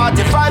out the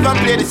 45 and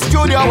play the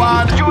studio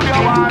one.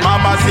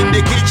 Mama's in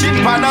the kitchen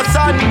pan a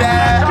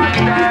Sunday.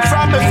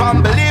 From me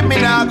fam, believe me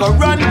now, go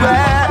run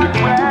where.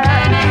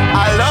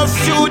 I love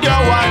studio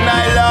one,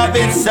 I love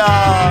it so.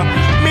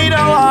 Me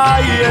know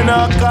why you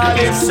no call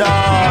it so.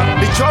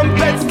 The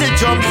trumpets, the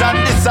drums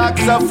and the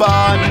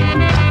saxophone,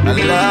 I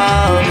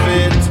love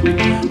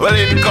it. Well,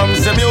 it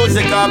comes the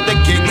music of the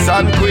kings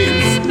and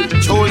queens.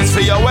 Tunes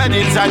for your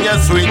weddings and your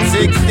sweet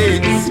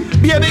 16s.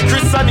 Baby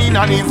christening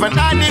and even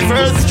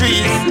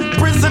anniversaries.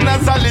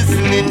 Prisoners are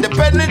listening the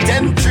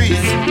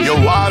penitentiaries. You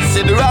want to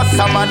see the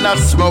Rasta man and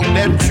smoke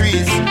them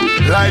trees.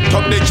 Light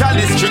up the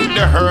chalice, drink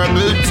the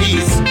herbal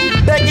teas.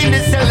 Begging the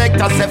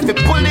selector, say fi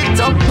pull it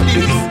up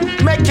please.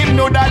 Make him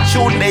know that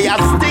tune they a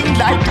sting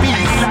like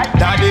bees.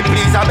 Daddy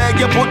please, I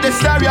beg you put the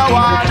stereo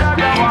on.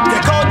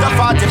 Take out the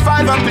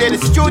 45 and play the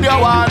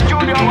studio one.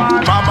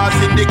 Mama's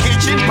in the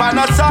kitchen pan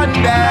a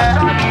Sunday.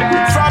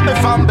 From me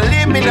fam,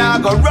 believe me now,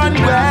 go run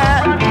where.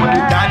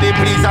 Daddy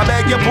please, I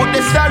beg you put the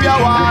stereo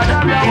on.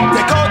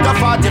 Take out the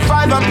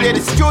 45 and play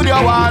the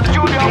studio one.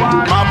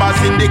 Mama's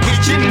in the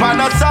kitchen pan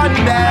a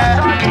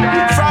Sunday.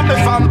 From me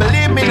fam,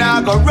 believe me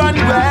now, go run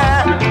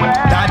where.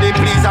 Daddy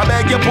please, I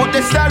beg you put the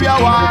stereo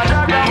on.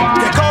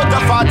 Take out the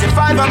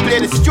 45 and play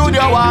the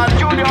studio one.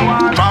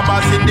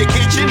 Mama's in the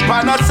kitchen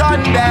pan a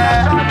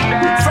Sunday.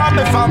 From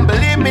me fam,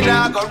 believe me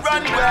now, go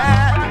run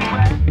where.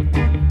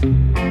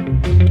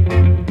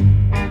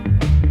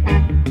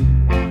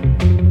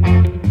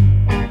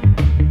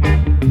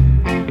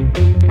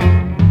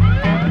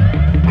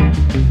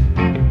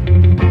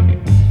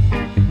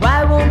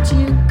 Why won't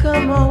you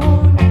come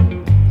on?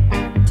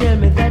 Tell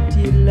me that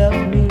you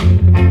love me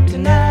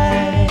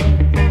tonight,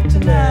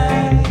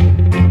 tonight,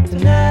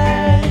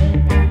 tonight.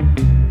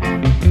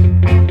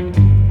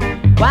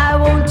 Why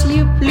won't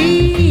you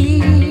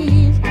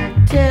please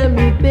tell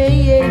me,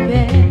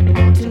 baby,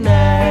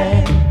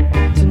 tonight,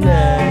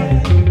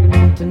 tonight,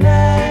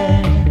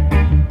 tonight.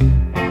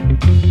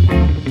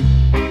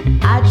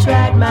 I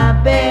tried my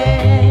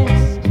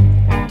best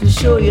to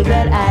show you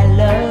that I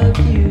love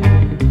you,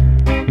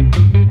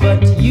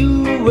 but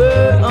you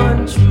were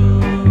untrue.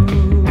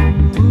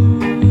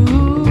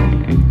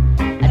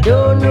 I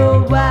don't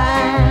know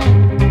why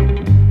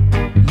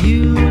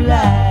you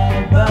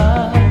lied,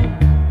 but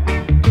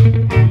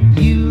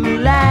you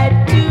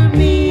lied to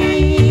me.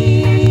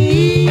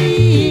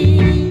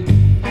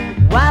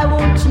 Why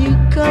won't you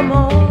come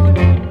on,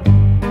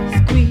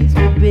 squeeze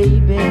me,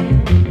 baby,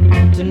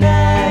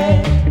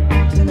 tonight,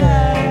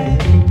 tonight,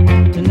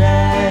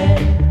 tonight.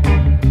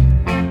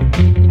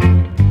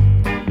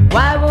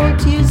 Why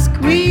won't you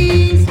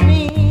squeeze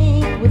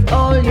me with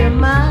all your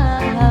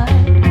might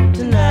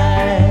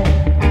tonight,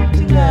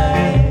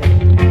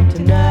 tonight,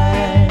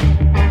 tonight?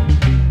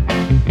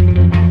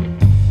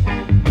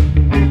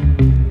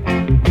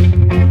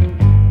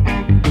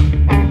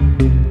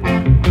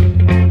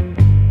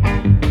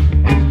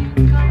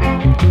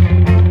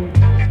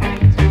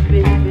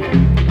 Baby,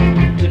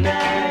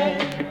 tonight,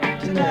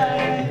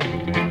 tonight,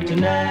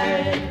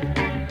 tonight.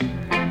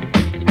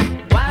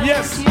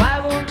 Why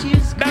won't you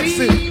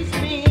squeeze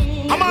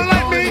me? I'm on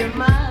like me.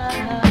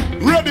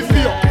 Ready for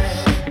you.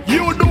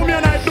 You do me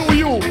and I do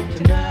you.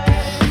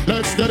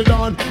 Let's get it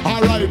on.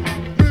 Alright.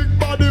 Big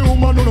body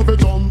woman, you know fi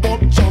jump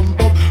up,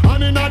 jump up.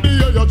 And inna the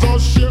air you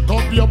just shake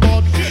up your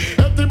butt.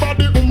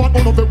 Everybody woman,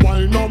 you know fi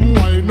wind up,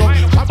 wind up.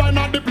 Have I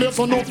not the place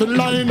so nothing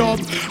line up.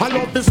 I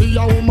love to see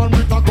a woman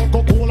with a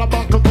Coca-Cola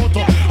buckle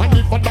cutter. And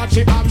if for that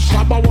she have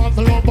shabba, want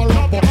to love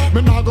her.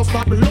 Me nah go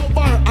stop love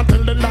her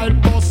until the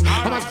light bust.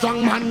 And a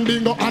strong man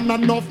dingo and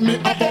enough me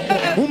up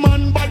up.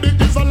 Woman body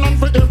is a land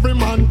for every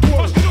man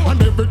tour.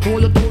 And every tour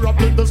you tour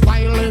up in the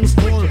styling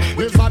store.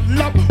 There's a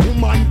lap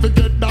woman to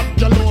get that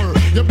galore.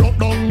 You broke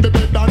down the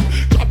bed and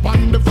drop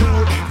on the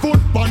floor.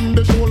 Foot on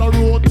the shoulder,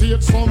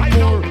 rotate some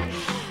more.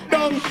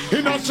 Down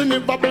in a she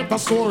never better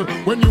sore.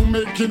 When you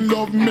making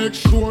love, make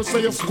sure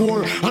say you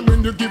score. And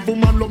when you give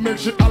woman love, make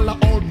she holler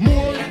out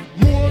more,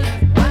 more.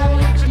 Why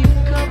won't you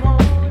come on,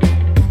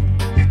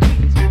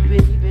 squeeze me,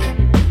 baby,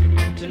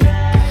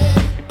 tonight,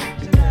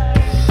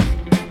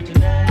 tonight,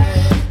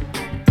 tonight?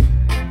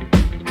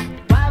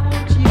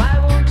 Why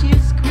won't you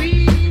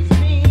squeeze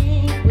me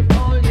with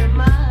all your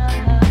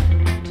might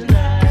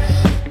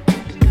tonight,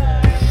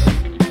 tonight,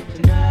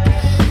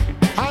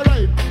 tonight?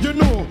 Alright, you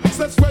know,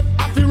 say sweat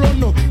have to run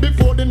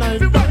before the night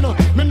done.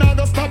 Me nah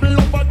go stop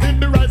love until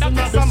the rising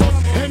of the sun.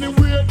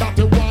 Anywhere that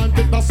you want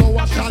it, that's how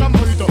I shall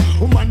put it.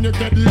 Woman, you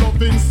get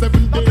loving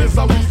 7 days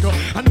a week.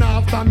 And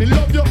after me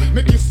love you,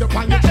 me kiss you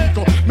on your cheek.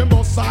 Me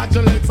massage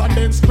your legs and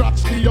then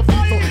scratch to your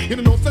feet. You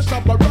know, say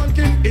Shabba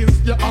ranking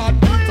is your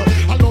heartbeat.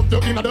 I love you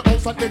in the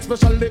house and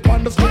especially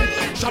on the street.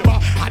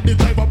 Shabba, I the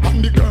drive up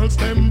on the girls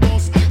them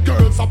bus.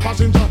 Girls a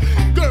passenger.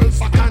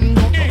 Girls are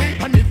conduct,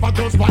 and if a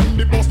girls find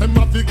the bus, them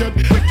have to get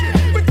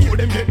before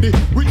them get the.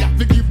 We have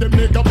to give them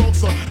make a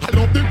box. I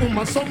love the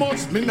woman so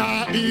much, me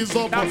nah ease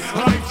up. And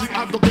if she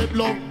have to get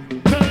love,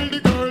 tell the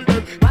girl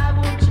that. Why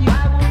won't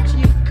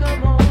you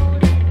come on?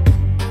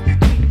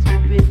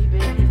 Please,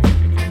 baby,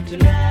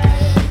 tonight.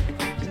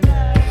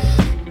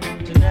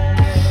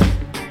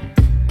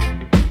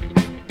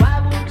 Why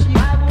won't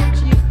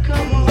you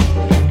come on?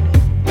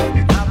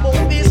 I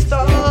won't be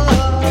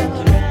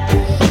starved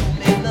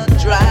in the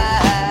dry.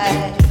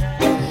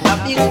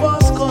 I've been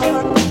was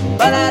gone,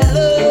 but I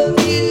love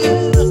you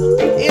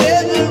in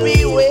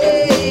every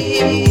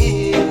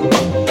way.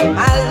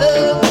 I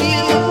love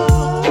you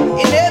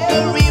in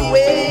every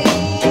way.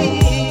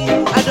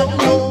 I don't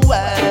know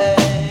why.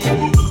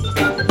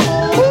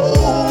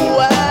 Oh,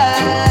 why?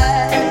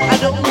 I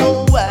don't know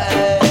why.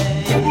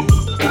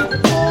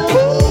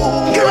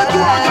 Give it to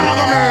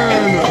another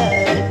man.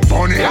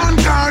 Funny and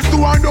cars to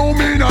I don't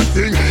mean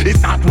nothing.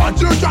 It's not what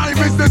you drive,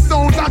 it's the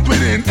sound that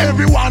within.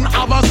 Everyone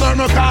have a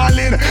certain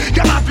calling.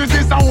 Cannot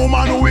resist a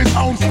woman who is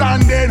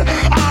outstanding.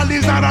 All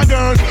these other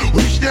girls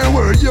wish they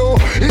were you.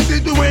 Is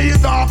it the way you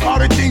talk or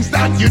the things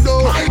that you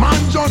do?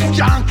 Man just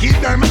can't keep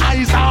them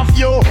eyes off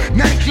you.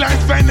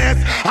 Necklace,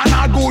 finesse, and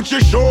a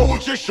Gucci show.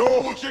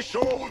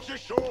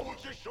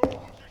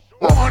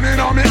 Morning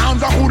on me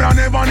arms, I coulda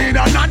never need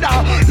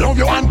another. Love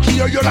you and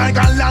care you like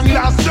a long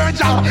lost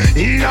treasure.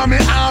 In me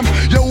arms,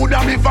 you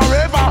woulda be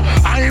forever.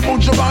 I ain't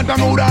put you back and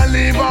woulda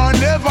live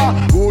and never.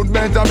 Good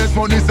better best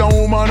for this a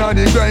woman and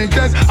the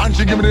greatest. And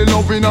she give me the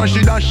loving and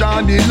she dash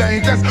on the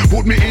latest.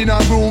 Put me in a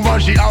groove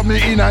and she have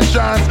me in a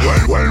trance.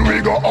 When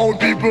we go out,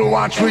 people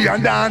watch me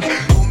and dance.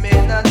 You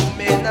may not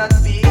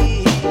be.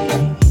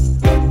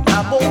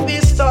 I won't be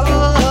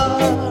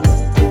starved.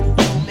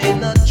 You may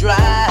not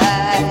dry.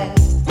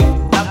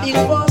 It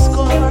was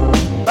gone,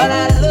 but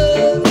I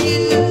love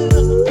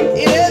you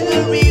in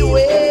every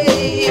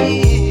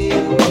way.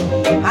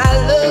 I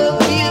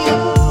love you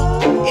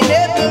in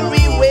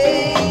every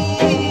way.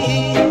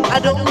 I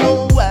don't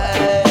know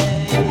why.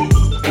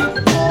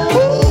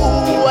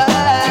 Oh, why?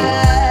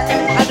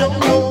 I don't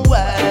know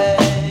why.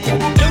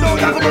 You know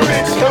that I'm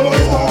rich, I'm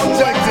always more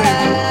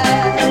objective.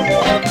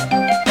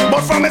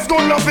 But from its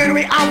good loving,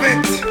 we have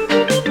it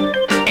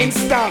in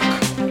stock.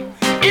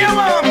 Yeah,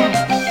 man.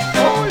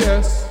 Oh,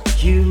 yes.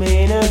 You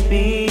may not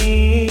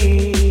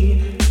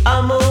be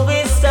a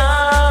movie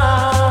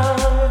star.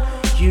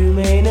 You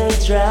may not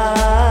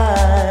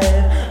drive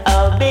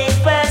a big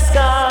fast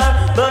car,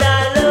 but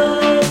I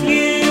love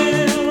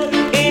you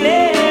in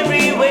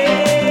every way.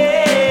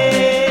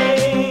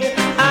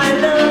 I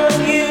love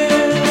you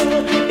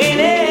in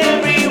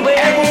every way.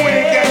 Every way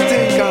you can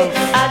think of.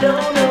 I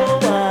don't know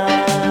why.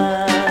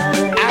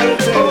 I'll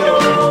tell you.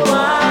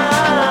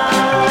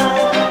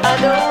 I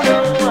don't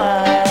know why.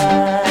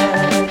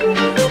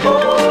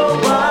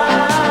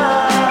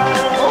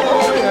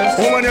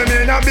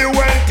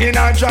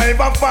 I drive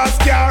a fast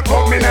car.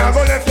 Come me now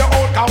go left you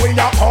out, cause we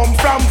a come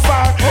from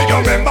far. You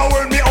remember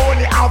when me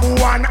only have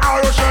one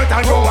arrow shirt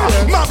and you a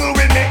muggle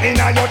with me in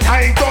a your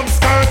tight up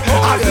skirt.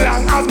 As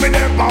long as me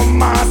never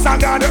mass I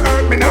gotta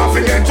hurt me now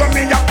forget where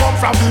me a come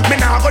from. Me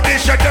now go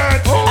dish your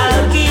dirt.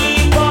 I'll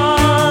keep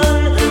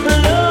on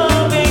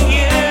loving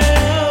you.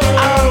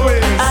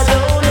 Always. I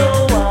don't know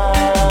why.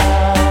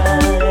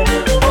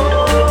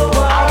 Oh,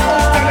 why?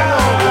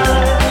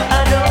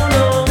 I don't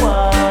know why.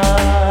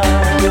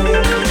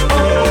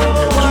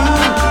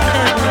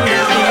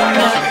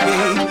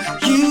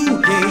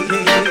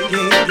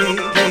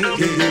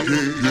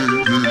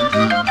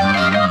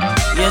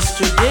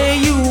 Yesterday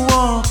you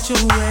walked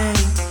away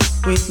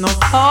with no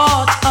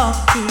thought of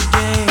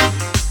today,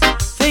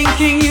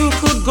 thinking you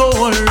could go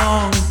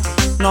along,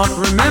 not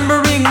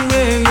remembering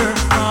where you're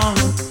from.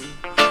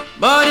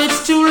 But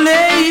it's too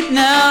late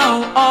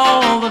now,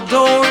 all the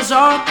doors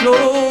are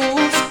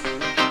closed.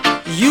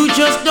 You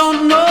just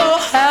don't know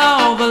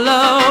how the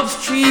love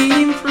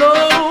stream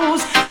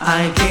flows.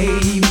 I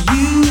gave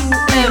you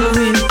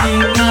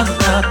everything I've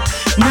got,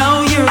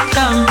 now you're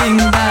coming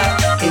back.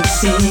 It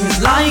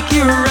seems like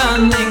you're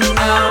running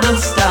out of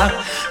stock.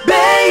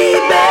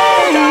 Baby,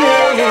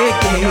 I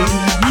gave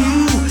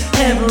you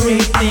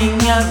everything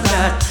I've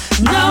got,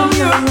 now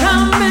you're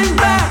coming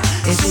back.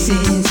 It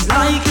seems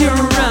like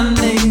you're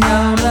running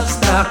out of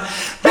stock.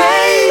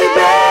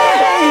 Baby,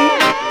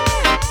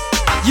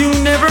 you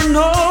never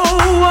know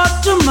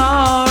what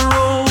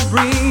tomorrow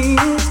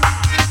brings.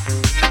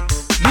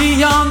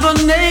 Beyond the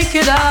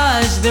naked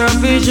eyes, there are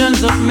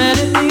visions of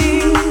many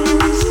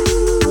things.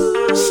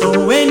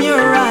 So when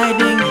you're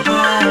riding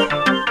high,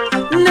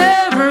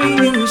 never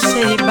you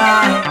say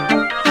bye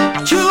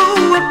to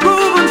a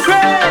proven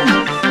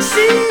friend.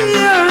 See,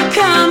 you're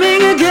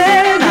coming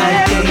again.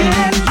 I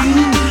gave you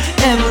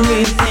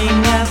everything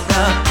I've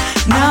got,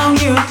 now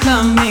you're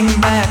coming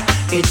back.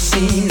 It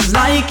seems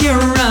like you're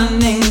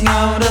running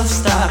out of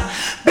stock.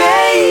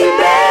 Baby,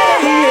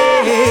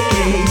 I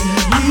gave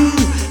you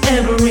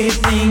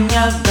everything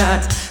I've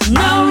got,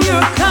 now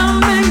you're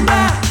coming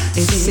back.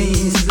 It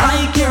seems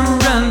like you're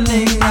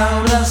running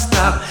out of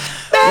stock.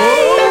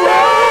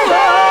 Baby,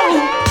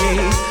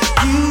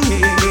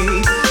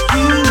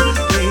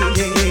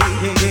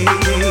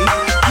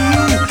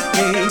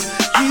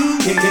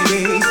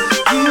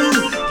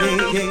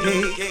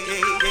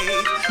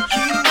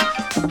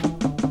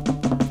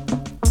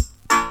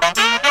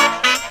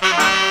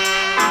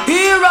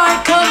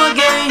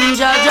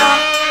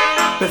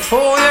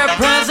 before your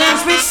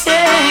presence we're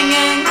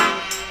singing.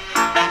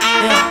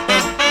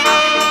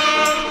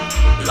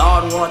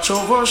 Lord, watch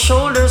over our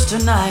shoulders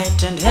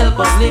tonight and help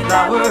us live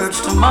thy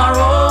words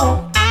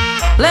tomorrow.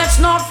 Let's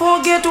not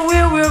forget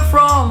where we're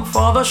from,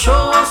 Father,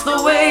 show us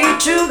the way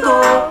to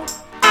go.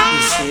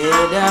 You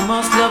said I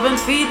must love and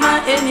feed my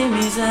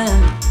enemies,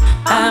 and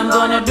I'm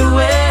gonna do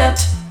it.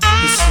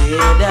 You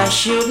said I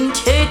shouldn't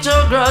hate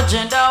or grudge,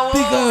 and I won't.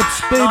 Big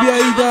ups, Baby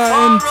Aida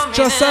and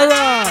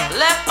Jasara.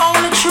 Let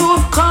only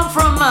truth come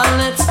from my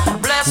lips.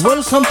 Bless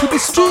welcome to the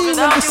stream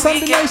and the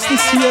Sunday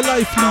Niceness here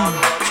lively.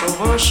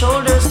 Over our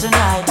shoulders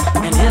tonight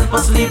and help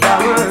us live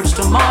our words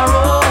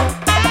tomorrow.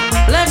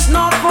 Let's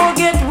not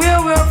forget where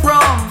we're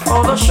from,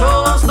 Father,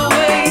 show us the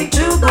way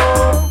to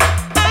go.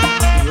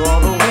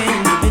 You're the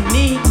wind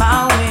beneath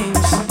my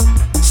wings,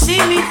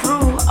 see me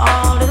through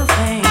all little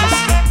things.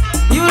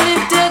 You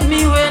lifted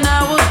me when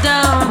I was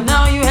down,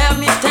 now you have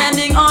me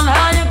standing on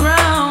higher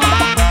ground.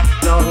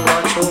 Lord,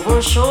 watch over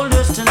our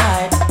shoulders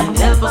tonight and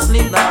help us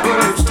live thy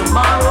words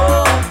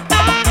tomorrow.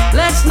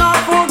 Let's not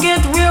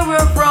forget where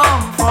we're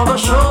from, Father,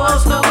 show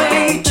us the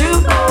way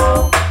to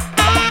go.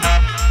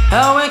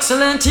 How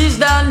excellent is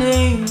thy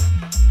name,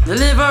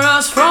 deliver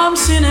us from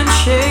sin and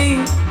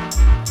shame.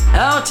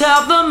 Out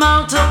of the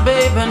mount of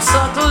babe and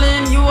suckle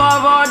in you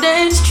have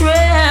ordained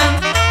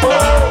strength.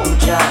 Oh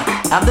Jah,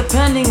 I'm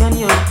depending on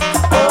you.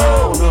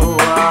 Oh, no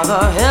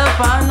other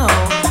help I know.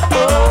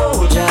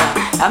 Oh Jah,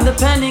 I'm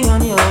depending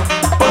on you.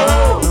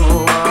 Oh,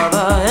 no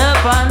other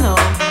help I know.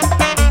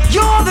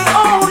 You're the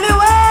only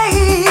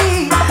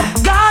way.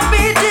 God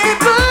be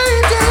deep.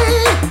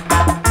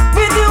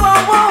 With you I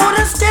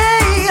wanna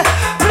stay.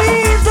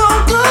 Please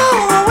don't go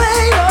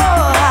away,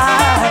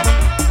 Lord.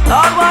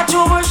 Lord, watch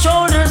over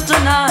shoulders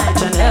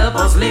tonight and help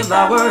us live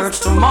thy words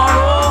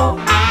tomorrow.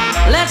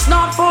 Let's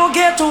not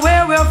forget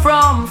where we're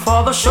from,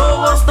 Father,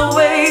 show us the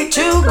way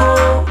to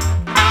go.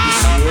 You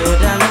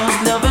said I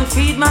must love and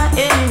feed my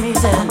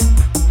enemies, and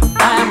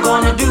I'm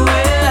gonna do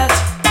it.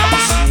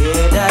 You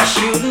said I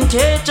shouldn't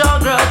hate or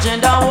grudge,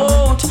 and I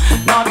won't,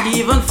 not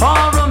even for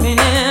a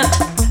minute.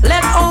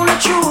 Let only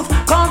truth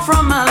come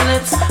from my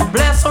lips.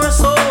 Bless our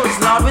souls,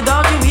 Lord,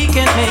 without you we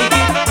can't make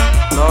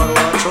it. Lord,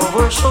 watch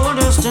over our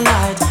shoulders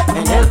tonight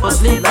and help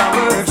us live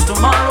thy words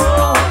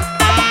tomorrow.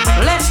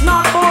 Let's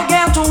not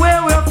forget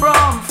where we're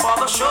from,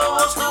 Father, show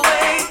us the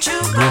way to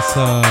go. Yes,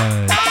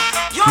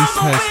 this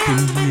has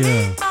been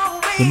here.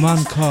 The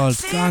man called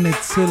Garnet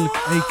Silk,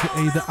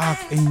 aka the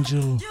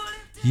Archangel.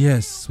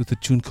 Yes, with a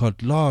tune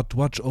called Lord,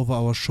 Watch Over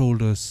Our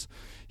Shoulders.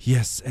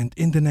 Yes, and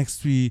in the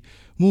next we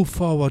move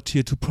forward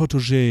here to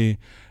Protégé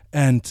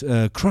and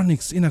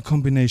Chronixx in a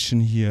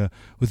combination here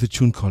with a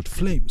tune called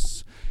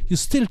Flames. You're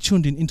still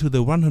tuned in into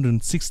the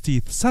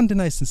 160th Sunday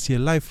Niceness here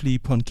lively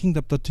upon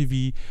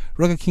kingdom.tv,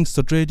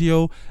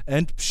 rockerkings.radio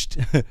and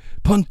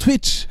upon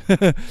Twitch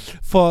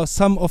for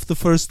some of the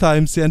first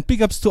times. Yeah, and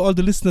big ups to all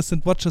the listeners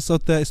and watchers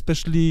out there,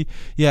 especially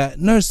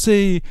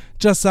Nursey,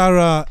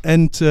 Jasara,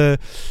 and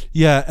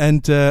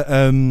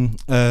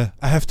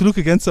I have to look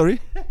again, sorry.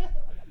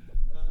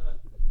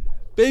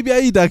 Baby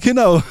Aida,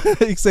 genau,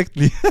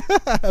 exactly.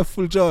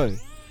 Full joy.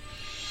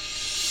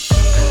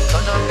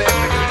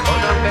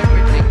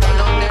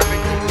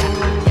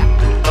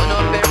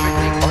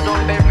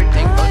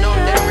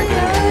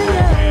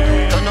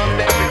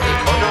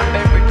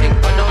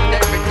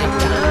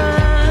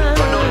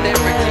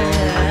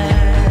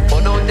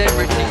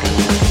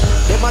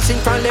 Sing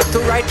from left to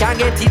right, can't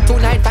get it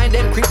tonight. Find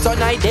them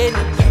kryptonite then.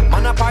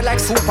 Man apart like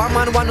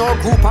Superman, one or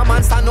group a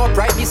man stand up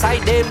right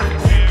beside them.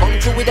 Come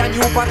through with a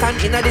new pattern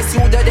inna the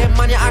suit of them.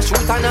 Man you a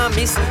shoot and a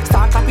miss.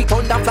 Start up it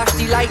thunder, flash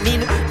the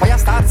lightning. Fire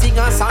start sing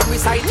a song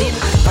reciting.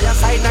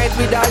 Fireside night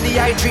with all the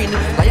hydrant.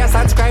 Fire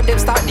subscribe them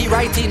start the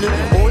writing.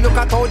 Oh look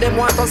at how them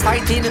want us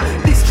fighting.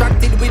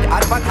 Distracted with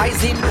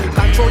advertising.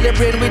 Control the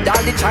brain with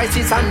all the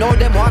choices. And now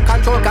them want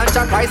control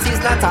ganja prices.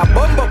 Not a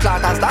bumbo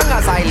clot as long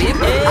as I live.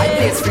 I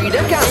place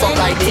freedom can't stop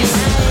like this.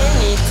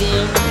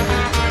 Anything.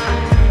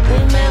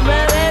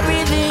 Remember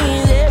everything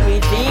is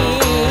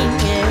everything,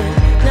 yeah.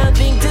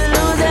 Nothing to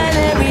lose and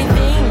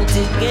everything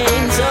to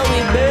gain. So we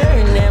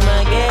burn them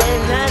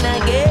again and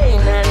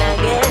again and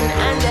again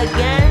and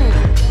again.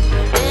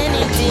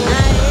 Anything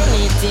and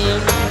anything.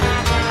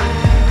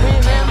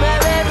 Remember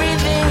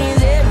everything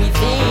is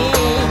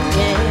everything,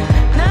 yeah.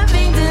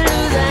 Nothing to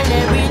lose and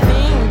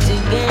everything to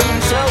gain.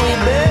 So we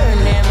burn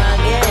them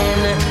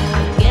again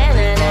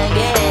and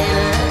again.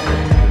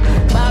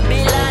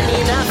 Babylon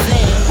in a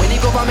flame. When the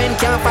government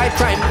can't fight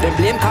crime, them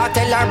blame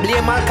cartel or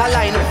blame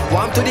alkaline.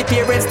 Warm to the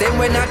parents, them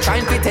when not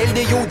trying to tell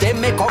the youth, them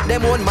make up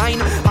them own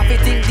mind. Have to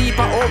think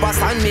deeper,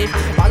 overstand me.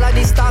 All of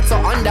this starts so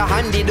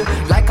underhanded.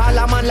 Like all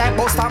a man like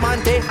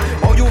Bustamante.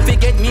 Or you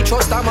forget me,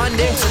 trust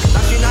Amande.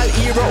 National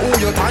hero, who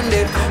you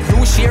tande.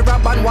 You share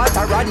up and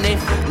Walter Rodney.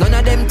 None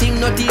of them think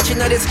no teaching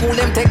at the school.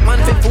 Them take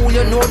man for fool,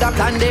 you know the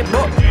plan they.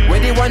 But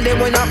when they want them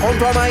when I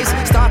compromise.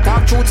 Start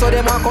talk truth so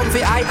them a come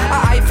for eye. A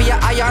eye for your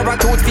eye or a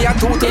tooth for your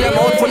tooth. Till your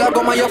mouth full of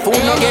gum and your food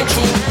no get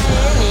through.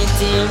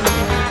 Anything.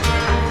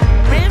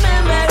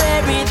 Remember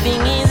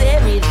everything is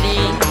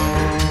everything.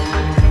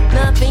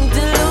 Nothing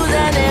to lose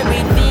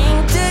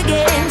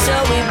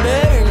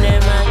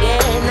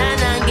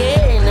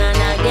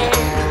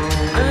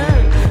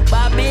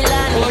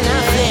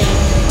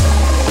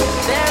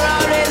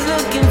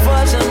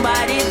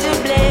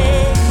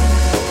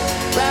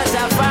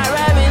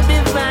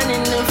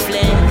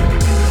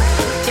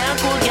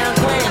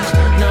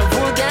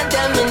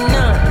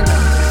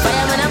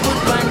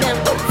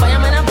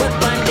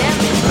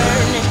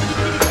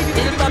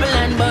the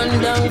Babylon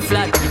burn down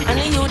flat, and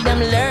the youth them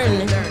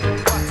learn.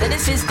 So the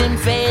system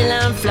fail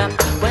and flop.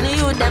 When the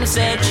youth them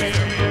search,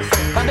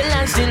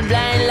 Babylon still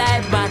blind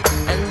like bat,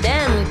 and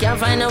them can't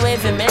find a way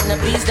to make no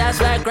peace. That's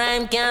why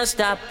crime can't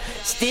stop.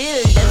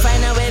 Still, them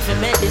find a way to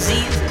make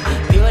disease.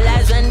 Pure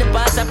lies when the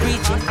pastor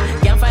preaching.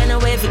 Can't find a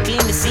way to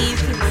clean the seas.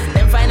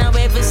 Them find a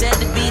way to set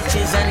the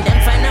beaches, and them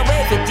find a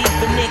way to deep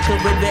the nickel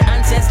with the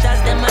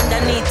ancestors them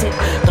underneath it.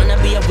 Gonna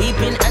be a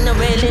weeping and a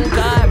wailing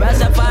car.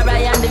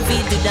 Rastafari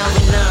undefeated, and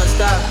we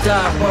non-stop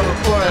talk about a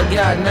poor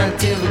God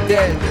until we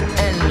dead.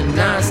 And we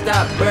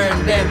non-stop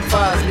burn them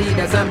false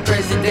leaders and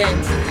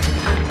presidents.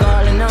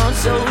 Calling all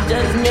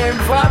soldiers near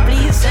for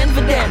please send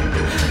for them.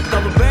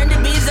 Cause we burn the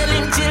bees and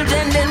them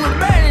children, then we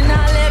burning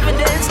all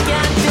evidence.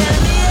 Can't tell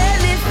me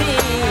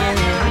anything.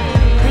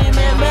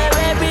 Remember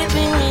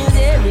everything is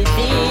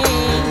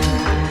everything.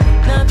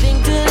 Nothing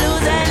to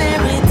lose and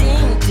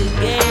everything to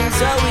gain.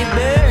 So we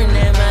burn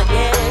them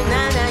again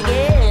and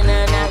again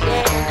and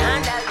again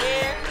and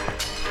again.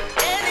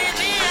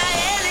 Anything,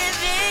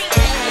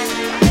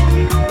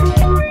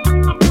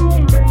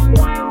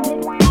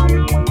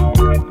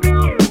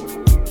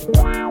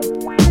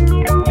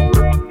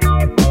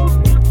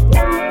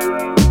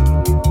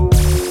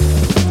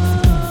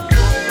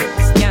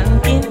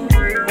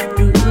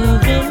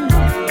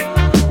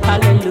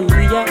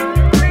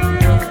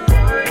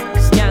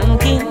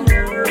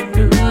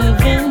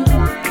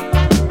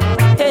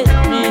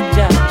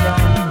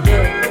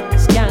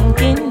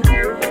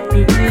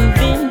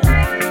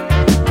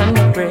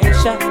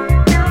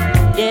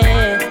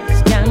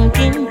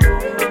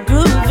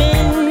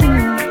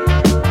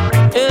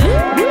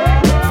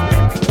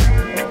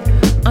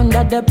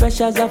 the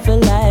pressures of a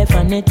life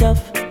and it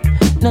tough.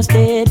 No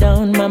stay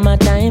down, mama,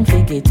 time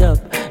pick it up.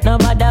 No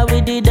bother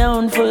with the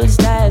down, full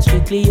style,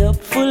 strictly up,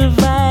 full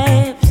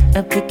vibes.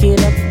 I pick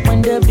it up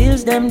when the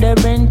bills, them, the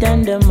rent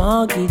and the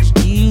mortgage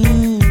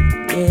due.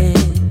 Yeah,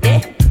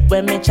 yeah.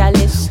 When me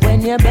chalice,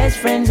 when your best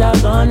friends are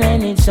gone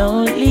and it's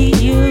only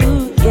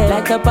you. Yeah,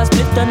 like a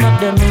split, turn up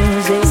the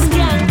music.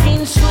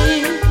 Skanking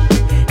sweet,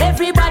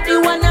 everybody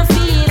wanna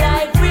feel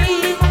like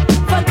free.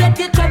 Forget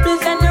your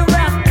troubles and the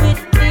rock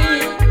with me.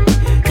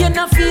 You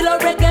know feel a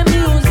reggae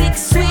music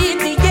sweet,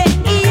 yeah,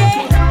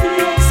 yeah.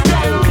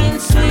 Skanking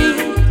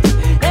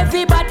sweet,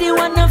 everybody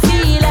wanna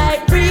feel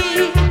like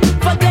free.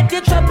 Forget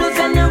your troubles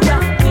and the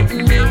rock with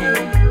me.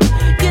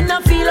 You know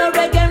feel a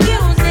reggae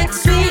music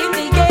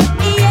sweet, yeah,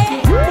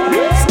 yeah.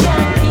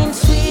 Skanking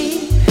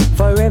sweet,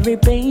 for every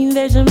pain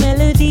there's a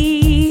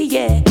melody,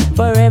 yeah.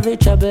 For every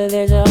trouble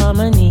there's a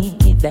harmony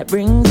that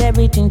brings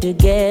everything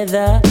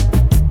together.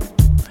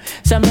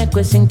 So make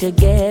we sing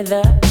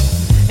together.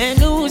 And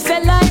who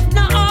say life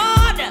no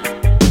order?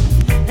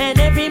 And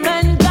every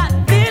man got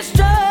their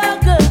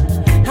struggle.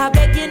 I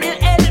beg you to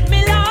help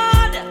me,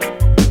 Lord,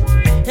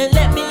 and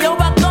let me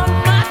overcome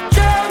my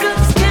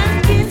troubles.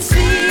 Skanking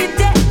sweet,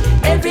 yeah.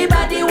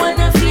 Everybody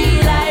wanna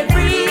feel like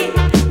free.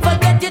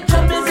 Forget your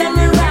troubles and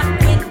rock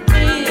with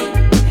me.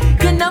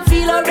 You know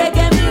feel a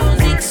reggae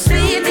music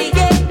sweet,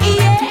 yeah,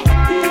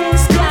 yeah.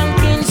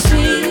 Skanking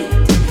sweet,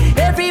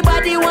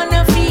 everybody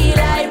wanna feel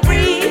like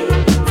free.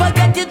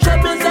 Forget your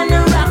troubles and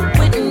rock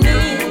with me.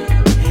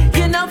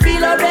 You know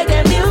feel a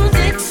reggae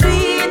music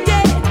sweet,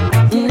 yeah.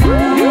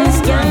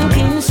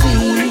 Skanking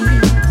sweet,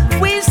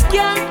 we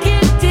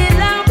skanking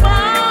till our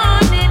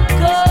morning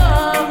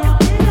come,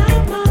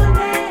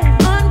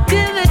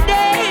 until the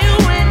day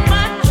when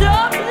my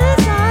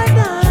troubles are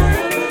done.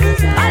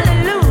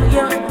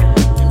 Hallelujah,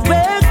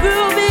 we're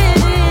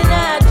grooving in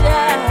our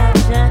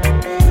Jaja.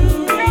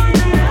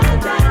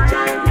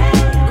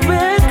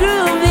 We're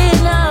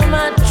grooving all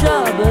my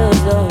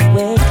troubles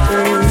away.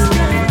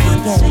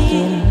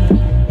 Skanking,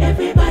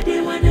 everybody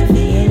wanna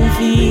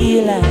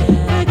feel like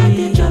forget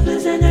your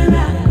troubles and the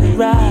rock with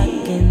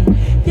rockin'.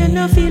 You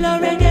know feel a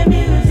reggae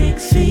music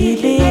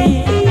sweet, yeah,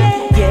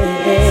 yeah.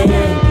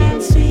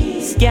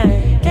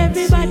 Skank,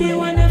 everybody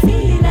wanna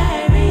feel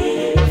like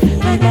real.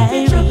 Forget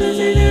your troubles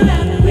and the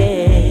rock with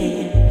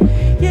me.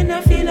 You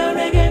know feel a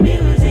reggae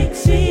music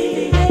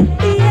sweet, yeah,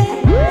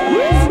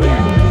 yeah.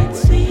 Skanking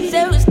sweet,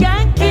 so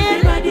skanking,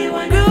 everybody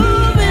wanna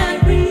feel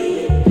like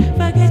real.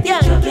 Forget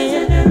your troubles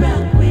and the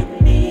rock with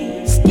me.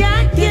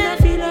 Skanking,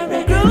 feel a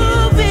reggae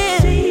music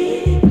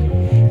sweet,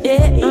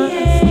 yeah, yeah.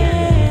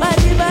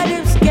 Everybody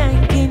was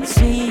skanking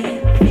sweet.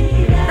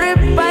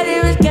 Everybody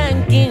was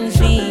skanking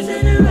sweet.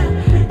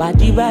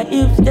 Body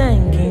was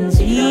skanking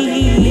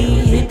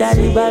sweet.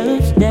 Everybody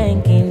was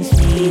skanking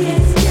sweet.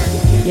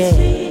 Yeah.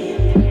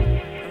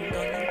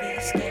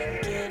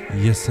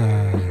 Yes, sir.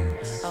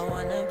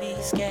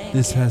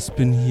 This has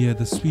been here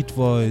the sweet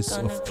voice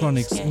of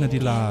Chronixx Inna the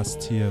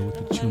Last here with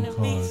the tune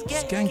called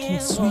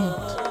Skanking Sweet.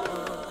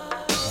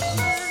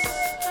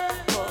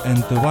 Yes.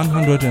 And the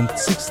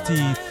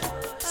 160th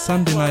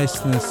Sunday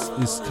Niceness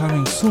is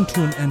coming soon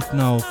to an end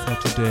now for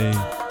today.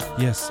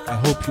 Yes, I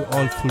hope you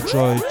all full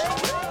joyed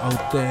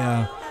out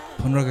there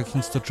on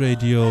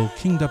RaggaKings.radio,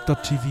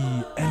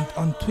 KingDub.tv and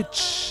on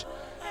Twitch.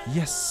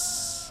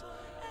 Yes.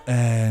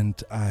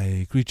 And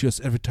I greet you as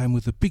every time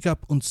with a big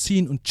up und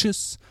ziehen und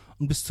tschüss.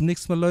 und bis zum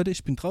nächsten Mal, Leute.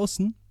 Ich bin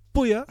draußen.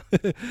 Booyah!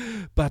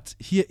 But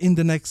here in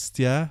the next,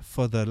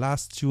 for the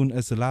last tune,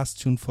 as the last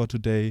tune for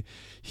today,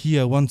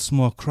 here once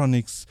more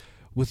Chronics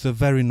with a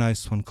very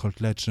nice one called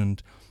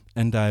Legend.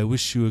 And I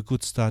wish you a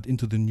good start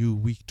into the new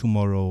week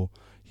tomorrow.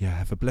 Yeah,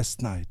 have a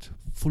blessed night.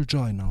 Full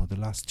joy now, the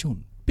last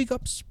tune. Big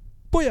ups.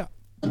 Booyah!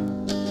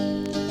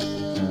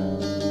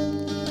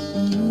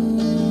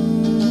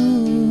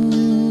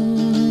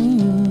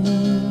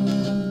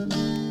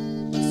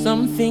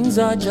 Some things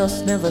are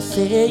just never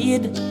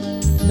said,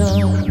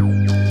 no.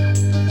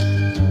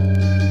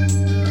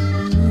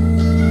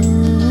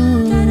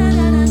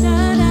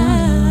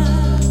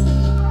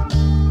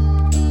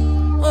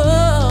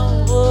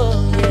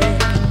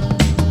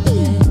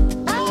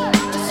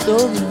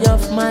 Story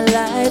of my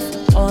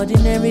life,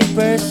 ordinary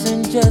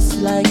person just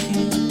like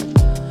you.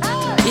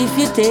 If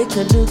you take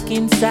a look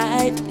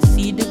inside,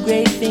 see the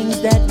great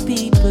things that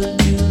people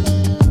do.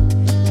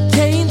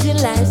 Changing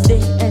lives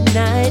day and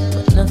night,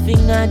 but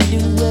nothing I do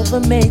ever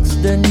makes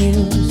the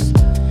news.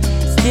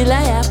 Still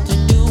I have to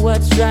do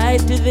what's right,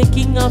 to the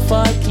King of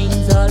all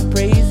kings all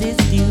praise is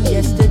due.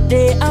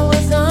 Yesterday I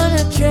was on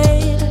a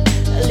train,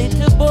 a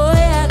little boy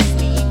asked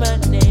me my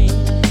name.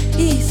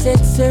 He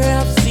said, sir,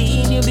 I've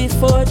seen you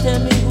before, tell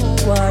me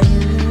who are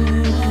you?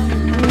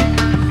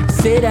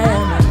 Said I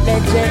am a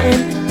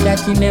legend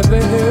that you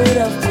never heard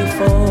of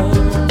before.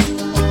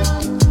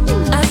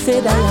 I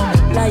said I am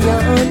a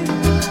lion,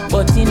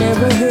 but you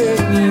never heard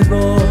me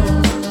roar.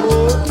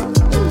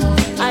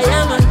 I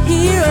am a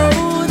hero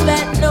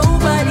that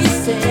nobody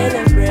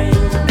celebrates,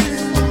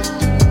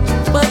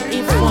 but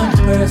if one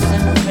person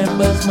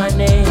remembers my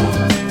name,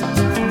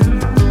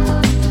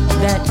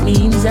 that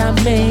means I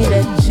made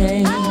a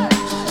change.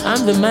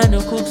 I'm the man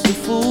who cooks the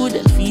food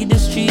and feed the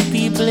street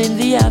people in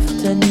the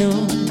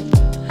afternoon.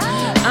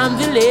 I'm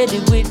the lady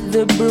with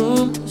the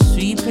broom,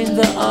 sweeping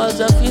the halls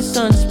of your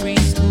son's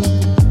preschool.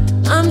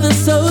 I'm the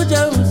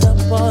soldier who's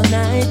up all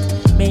night,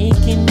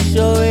 making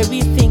sure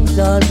everything's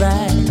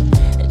alright.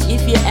 And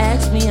if you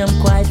ask me,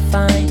 I'm quite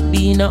fine,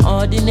 being an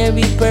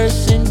ordinary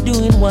person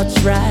doing what's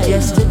right.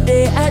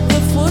 Yesterday at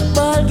the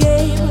football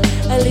game,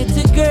 a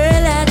little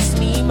girl asked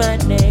me my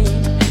name.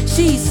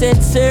 She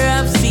said, sir,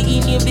 I've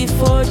seen you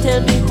before,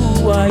 tell me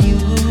who are you?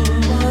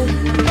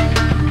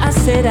 I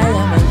said I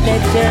am a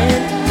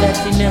legend that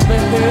you never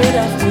heard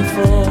of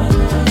before.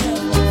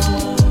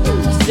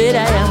 I said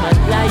I am a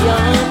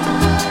lion,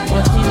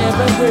 but you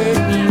never heard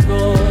me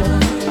roar.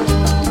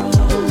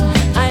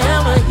 I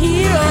am a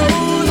hero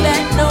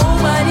that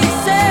nobody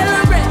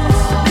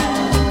celebrates,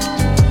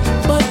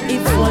 but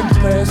if one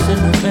person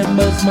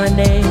remembers my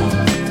name,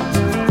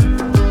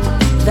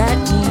 that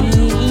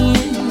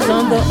means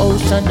on the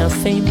ocean of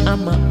fame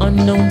I'm an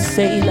unknown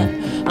sailor.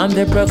 I'm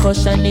the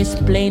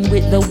percussionist playing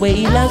with the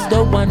wailers,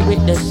 the one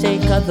with the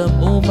shaker, the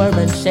mover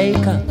and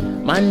shaker.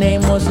 My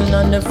name wasn't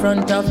on the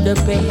front of the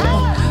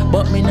paper,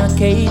 but me not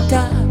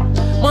cater.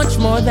 Much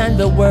more than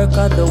the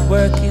worker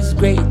is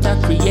greater.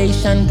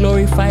 Creation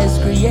glorifies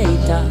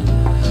creator.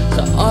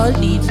 So all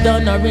deeds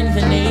done are in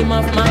the name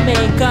of my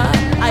maker.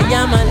 I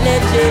am a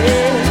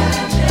legend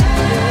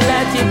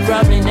that you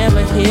probably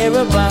never hear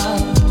about.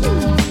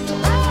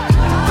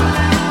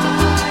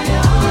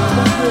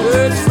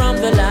 Words from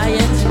the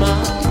lion's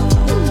mouth.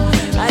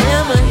 I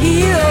am a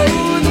hero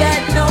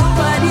that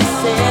nobody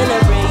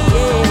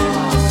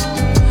celebrates,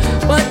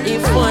 but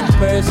if one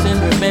person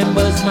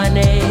remembers my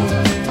name,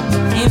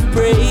 give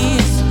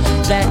praise,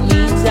 that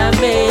means I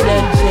made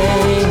a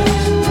change.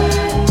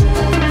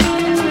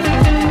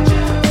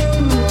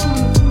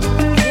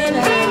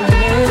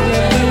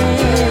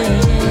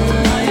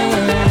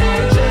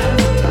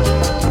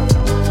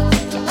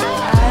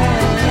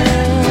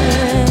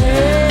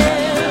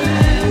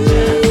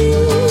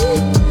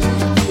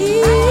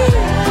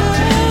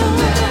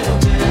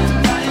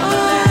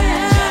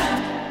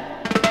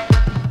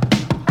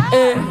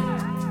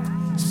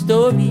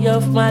 Story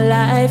of my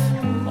life,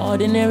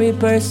 ordinary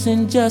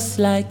person just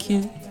like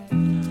you.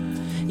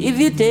 If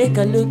you take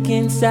a look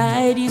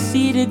inside, you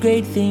see the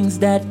great things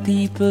that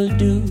people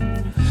do.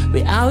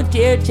 We're out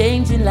here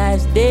changing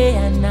lives day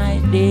and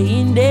night, day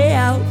in, day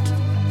out.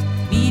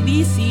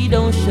 BBC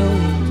don't show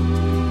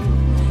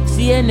it,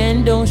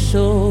 CNN don't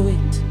show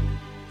it.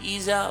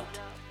 He's out.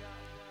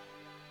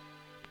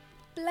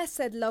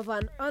 Blessed love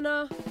and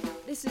honor.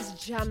 This is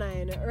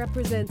Janine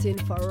representing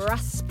for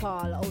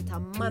Raspal out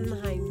of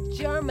Mannheim,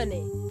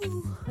 Germany.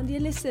 And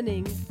you're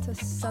listening to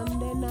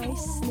Sunday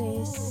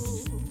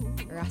Niceness.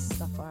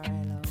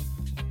 Rastafari love.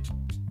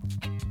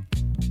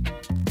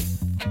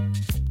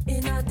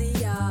 In the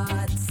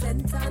yard,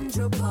 St.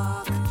 Andrew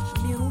Park.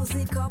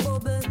 Music a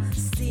bubble,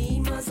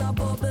 steamers a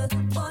bubble,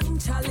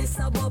 punch chalice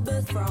a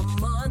bubble. From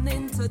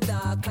morning to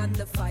dark, and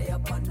the fire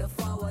upon the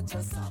floor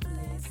just a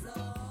blaze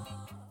up.